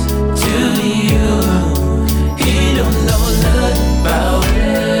means to you. He don't know nothing about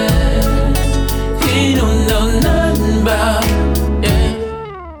it. He don't know nothing about it.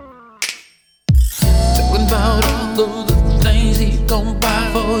 Talking about all of the things he gon' buy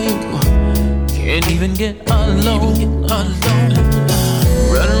for you. Can't even get alone.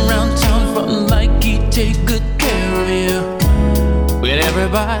 Running around town frontin' like he take good care of you, when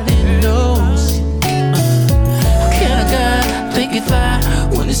everybody knows. Can a guy think he fly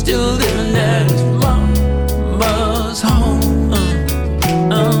when he's still living at his mama's home?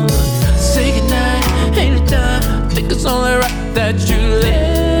 Say goodnight, ain't it time? Think it's only right that you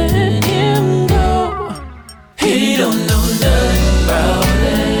let him go. He don't know nothing about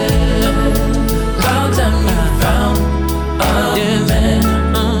it. About time you found a man.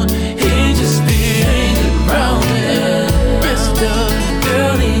 He just be hanging around it. Rest up,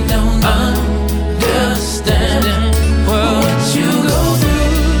 girl, he don't understand what you go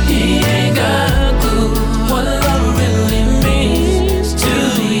through. He ain't got a clue what love really means to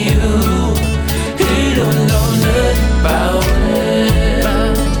you. He don't know nothing about it.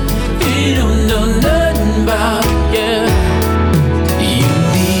 He don't know nothing about it, yeah. You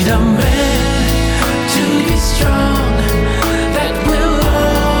need a man to be strong, that will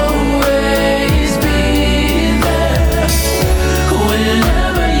always be there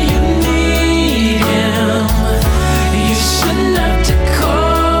whenever you need him. You shouldn't have to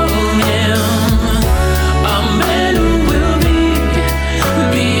call him. A man who will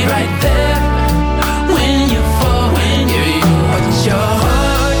be right there when you fall. When you put your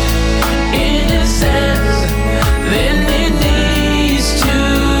heart in his hands, then it needs to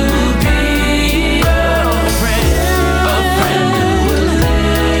be a friend who will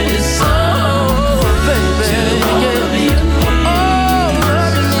let his own, baby.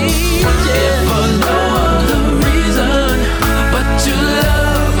 If for no other reason but to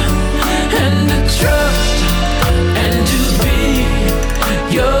love and to trust and to be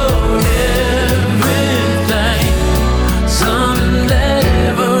your everything, something that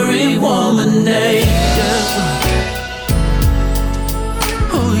every woman needs.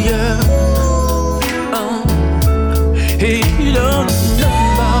 Oh yeah. He don't know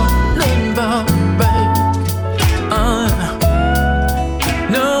nothing about, babe.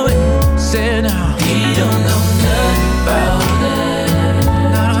 No, he said now. He don't know nothing about it.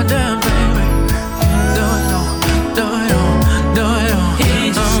 Not a damn baby. No. He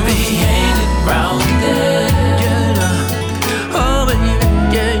just be hanging around it. Yeah. Oh, baby,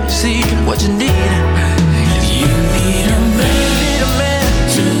 yeah, you see what you need. You need a man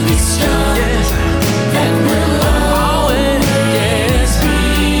to be strong. Yes. That will always, yes, be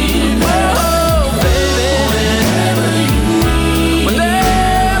there. Oh, baby,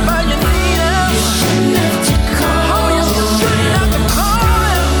 whenever you need him, you shouldn't have to call him.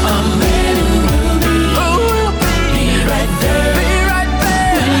 A man who will be right there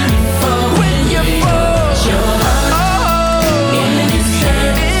when you fall. Your heart in his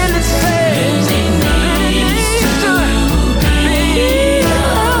hands, then he needs to be a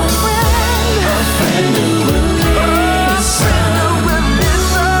friend who will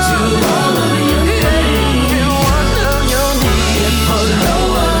listen to all of your pain. If for no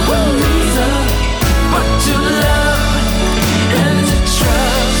other reason but to love and to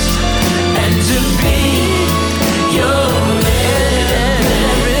trust and to be your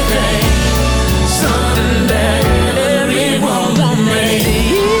everything, something that every woman needs.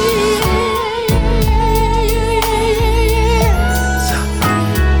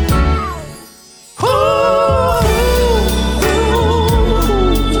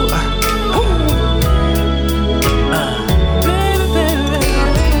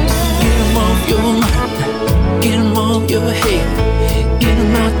 Get him off your mind, get him off your head, get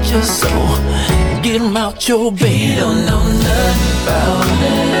him out your soul, get him out your bed. He don't know nothing about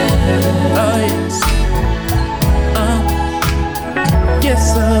it. Oh yes. Yes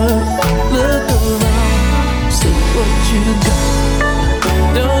sir. Look around, see what you got.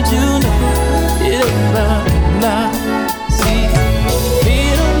 Don't you know it ain't about now? See, he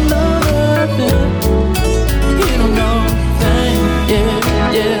don't know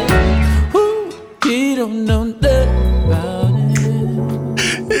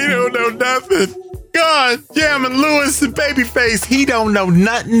Babyface, he don't know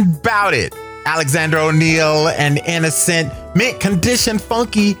nothing about it. Alexander O'Neal and Innocent, Mint Condition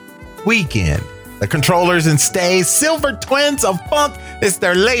Funky Weekend. The Controllers and Stays, Silver Twins of Funk. It's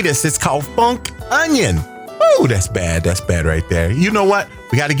their latest. It's called Funk Onion. Ooh, that's bad. That's bad right there. You know what?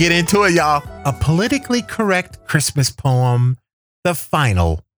 We got to get into it, y'all. A politically correct Christmas poem, the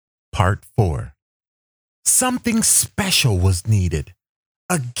final, part 4. Something special was needed.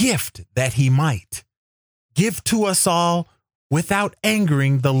 A gift that he might give to us all without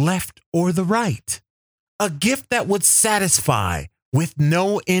angering the left or the right. A gift that would satisfy with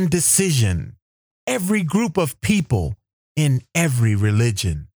no indecision every group of people in every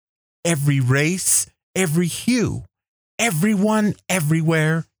religion, every race, every hue, everyone,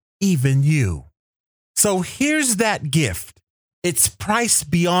 everywhere, even you. So here's that gift. It's priced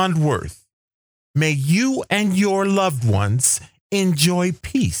beyond worth. May you and your loved ones enjoy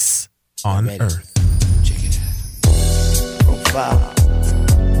peace on earth. Check it out. Profile.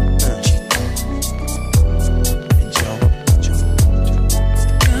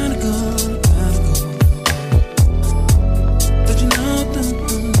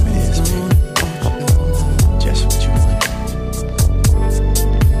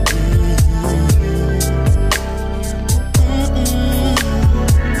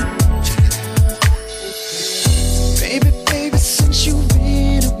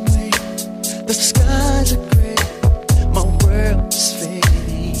 The skies are gray, my world is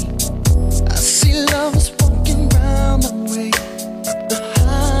fading. I see lovers walking round my way. The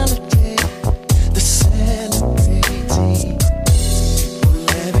holiday, the celebrating. People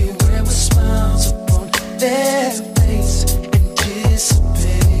everywhere with smiles upon their face, anticipating.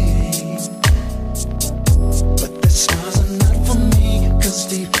 But the smiles are not for me, 'cause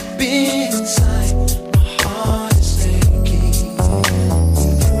deep inside my heart is aching.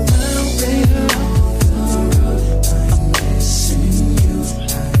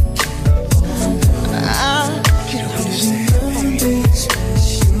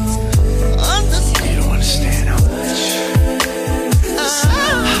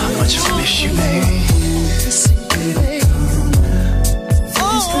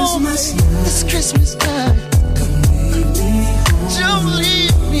 It's Christmas time. Don't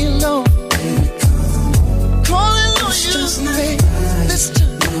leave me alone. Calling on you, babe, this time.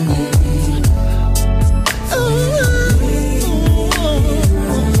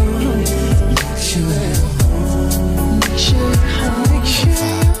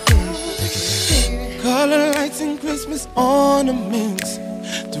 Color lights and Christmas ornaments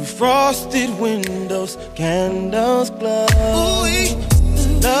through frosted windows, candles glow.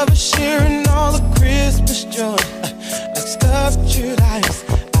 Lovers sharing all the Christmas joy, like sculptured ice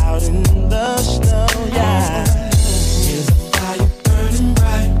out in the snow. Yeah, here's a fire burning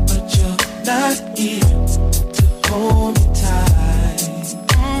bright, but you're not here to hold me tight.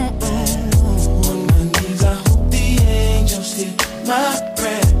 On my knees, I hope the angels hear my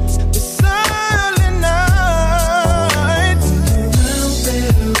prayer. The silent night,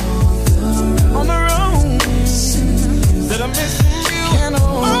 on the road, that I'm missing.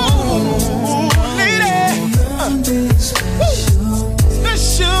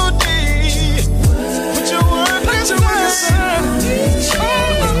 Special day. Put your word aside.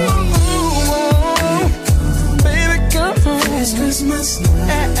 Baby, come home. It's Christmas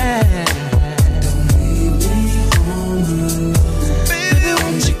night. Don't leave me home alone. Baby,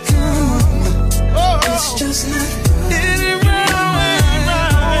 won't you come? It's just not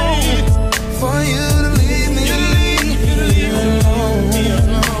right for you to leave me alone.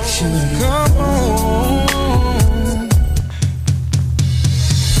 Come on.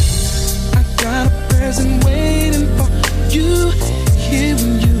 And waiting for you here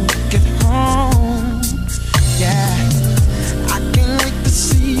when you get home. Yeah, I can't wait to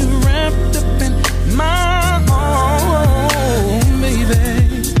see you wrapped up in my arms, baby.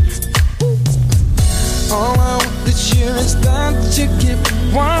 All I want this year is that you give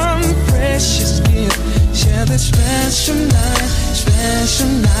one precious gift. Share this special night, special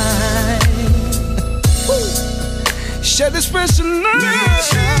night. Share this special night.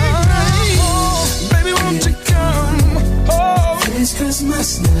 Baby, won't you come home? This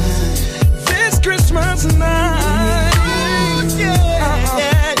Christmas night. This Christmas night. Oh, yeah.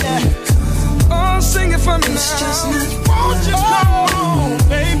 Oh, sing it for me now. Won't you come home,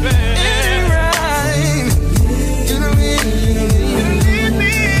 baby? Right. You don't need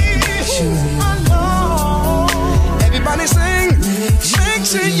me alone. Everybody sing. Make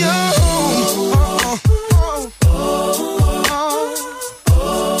sure you're home.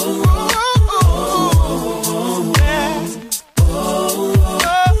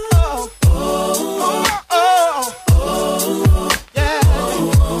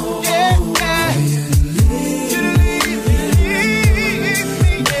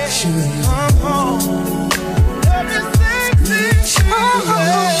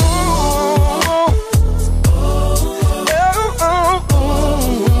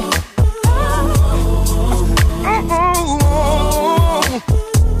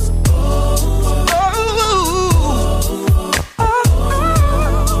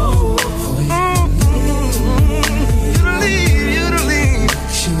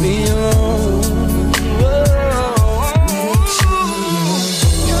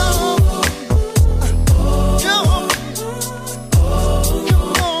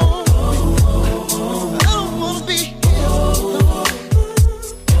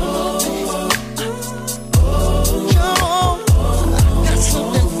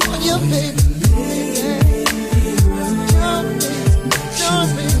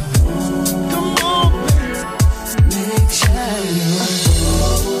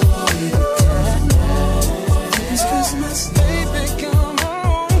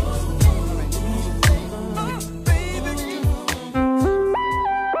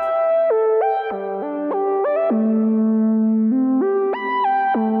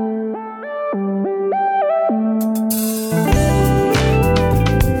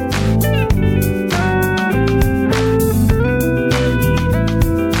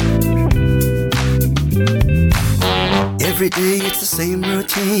 Every day it's the same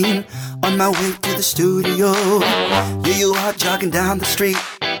routine. On my way to the studio, here you are jogging down the street.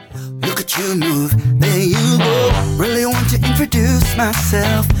 Look at you move, there you go. Really want to introduce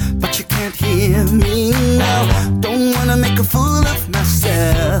myself, but you can't hear me now. Don't wanna make a fool of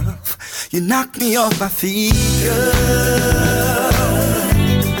myself. You knock me off my feet, girl.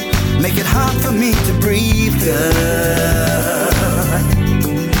 Make it hard for me to breathe, girl.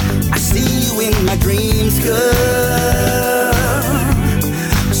 I see you in my dreams, girl.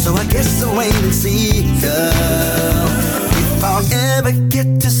 So I guess I'll wait and see, girl, if I'll ever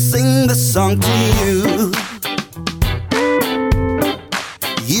get to sing the song to you.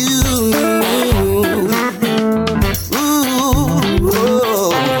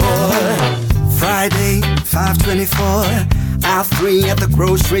 Friday, 5:24, aisle 3 at the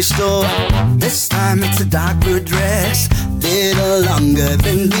grocery store. This time it's a darker dress, little longer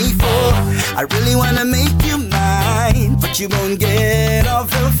than before. I really wanna make you mine, but you won't get off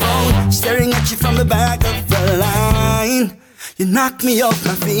the phone. Staring at you from the back of the line. You knock me off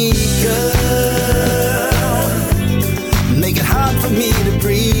my feet, girl. Make it hard for me to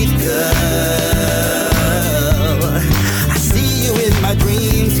breathe, girl. I see you in my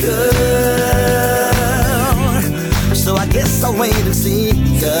dreams, girl. So I guess I'll wait and see,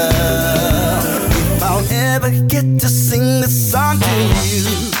 girl, if I'll ever get to sing this song to you.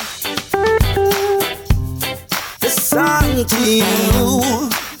 This song to you.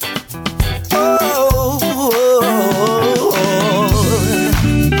 Oh, oh, oh,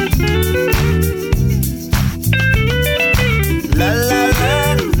 la la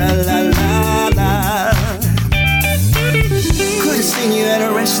la la la la. Could have seen you at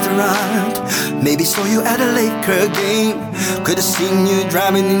a restaurant, maybe saw you at a Laker game. Could have seen you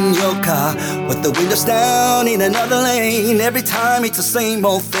driving in your car with the windows down in another lane. Every time it's the same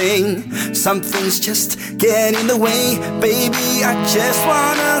old thing. Something's just getting in the way. Baby, I just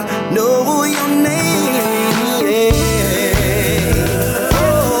wanna know your name.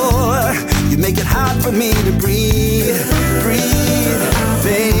 Oh, you make it hard for me to breathe, breathe,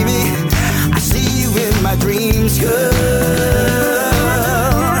 baby. I see you in my dreams, girl.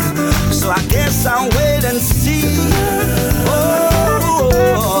 So I guess I'll wait and see.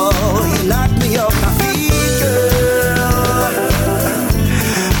 Oh, you knock me off my feet, girl.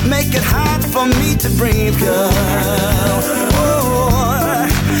 Make it hard for me to breathe, girl. Oh,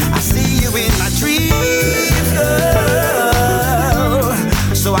 I see you in my dreams, girl.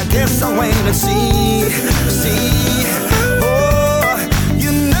 So I guess I'll wait and see, see. Oh,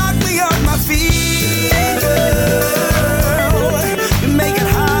 you knock me off my feet, girl. You make it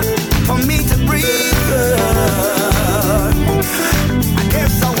hard for me to breathe, girl. I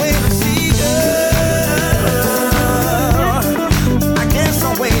guess I'll wait and see, girl. I guess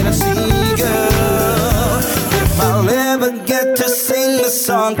I'll wait and see, girl, if I'll ever get to sing the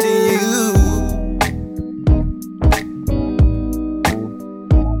song to you.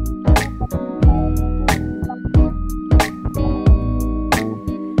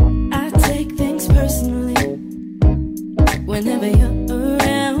 I take things personally whenever you're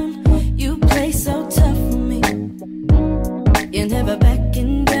around. You play so tough for me. You're never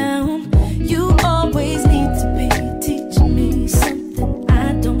backing down. You always need to be teaching me something I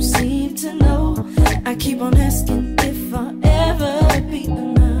don't seem to know. I keep on asking if I'll ever be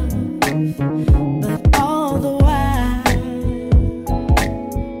enough, but all the while,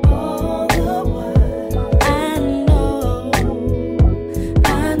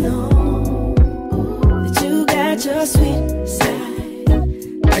 I know that you got your sweet side.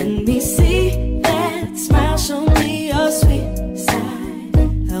 Let me see that smile, show me your sweet side.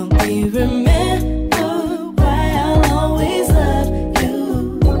 Help me remember why I'll always love you.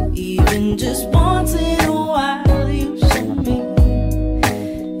 Even just once in a while, you show me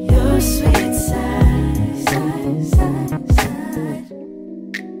your sweet side, side, side, side.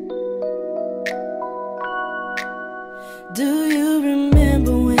 Do you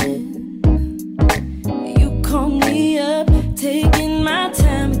remember when you called me up, taking my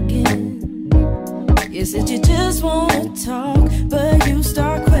time again? You said you just wanna talk, but you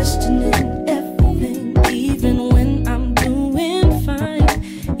start questioning